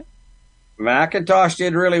last night? McIntosh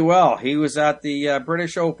did really well. He was at the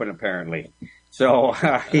British Open, apparently. So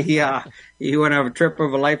he went on a trip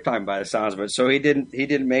of a lifetime by the sounds of it. So he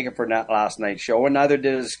didn't make it for that last night's show, and neither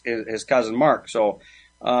did his cousin Mark. So,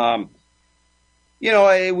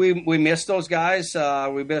 we missed those guys.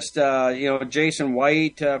 We missed Jason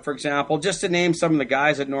White, for example, just to name some of the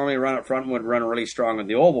guys that normally run up front and would run really strong on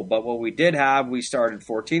the oval. But what we did have, we started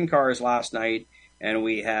 14 cars last night, and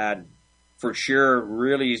we had for sure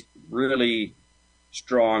really, really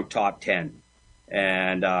strong top 10.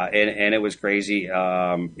 And it was crazy.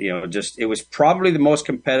 It was probably the most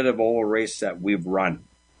competitive oval race that we've run.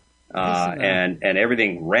 And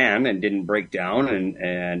everything ran and didn't break down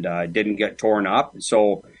and didn't get torn up.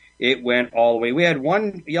 So it went all the way. We had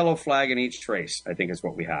one yellow flag in each race, I think is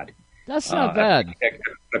what we had. That's not bad.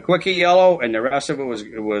 A quickie yellow, and the rest of it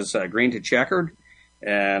was green to checkered.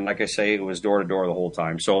 And like I say, it was door to door the whole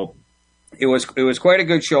time. So it was quite a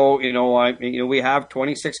good show. We have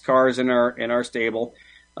 26 cars in our stable.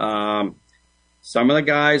 Some of the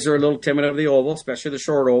guys are a little timid of the oval, especially the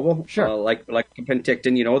short oval. Sure. Like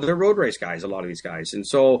Penticton, they're road race guys, a lot of these guys. And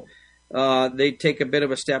so they take a bit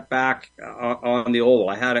of a step back on the oval.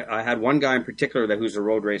 I had one guy in particular who's a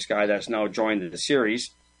road race guy that's now joined the series.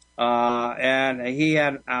 And he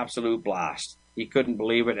had an absolute blast. He couldn't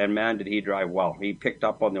believe it, and man, did he drive well. He picked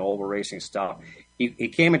up on the oval racing stuff. He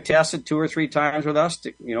came and tested 2 or 3 times with us,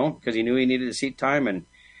 because he knew he needed the seat time,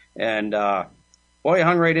 and boy, he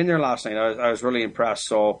hung right in there last night. I was really impressed.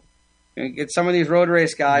 So get some of these road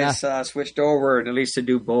race guys switched over, at least to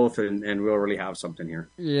do both, and we'll really have something here.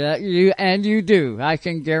 Yeah, you do. I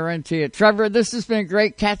can guarantee it. Trevor, this has been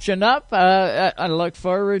great catching up. I look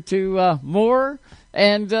forward to more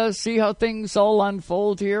and see how things all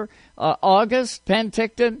unfold here. August,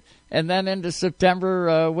 Penticton, and then into September,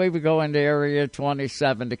 away we go into Area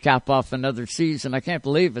 27 to cap off another season. I can't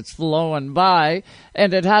believe it's flowing by,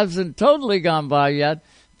 and it hasn't totally gone by yet,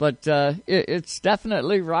 but it's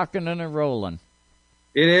definitely rocking and rolling.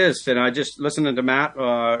 It is, and I just listened to Matt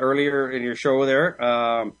earlier in your show there.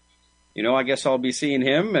 I guess I'll be seeing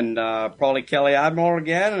him and probably Kelly Admiral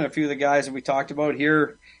again, and a few of the guys that we talked about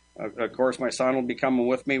here. Of course, my son will be coming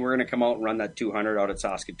with me. We're going to come out and run that 200 out at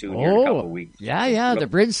Saskatoon here in a couple of weeks. Yeah, the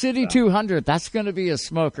Bridge City 200. That's going to be a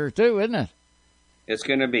smoker too, isn't it? It's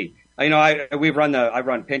going to be. I've run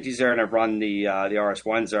Pinties there, and I've run the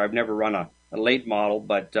RS1s there. I've never run a late model,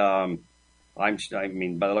 but by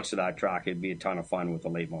the looks of that track, it'd be a ton of fun with the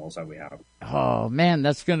late models that we have. Oh, man,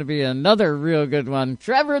 that's going to be another real good one.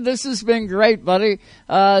 Trevor, this has been great, buddy.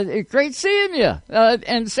 Great seeing you.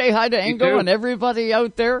 And say hi to Ingo and everybody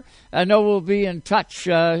out there. I know we'll be in touch,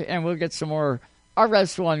 and we'll get some more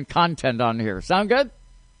RS1 content on here. Sound good?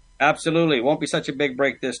 Absolutely. It won't be such a big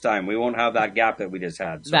break this time. We won't have that gap that we just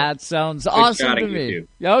had. So. That sounds awesome to me.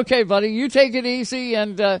 Okay, buddy. You take it easy,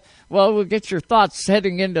 and, we'll get your thoughts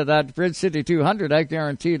heading into that Bridge City 200. I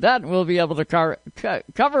guarantee that, and we'll be able to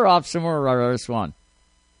cover off some more RS1.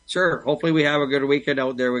 Sure. Hopefully we have a good weekend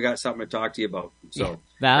out there. We got something to talk to you about. So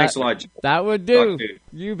thanks a lot, Joe. That would do.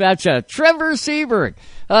 You betcha. Trevor Seibert,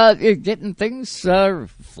 getting things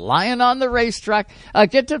flying on the racetrack.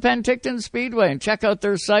 Get to Penticton Speedway and check out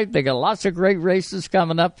their site. They got lots of great races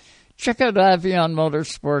coming up. Check out Avion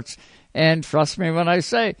Motorsports. And trust me when I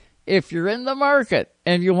say, if you're in the market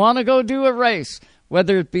and you want to go do a race,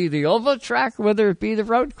 whether it be the oval track, whether it be the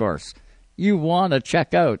road course, you want to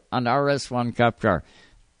check out an RS1 Cup car.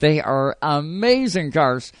 They are amazing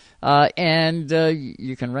cars, and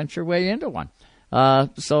you can rent your way into one.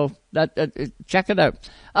 So check it out.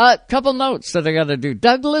 Couple notes that I got to do.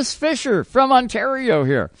 Douglas Fisher from Ontario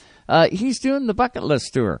here. He's doing the bucket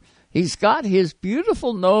list tour. He's got his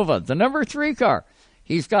beautiful Nova, the number 3 car.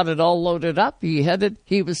 He's got it all loaded up. He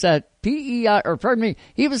was at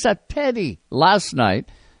he was at Petty last night.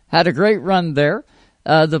 Had a great run there.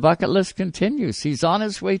 The bucket list continues. He's on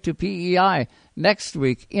his way to PEI next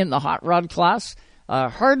week in the hot rod class.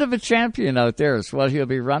 Heart of a Champion out there is what he'll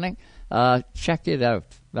be running. Check it out.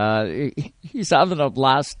 He's having a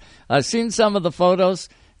blast. I've seen some of the photos.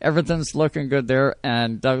 Everything's looking good there,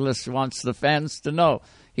 and Douglas wants the fans to know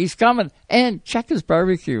he's coming. And check his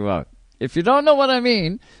barbecue out. If you don't know what I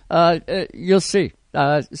mean, you'll see.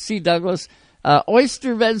 See Douglas.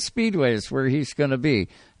 Oyster Bed Speedway is where he's going to be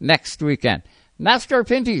next weekend. NASCAR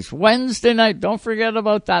Pinties, Wednesday night. Don't forget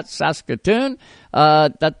about that. Saskatoon.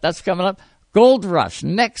 That's coming up. Gold Rush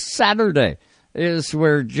next Saturday is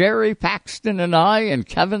where Jerry Paxton and I and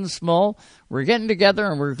Kevin Small, we're getting together,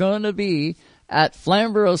 and we're going to be at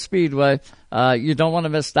Flamborough Speedway. You don't want to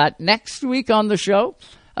miss that. Next week on the show,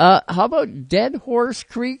 how about Dead Horse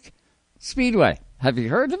Creek Speedway? Have you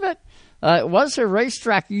heard of it? It was a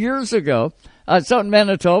racetrack years ago. It's out in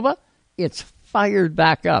Manitoba. It's fired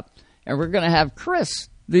back up. And we're going to have Chris,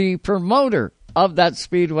 the promoter of that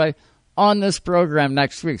speedway, on this program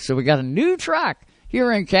next week. So we got a new track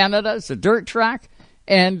here in Canada. It's a dirt track.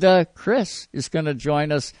 And Chris is going to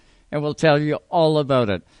join us, and we'll tell you all about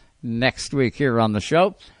it next week here on the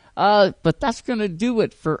show. But that's going to do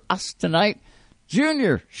it for us tonight.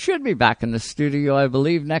 Junior should be back in the studio, I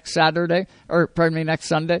believe, next Sunday.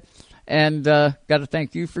 And got to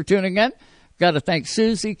thank you for tuning in. Got to thank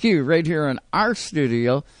Susie Q right here in our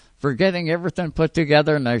studio for getting everything put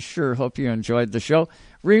together, and I sure hope you enjoyed the show.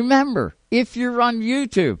 Remember, if you're on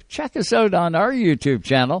YouTube, check us out on our YouTube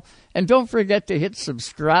channel, and don't forget to hit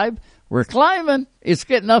subscribe. We're climbing. It's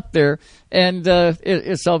getting up there, and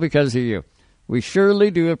it's all because of you. We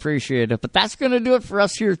surely do appreciate it. But that's going to do it for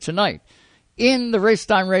us here tonight in the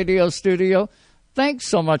Racetime Radio studio. Thanks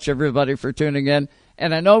so much, everybody, for tuning in,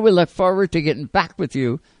 And I know we look forward to getting back with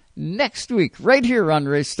you next week right here on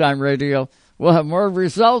Racetime Radio. We'll have more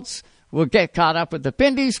results. We'll get caught up with the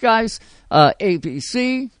Pindies guys,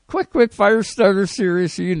 ABC, quick fire starter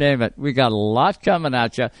series, you name it. We got a lot coming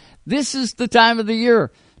at you. This is the time of the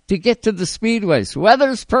year to get to the speedways.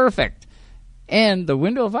 Weather's perfect, and the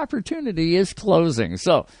window of opportunity is closing.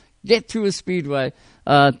 So get to a speedway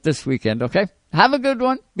this weekend, okay? Have a good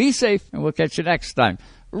one. Be safe, and we'll catch you next time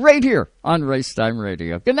right here on Racetime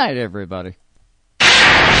Radio. Good night, everybody.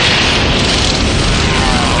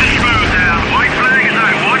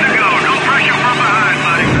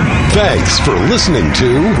 Thanks for listening to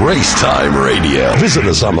Racetime Radio. Visit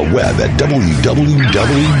us on the web at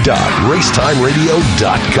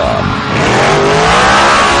www.racetimeradio.com.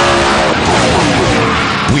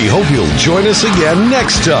 We hope you'll join us again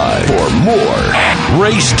next time for more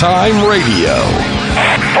Racetime Radio.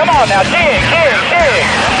 Come on now, dig.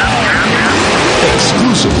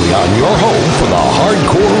 Exclusively on your home for the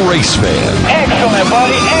hardcore race fan. Excellent,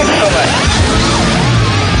 buddy, excellent.